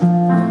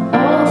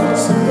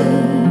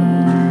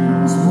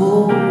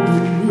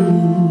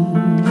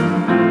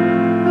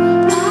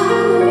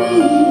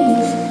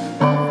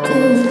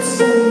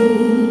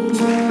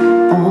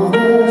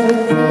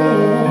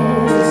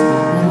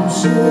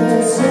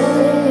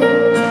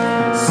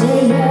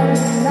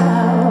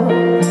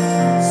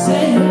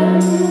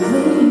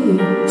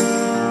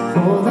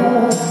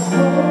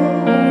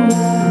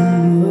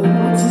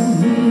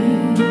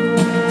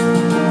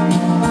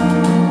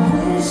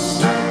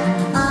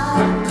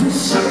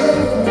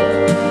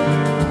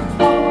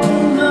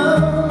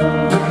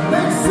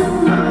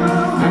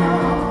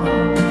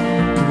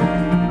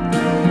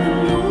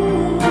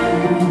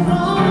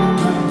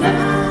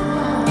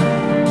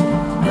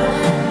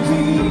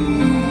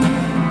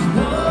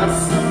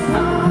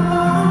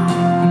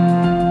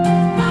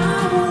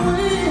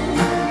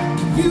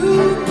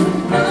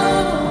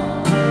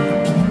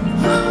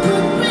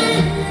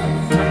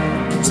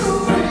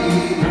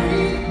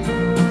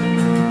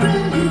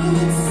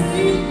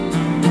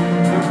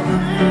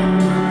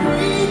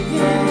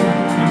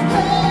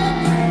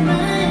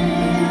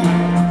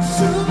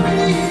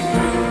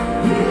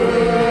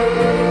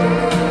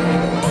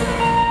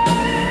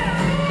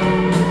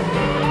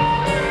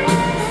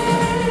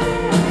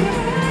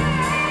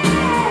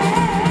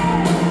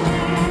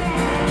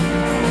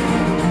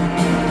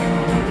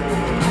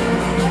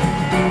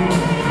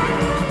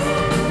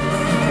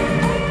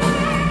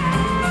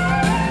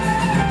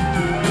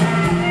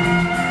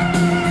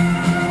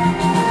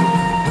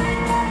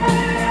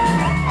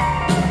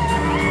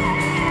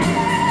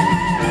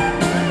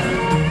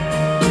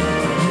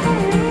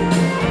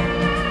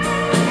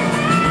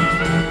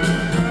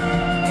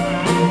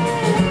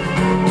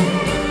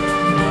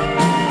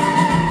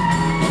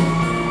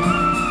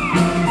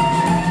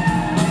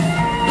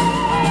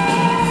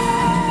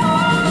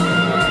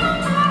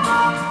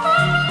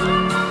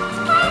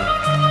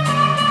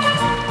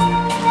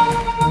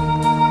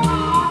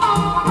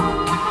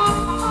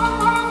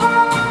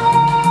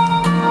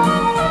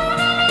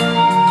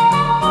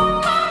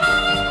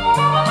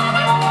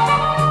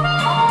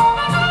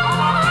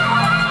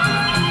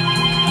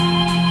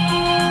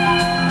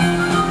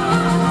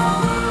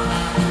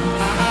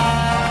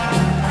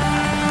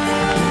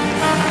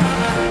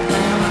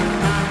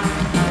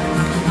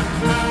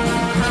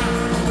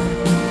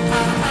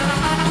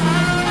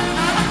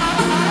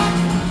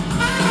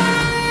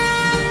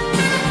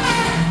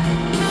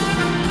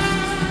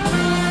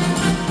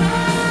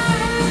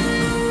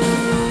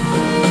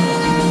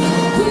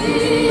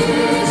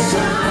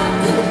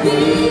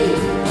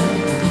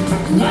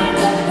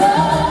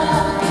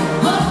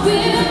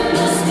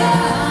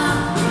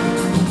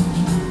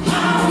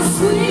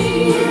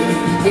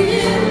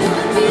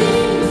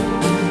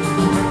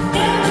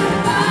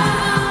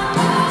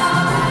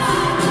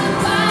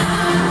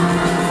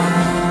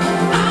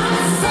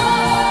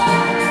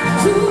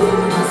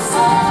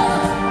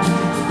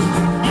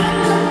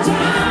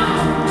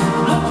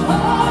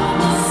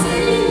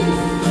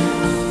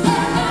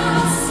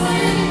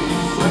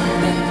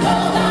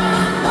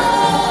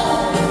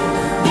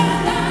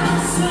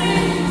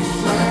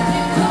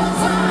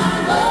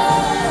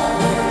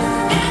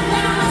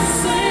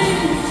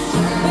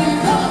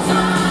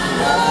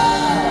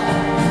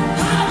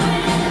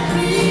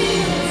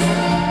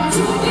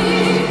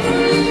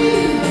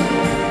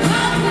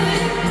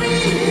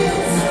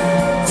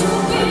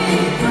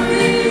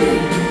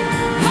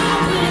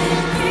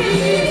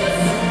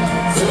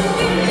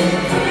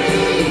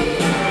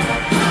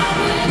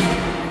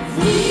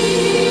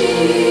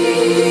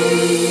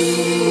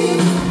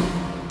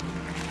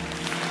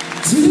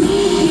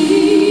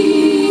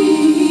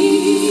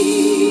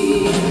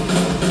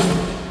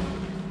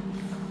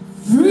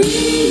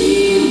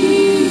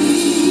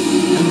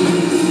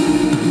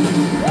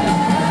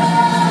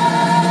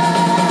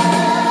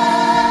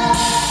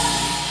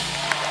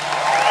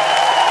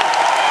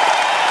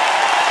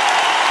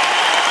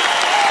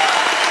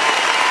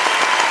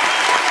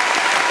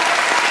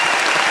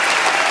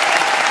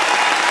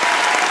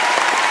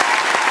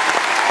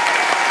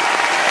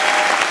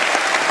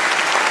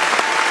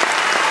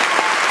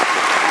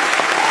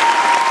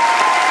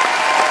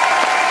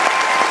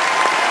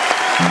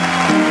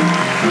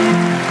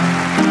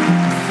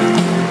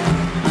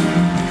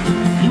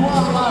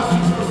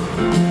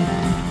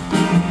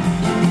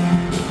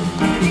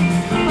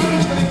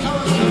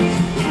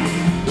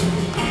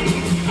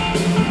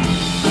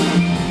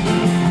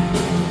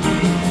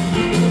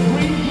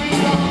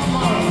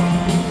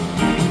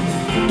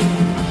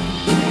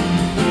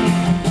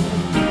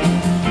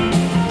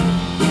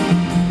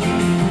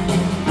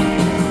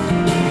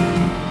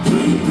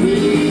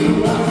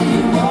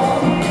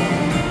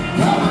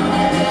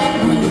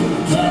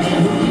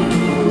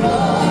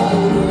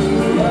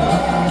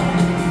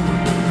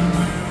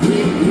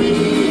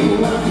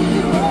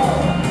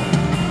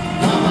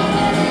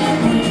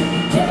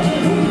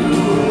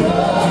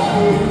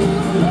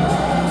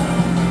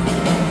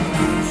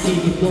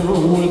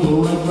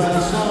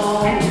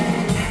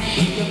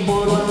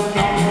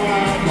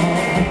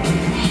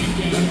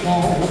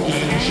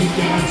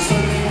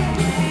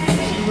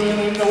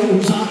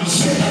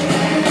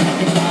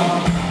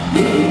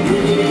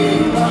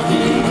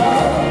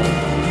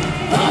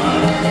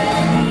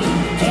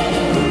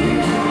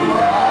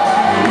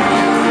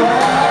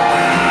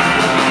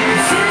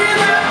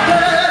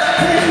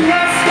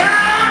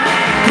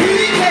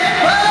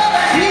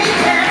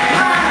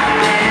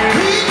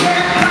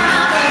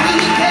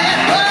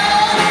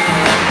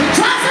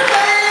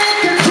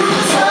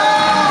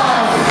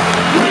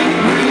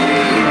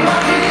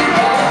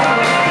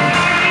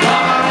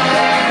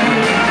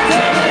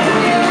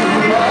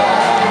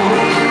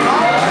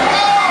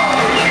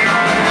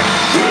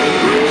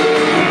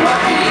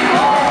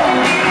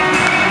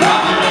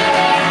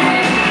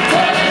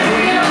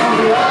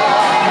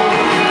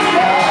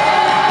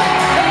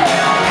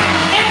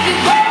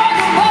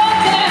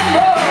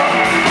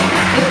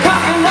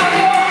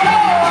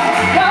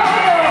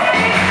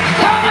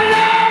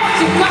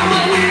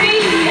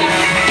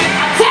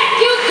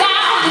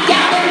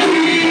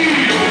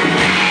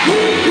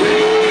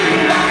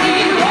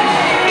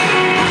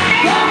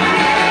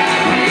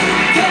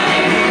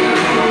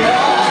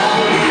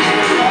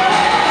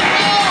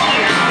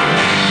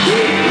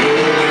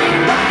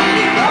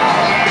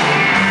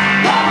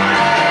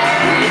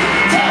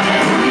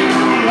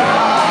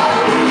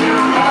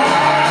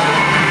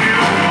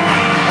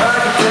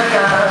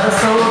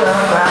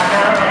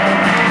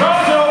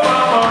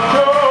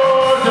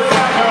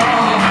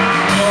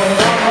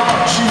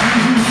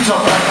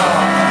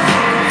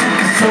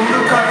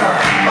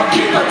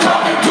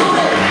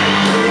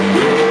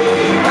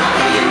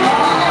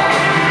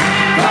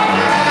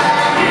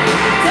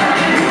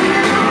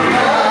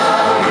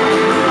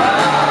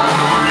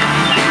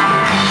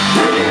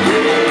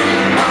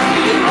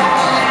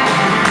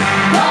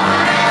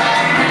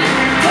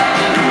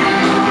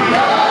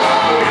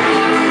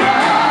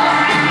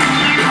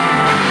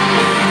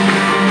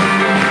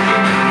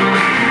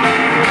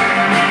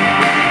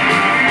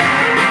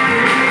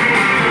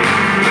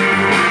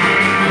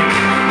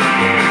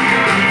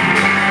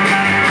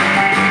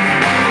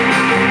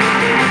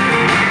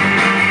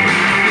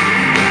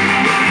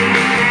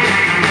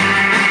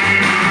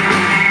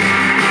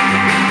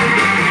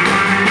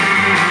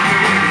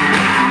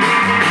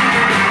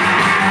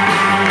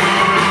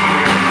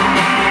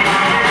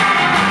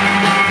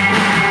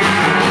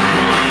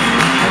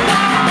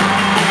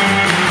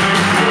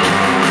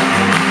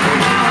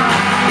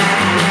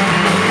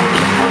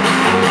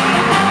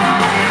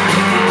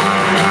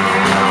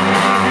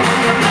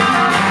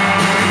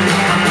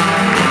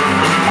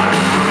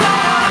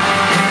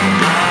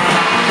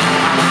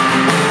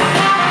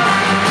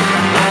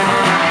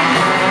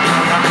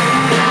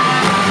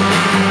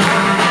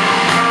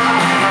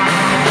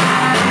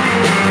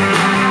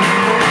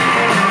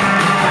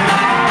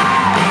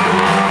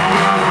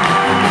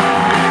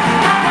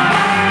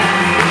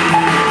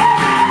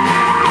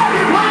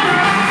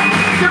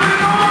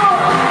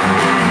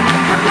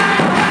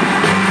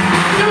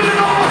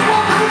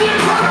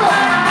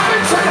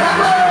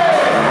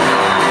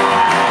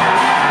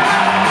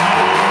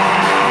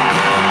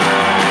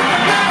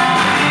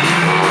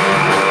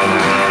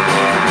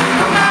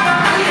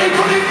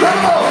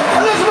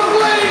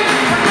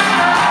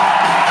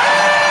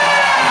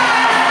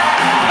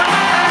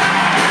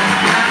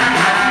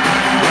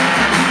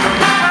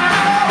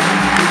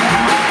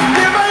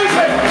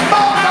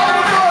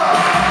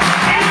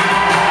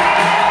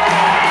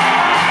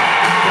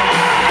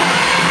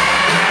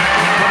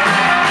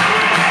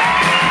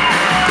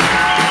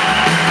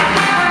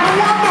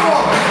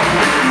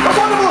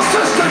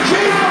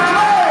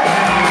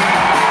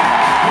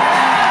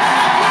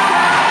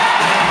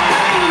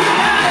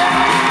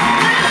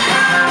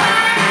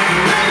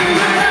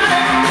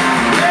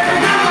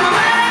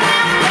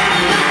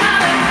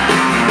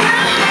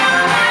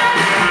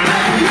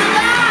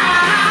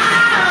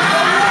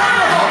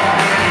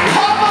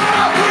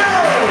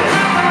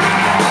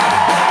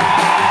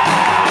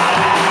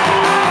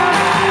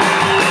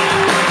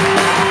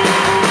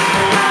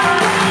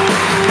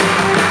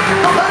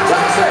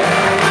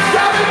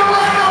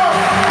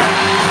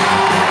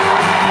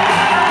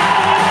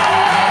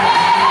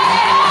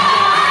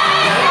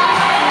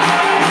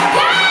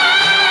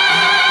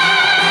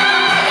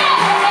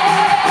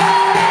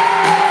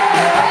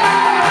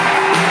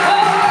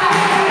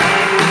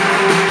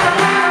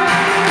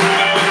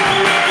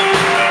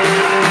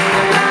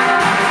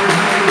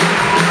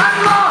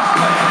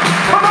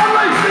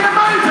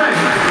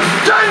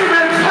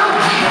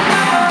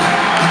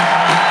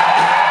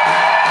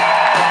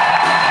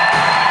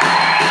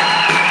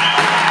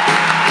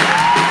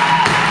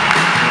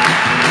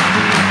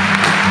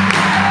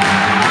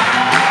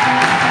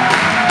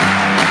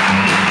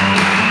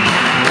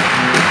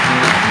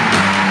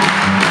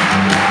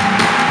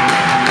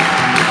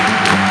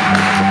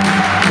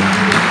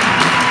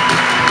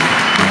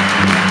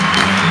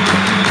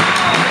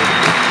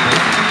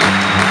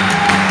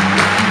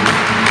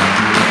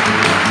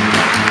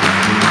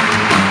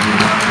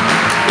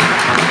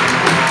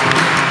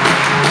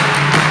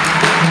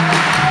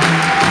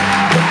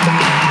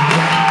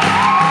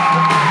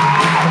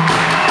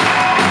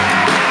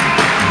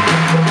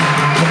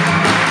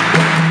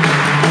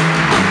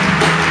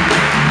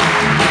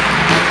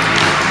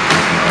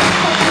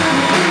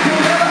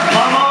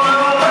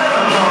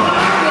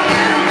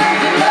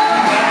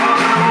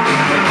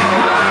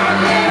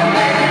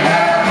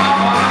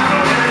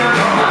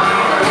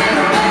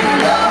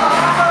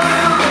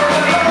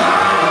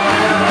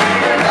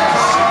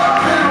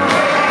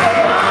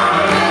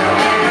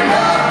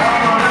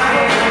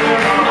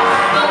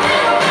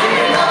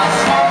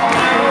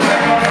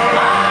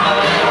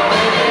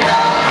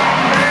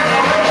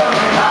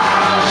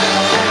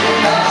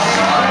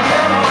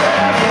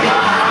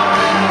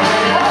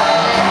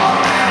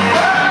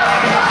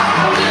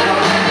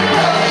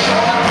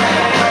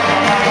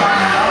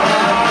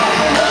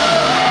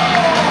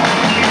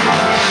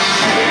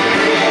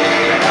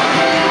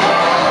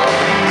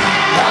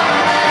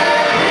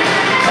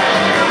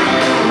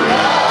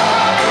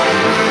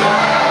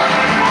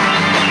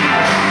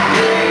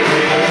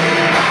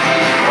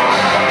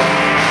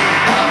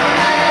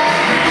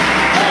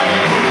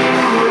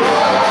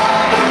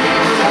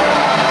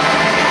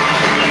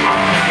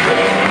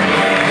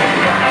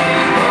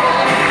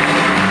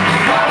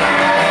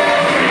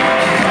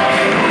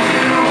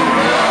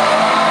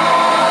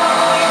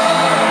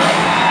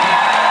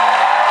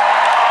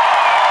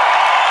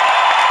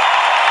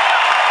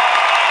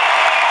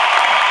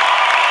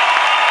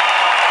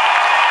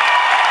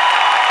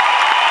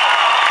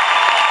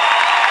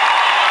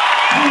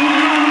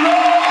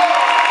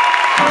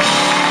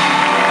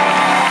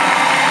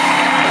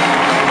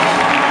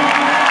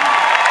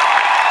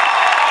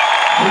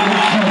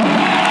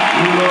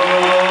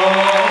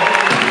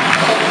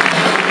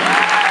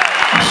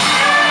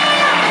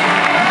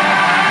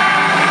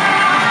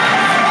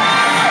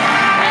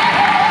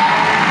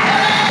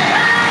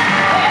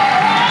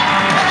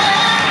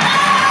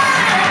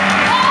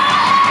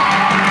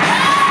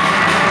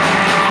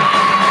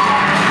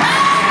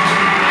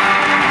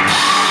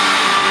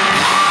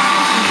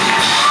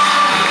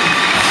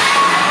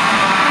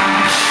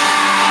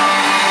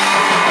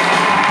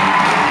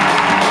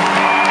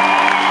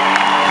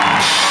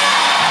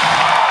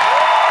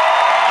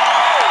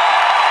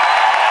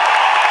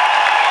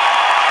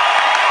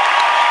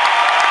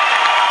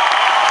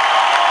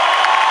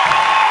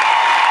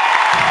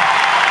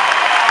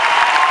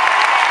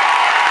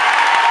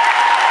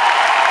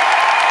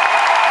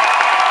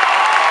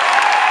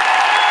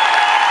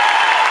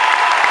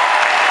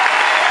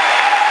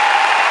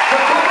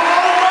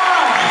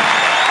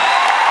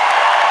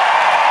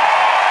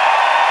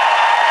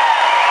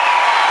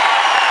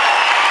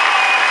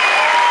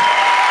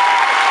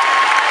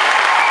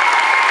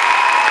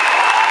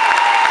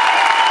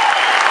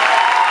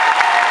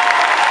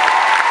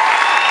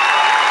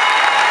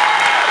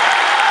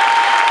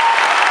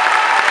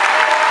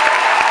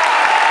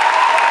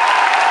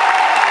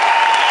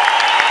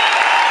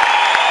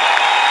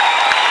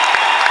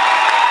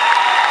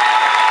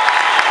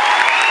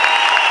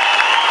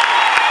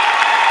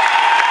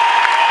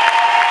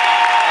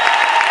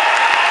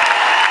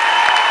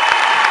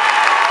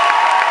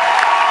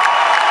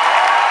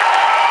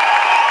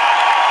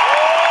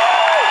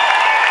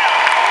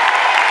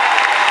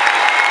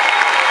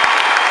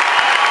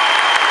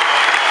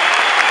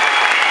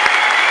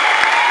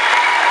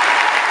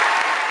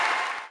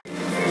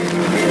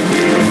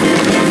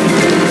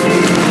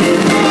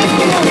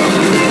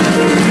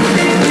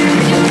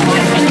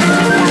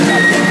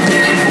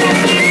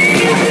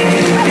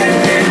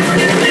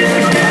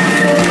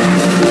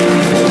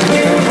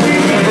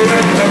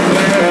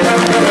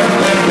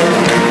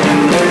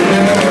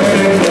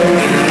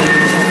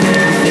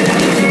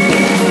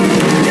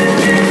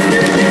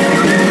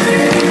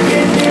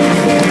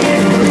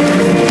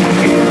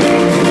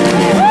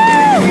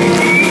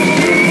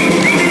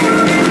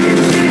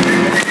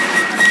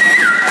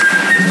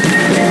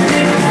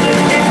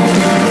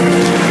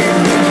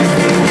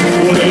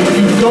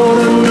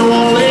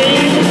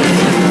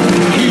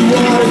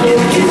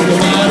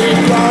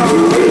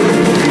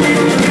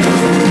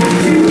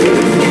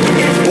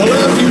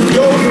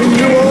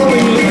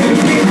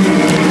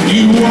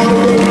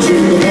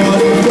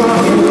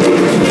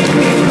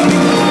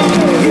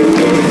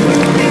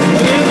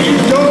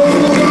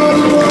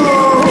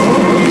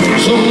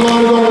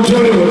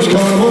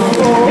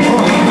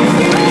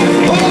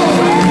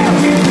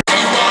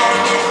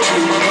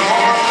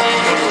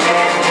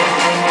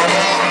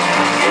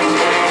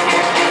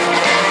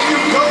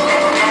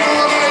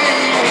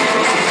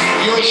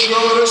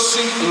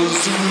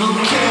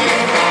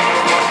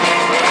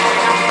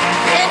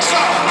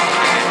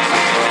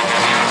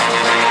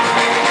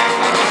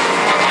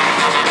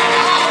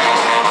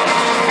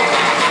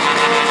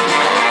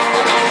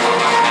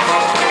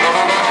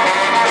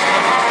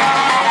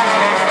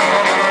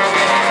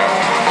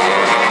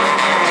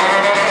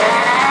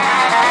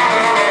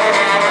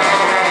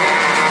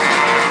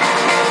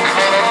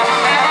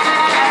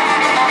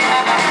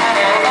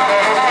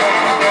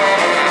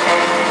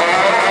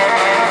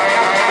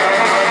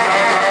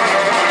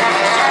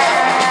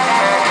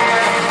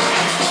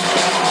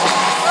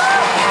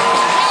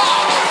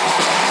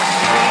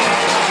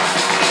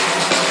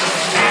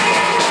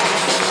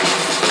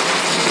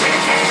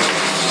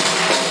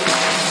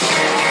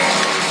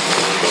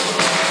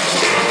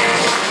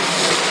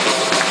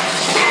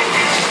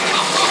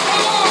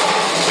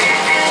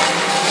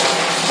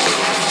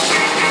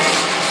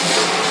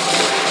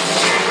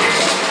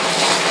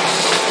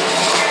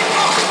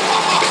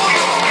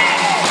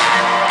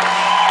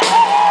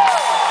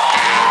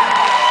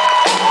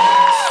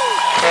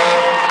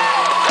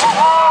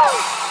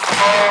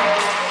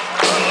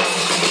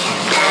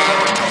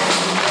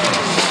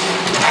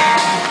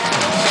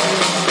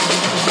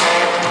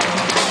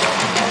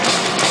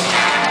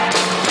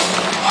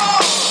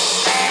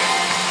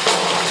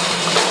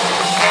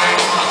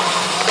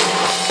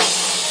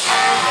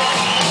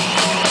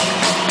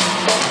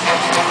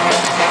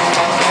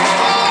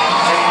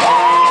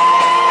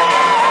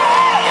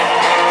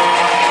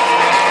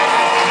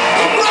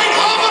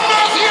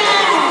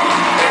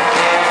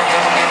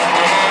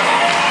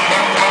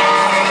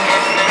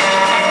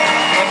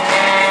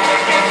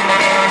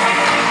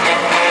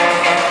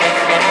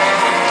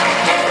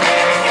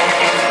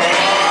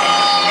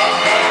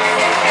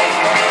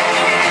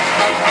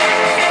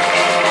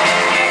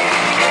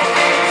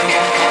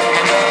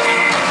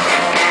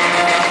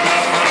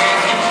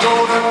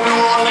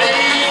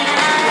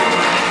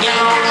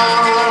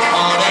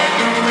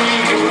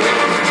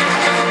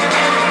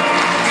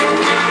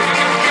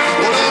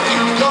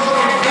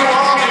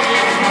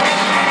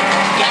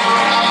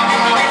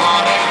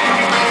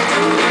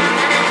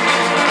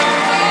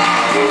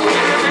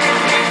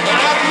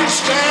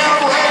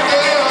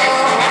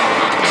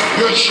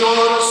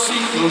sure to see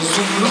the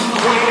Zulu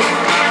Queen.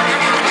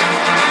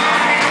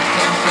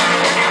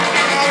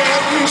 And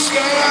if you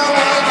stand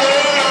right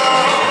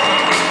there,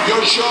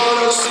 you're sure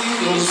to see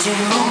the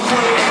Zulu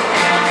Queen.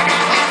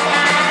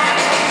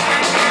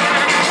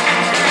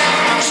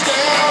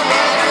 Stand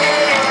right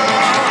there,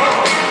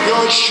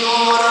 you're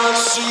sure to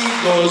see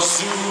the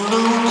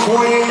Zulu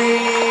Queen.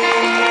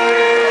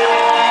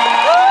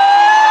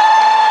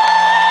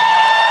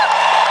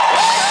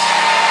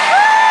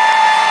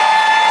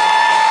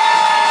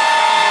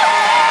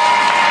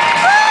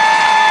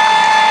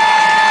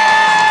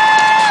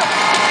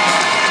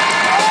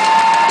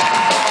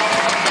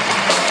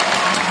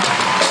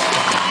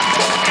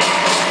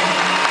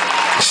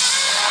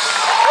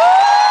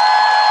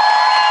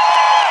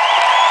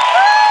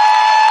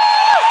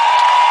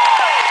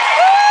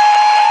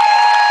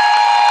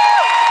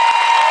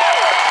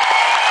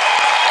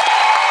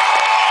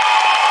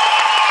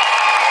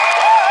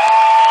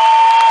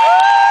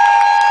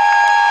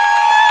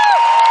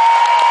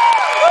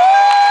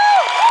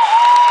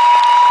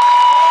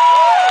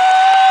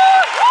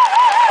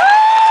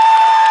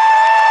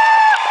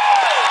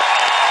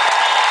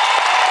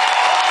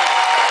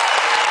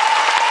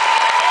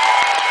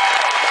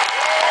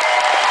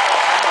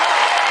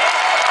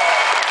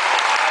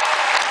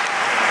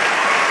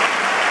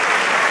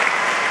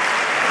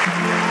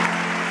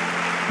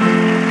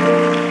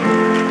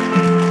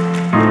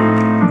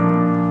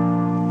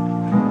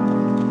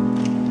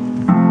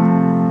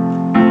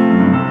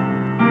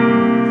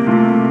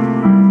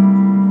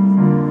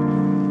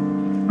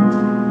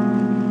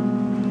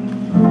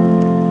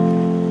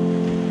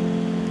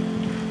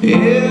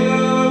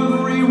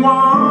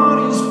 Everyone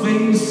is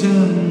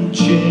facing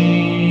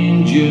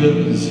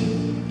changes.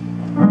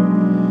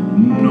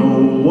 No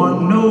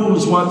one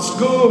knows what's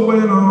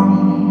going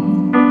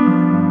on.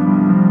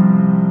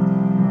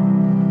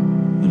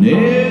 And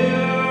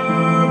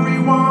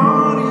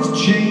everyone is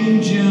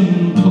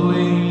changing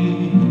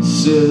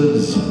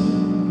places.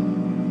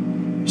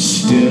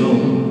 Still,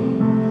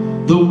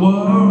 the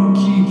world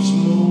keeps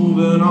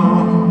moving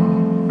on.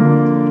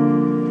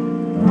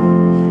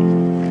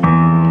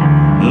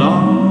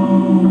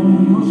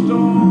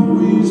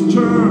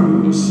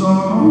 Turn to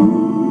sorrow,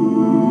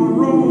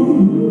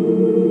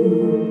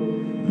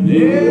 and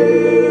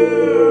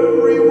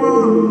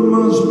everyone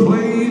must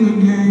play the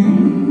game.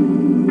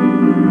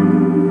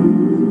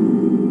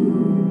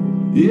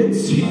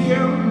 It's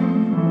here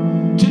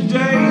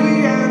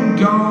today and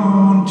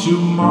gone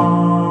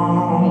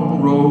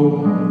tomorrow.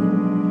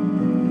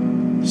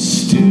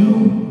 Still,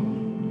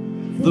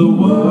 the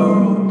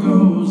world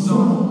goes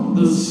on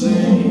the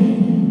same.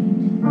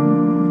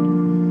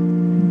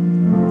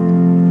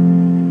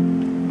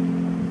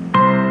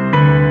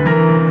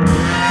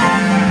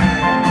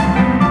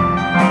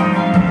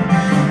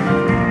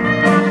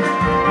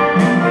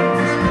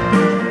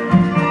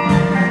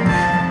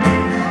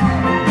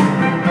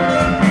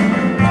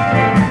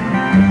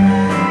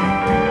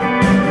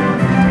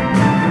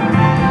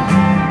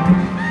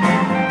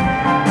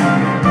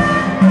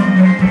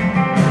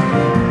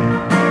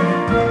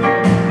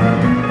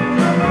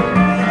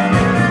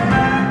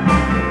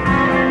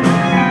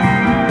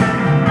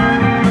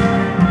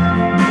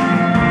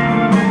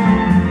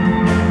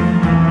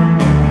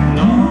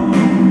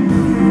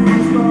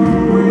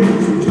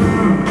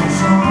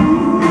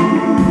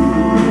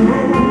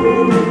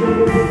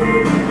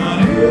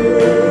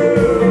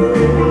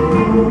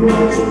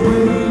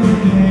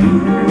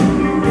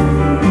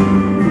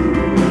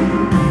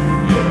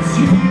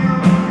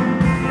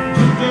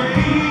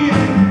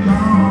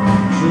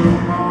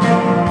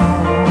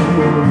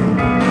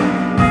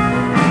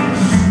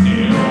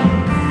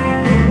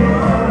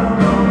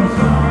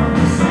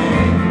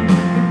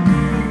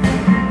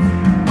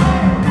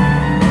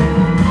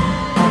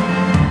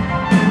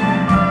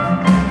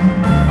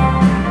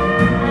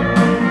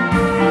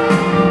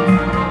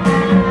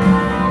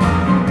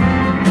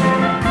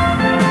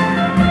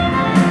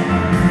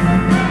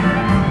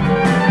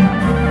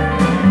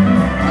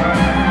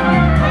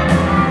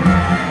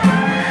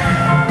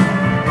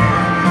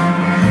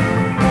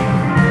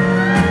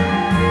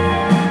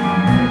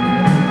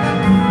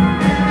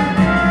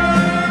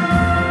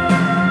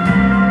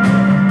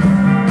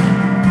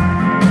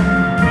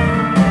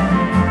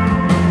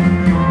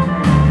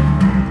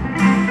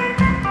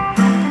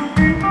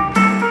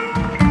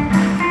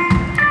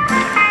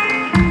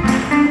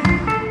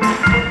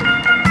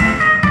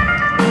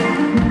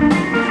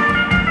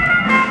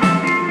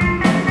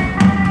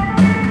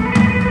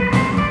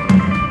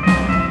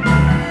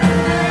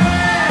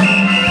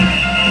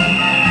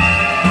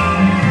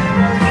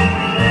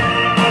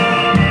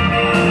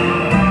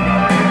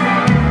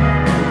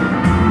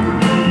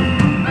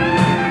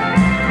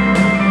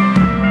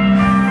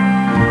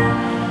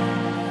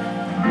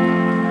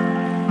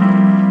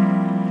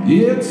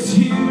 It's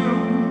here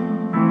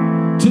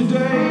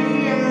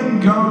today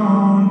and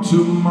gone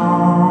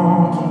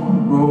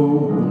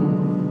tomorrow.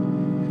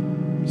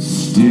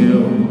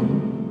 Still,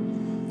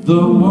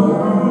 the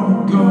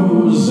world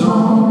goes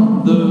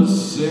on the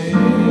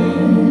same.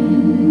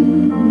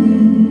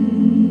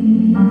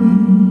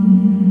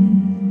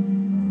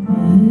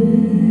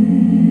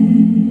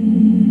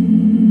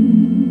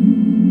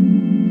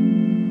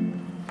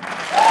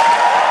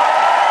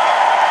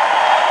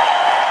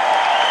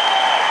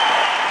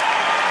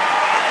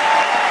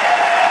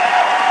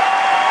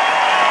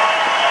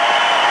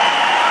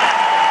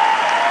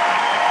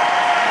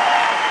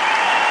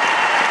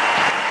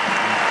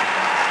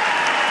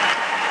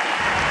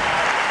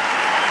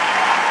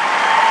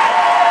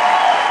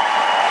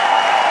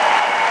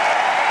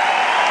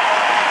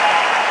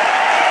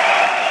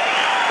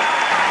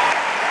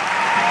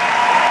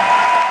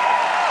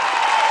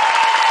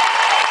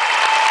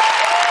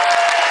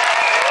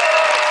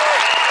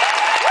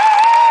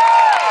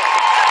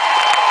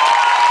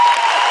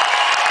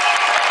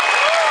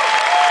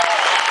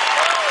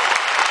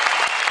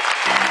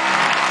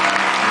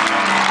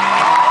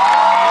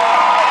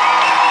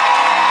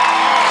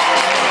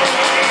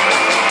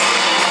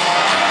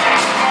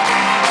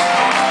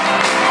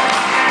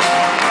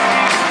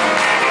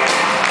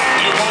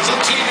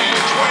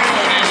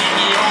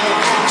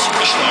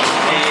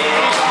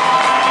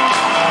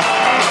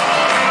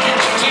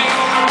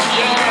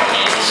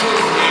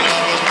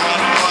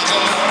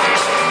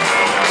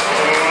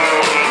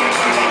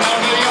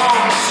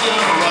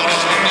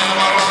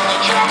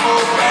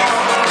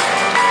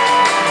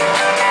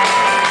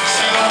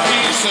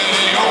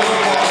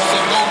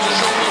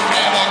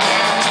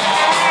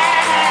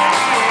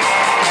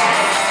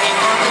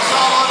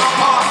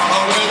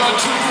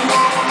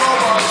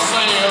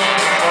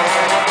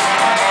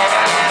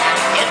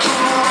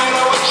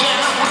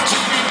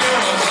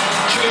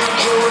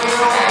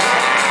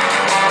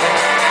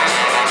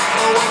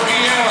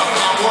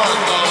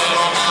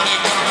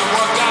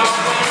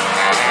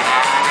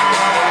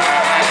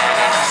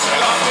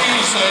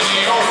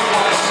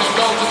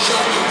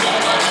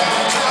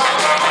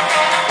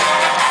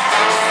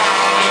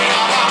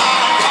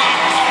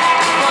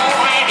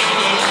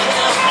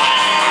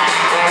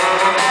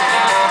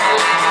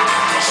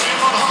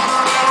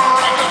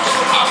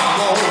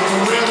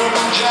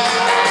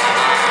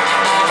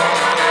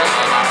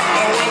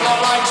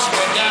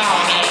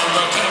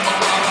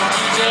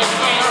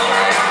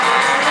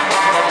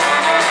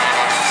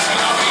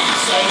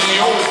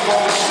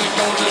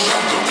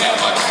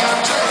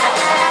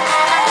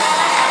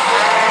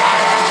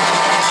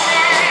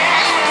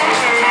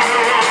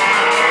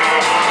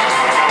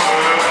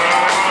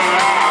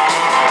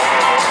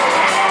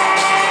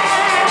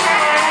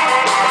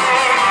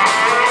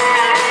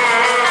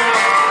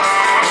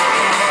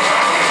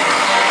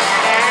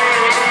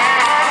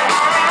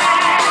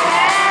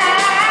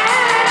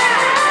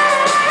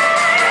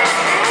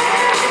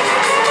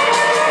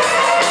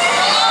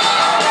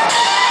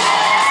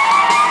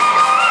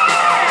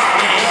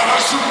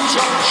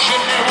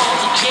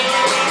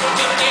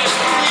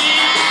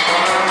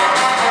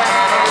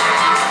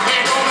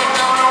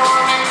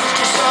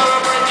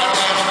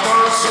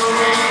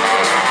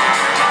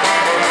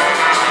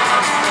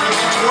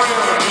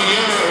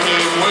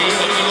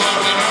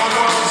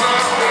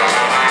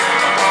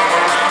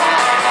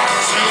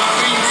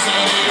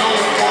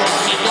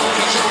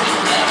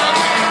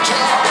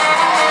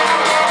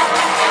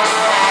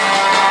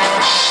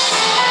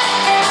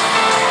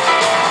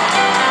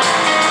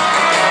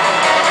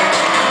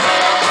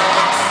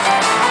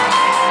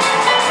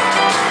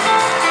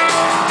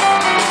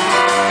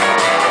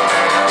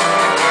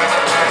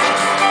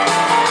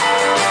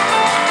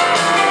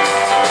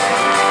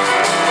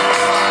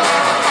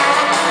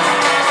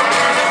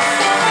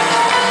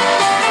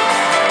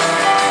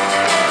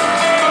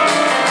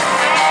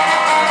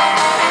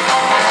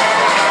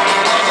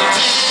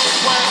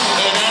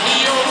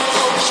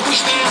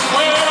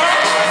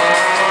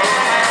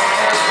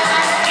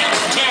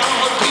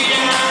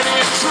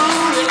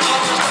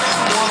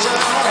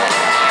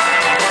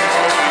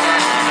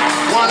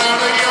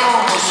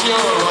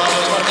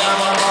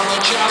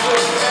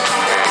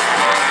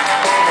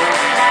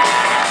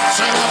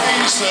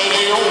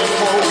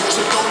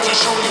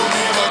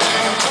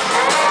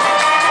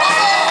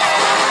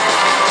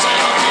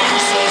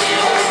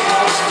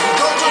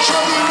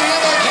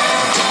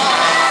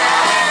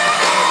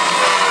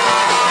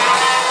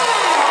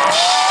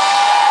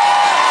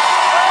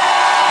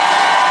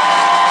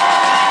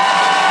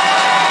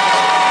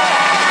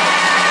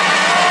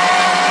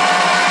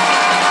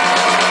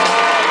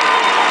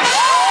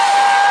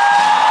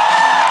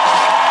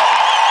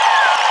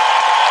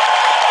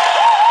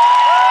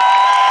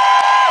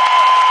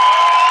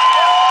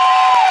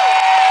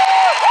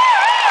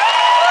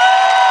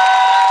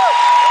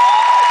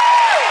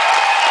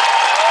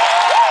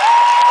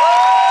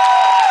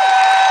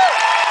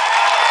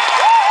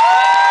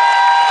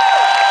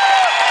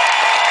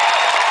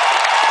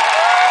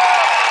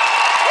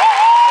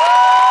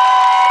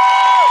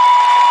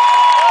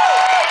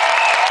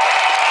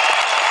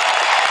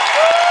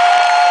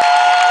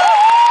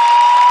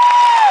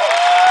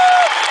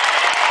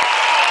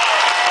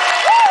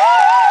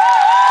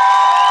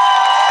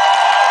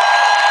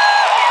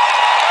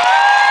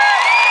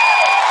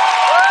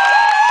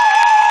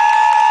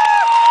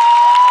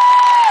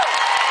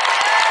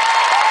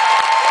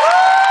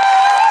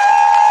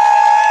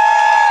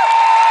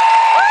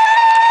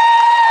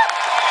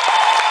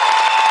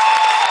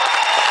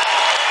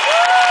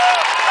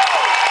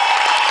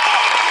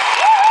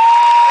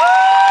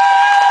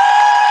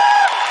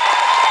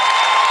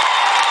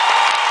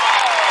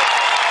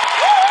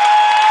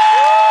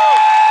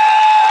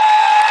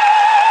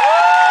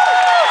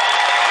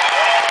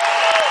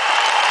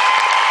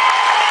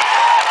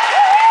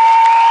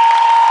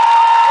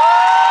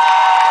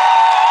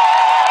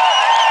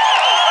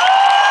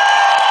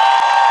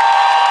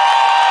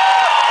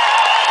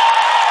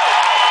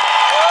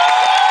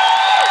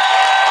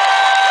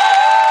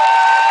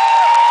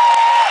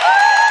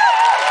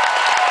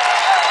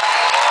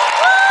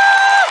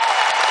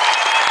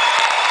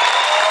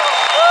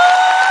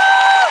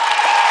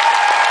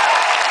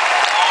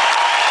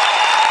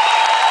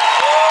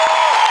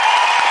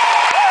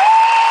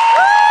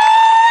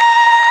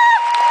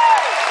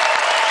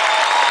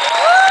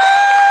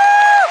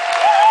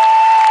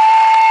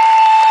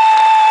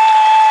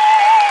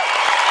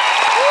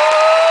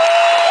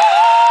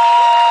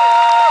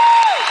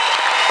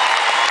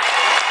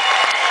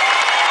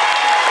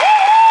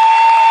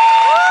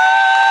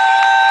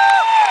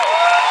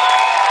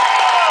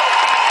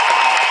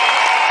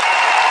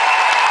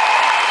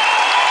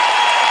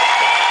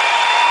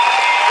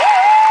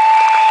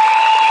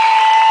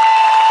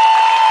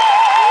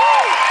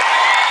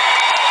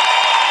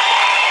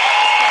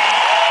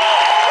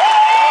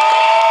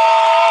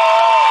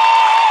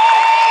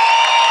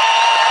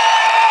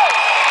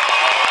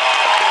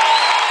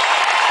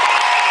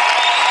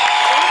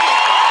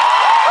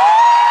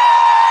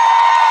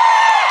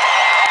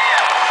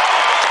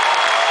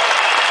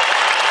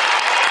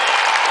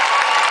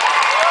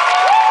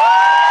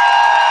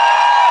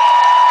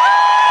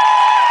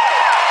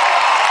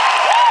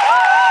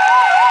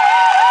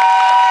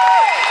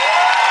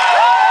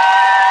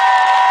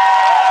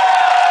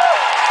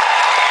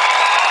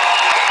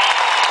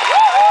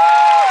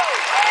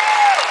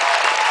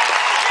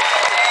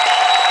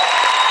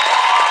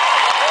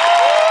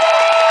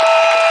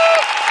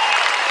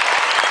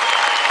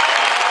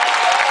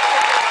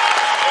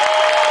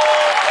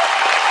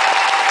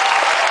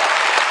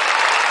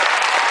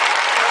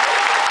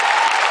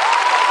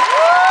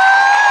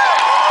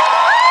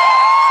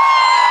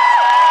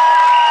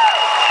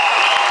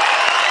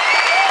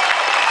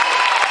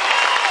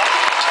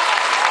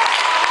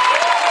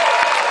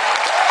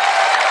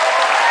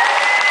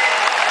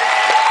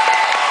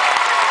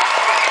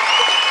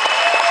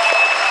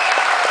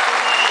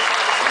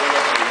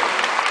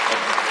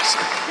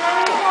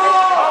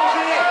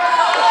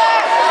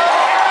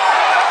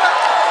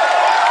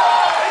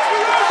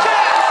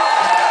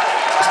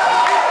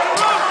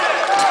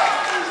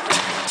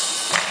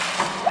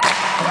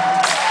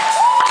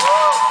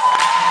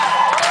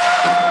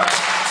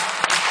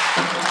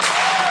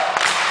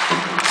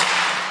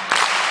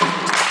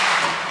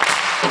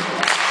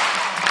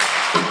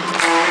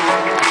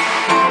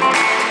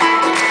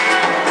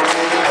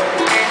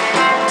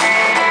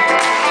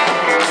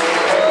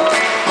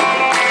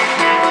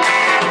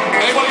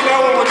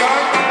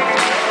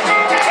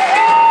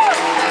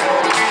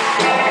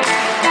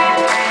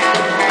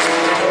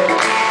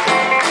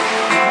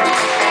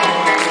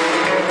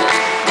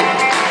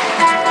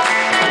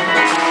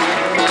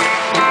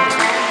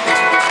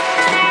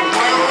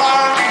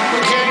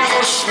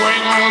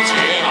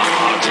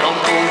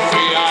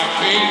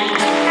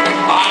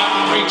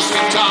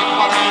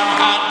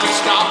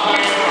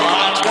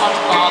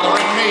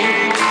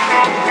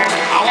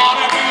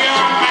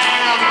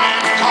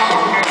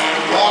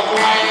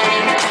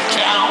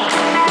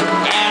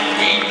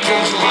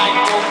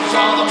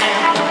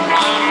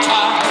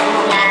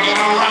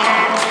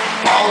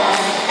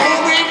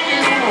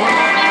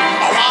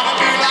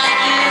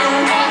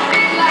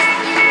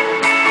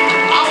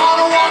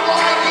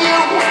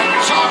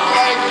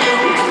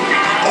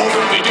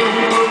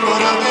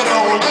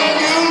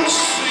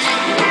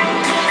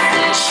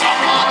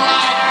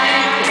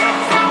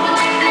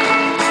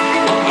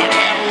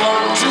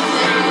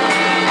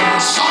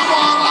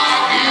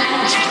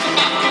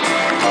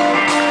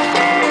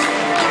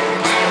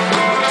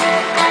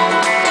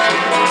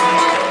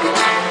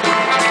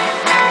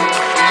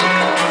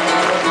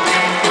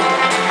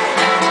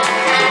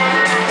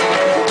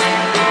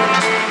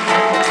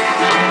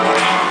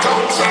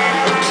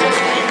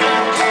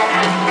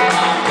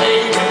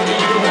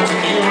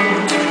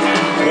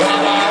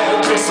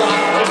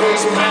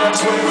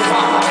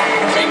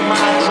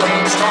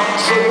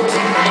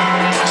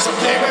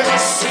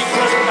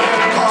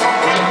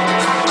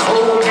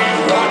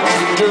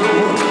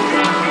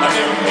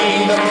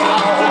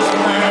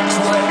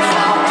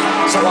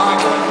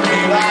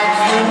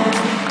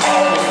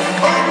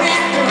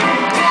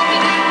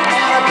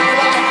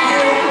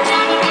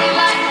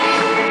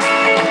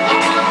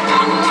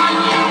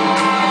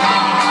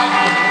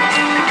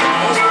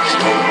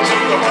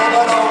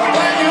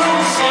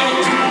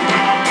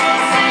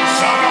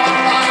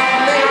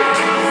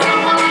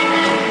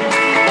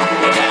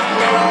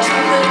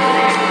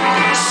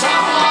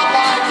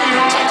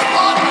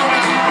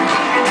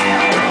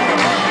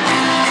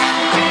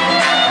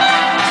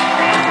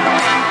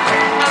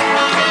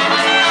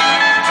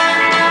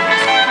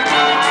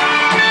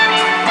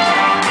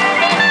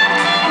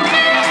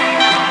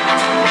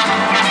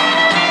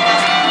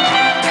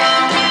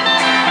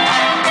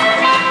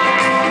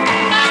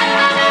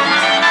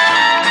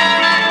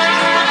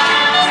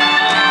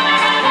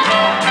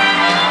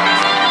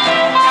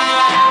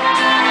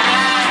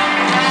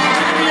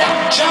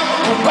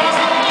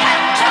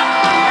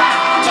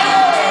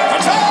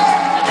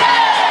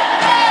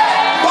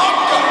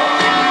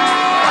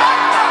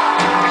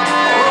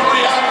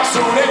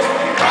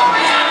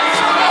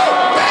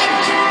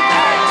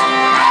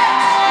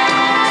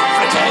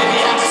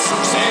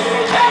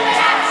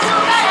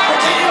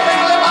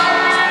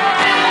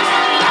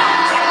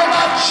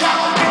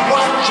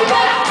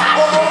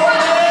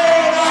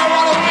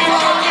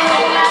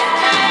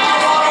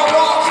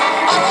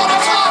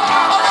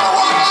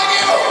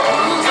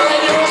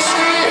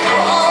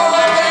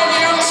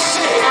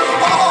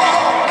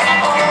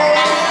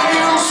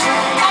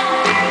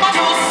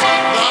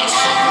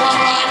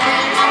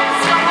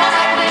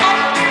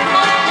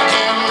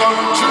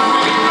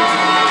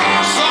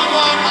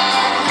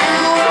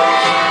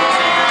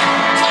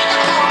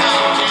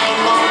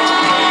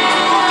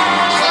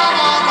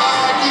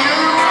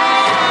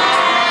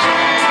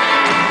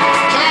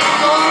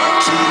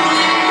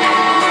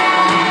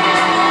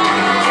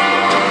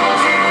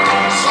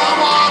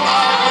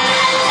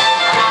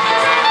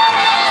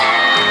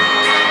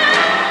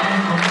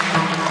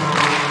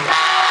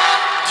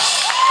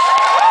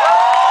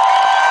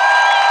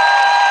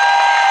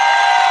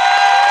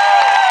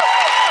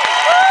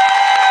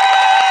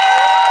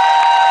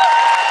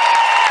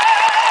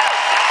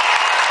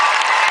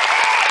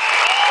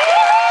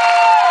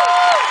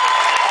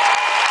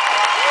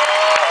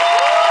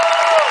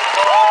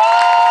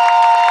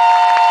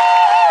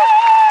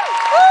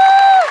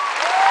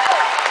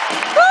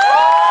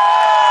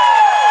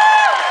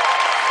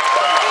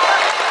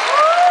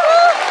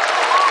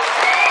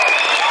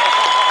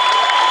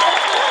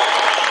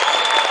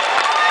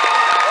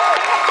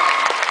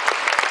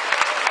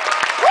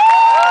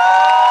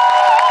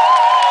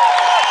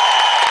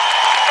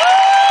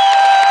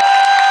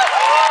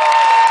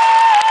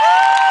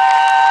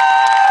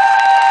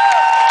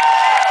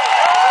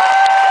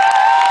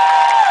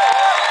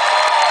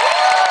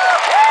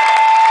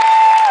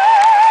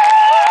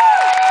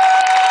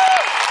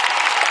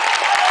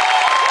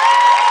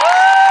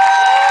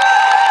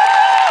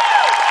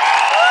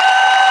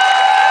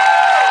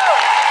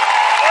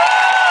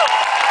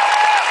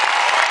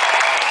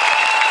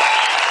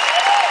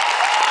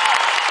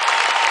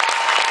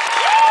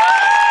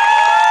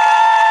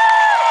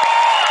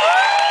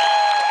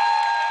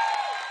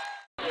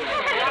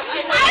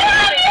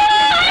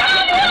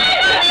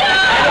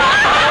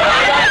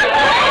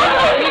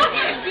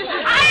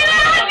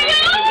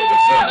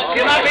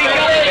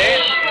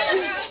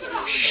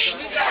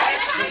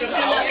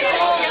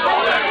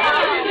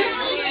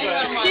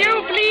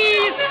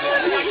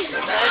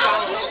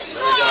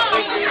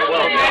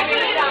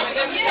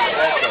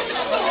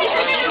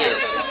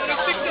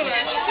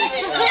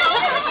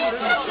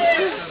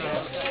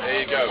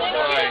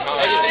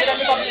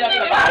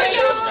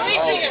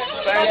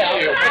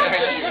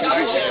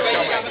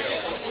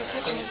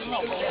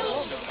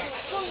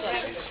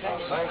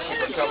 Thank you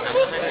for coming.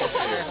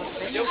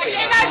 There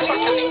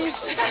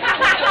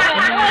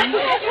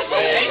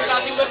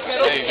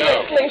you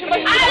go.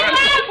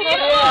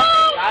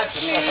 I love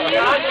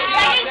you!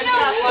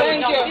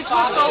 Thank you. It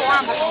was so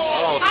wonderful.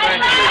 Oh, I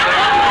thank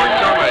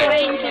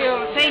you.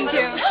 love Thank you. Thank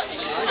you.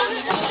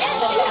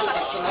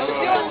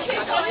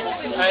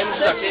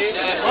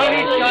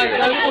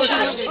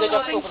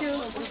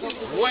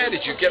 Where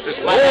did you get this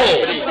ball?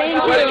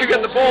 Where did you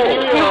get the ball?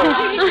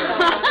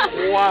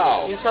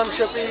 Wow. In some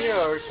shopping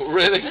years.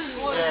 Really?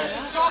 Yeah.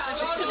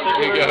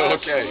 Here you go,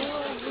 okay.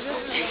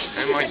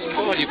 Oh my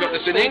God, you've got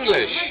this in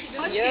English.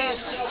 Yes.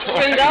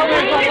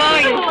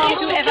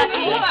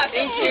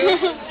 Thank you.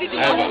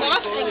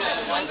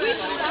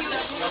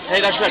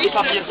 Hej, dáš jaký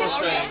papír,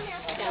 prosím.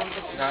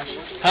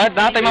 Hele,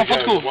 tady mám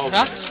fotku.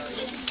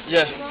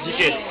 Je,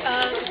 díky.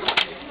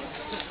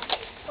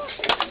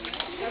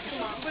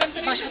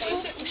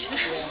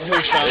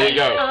 There you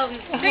go.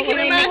 Thank you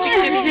very much.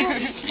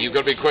 You've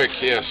got to be quick,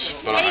 yes.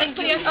 But Thank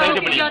you.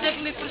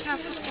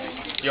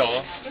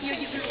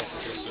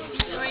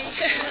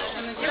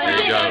 there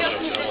you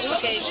go.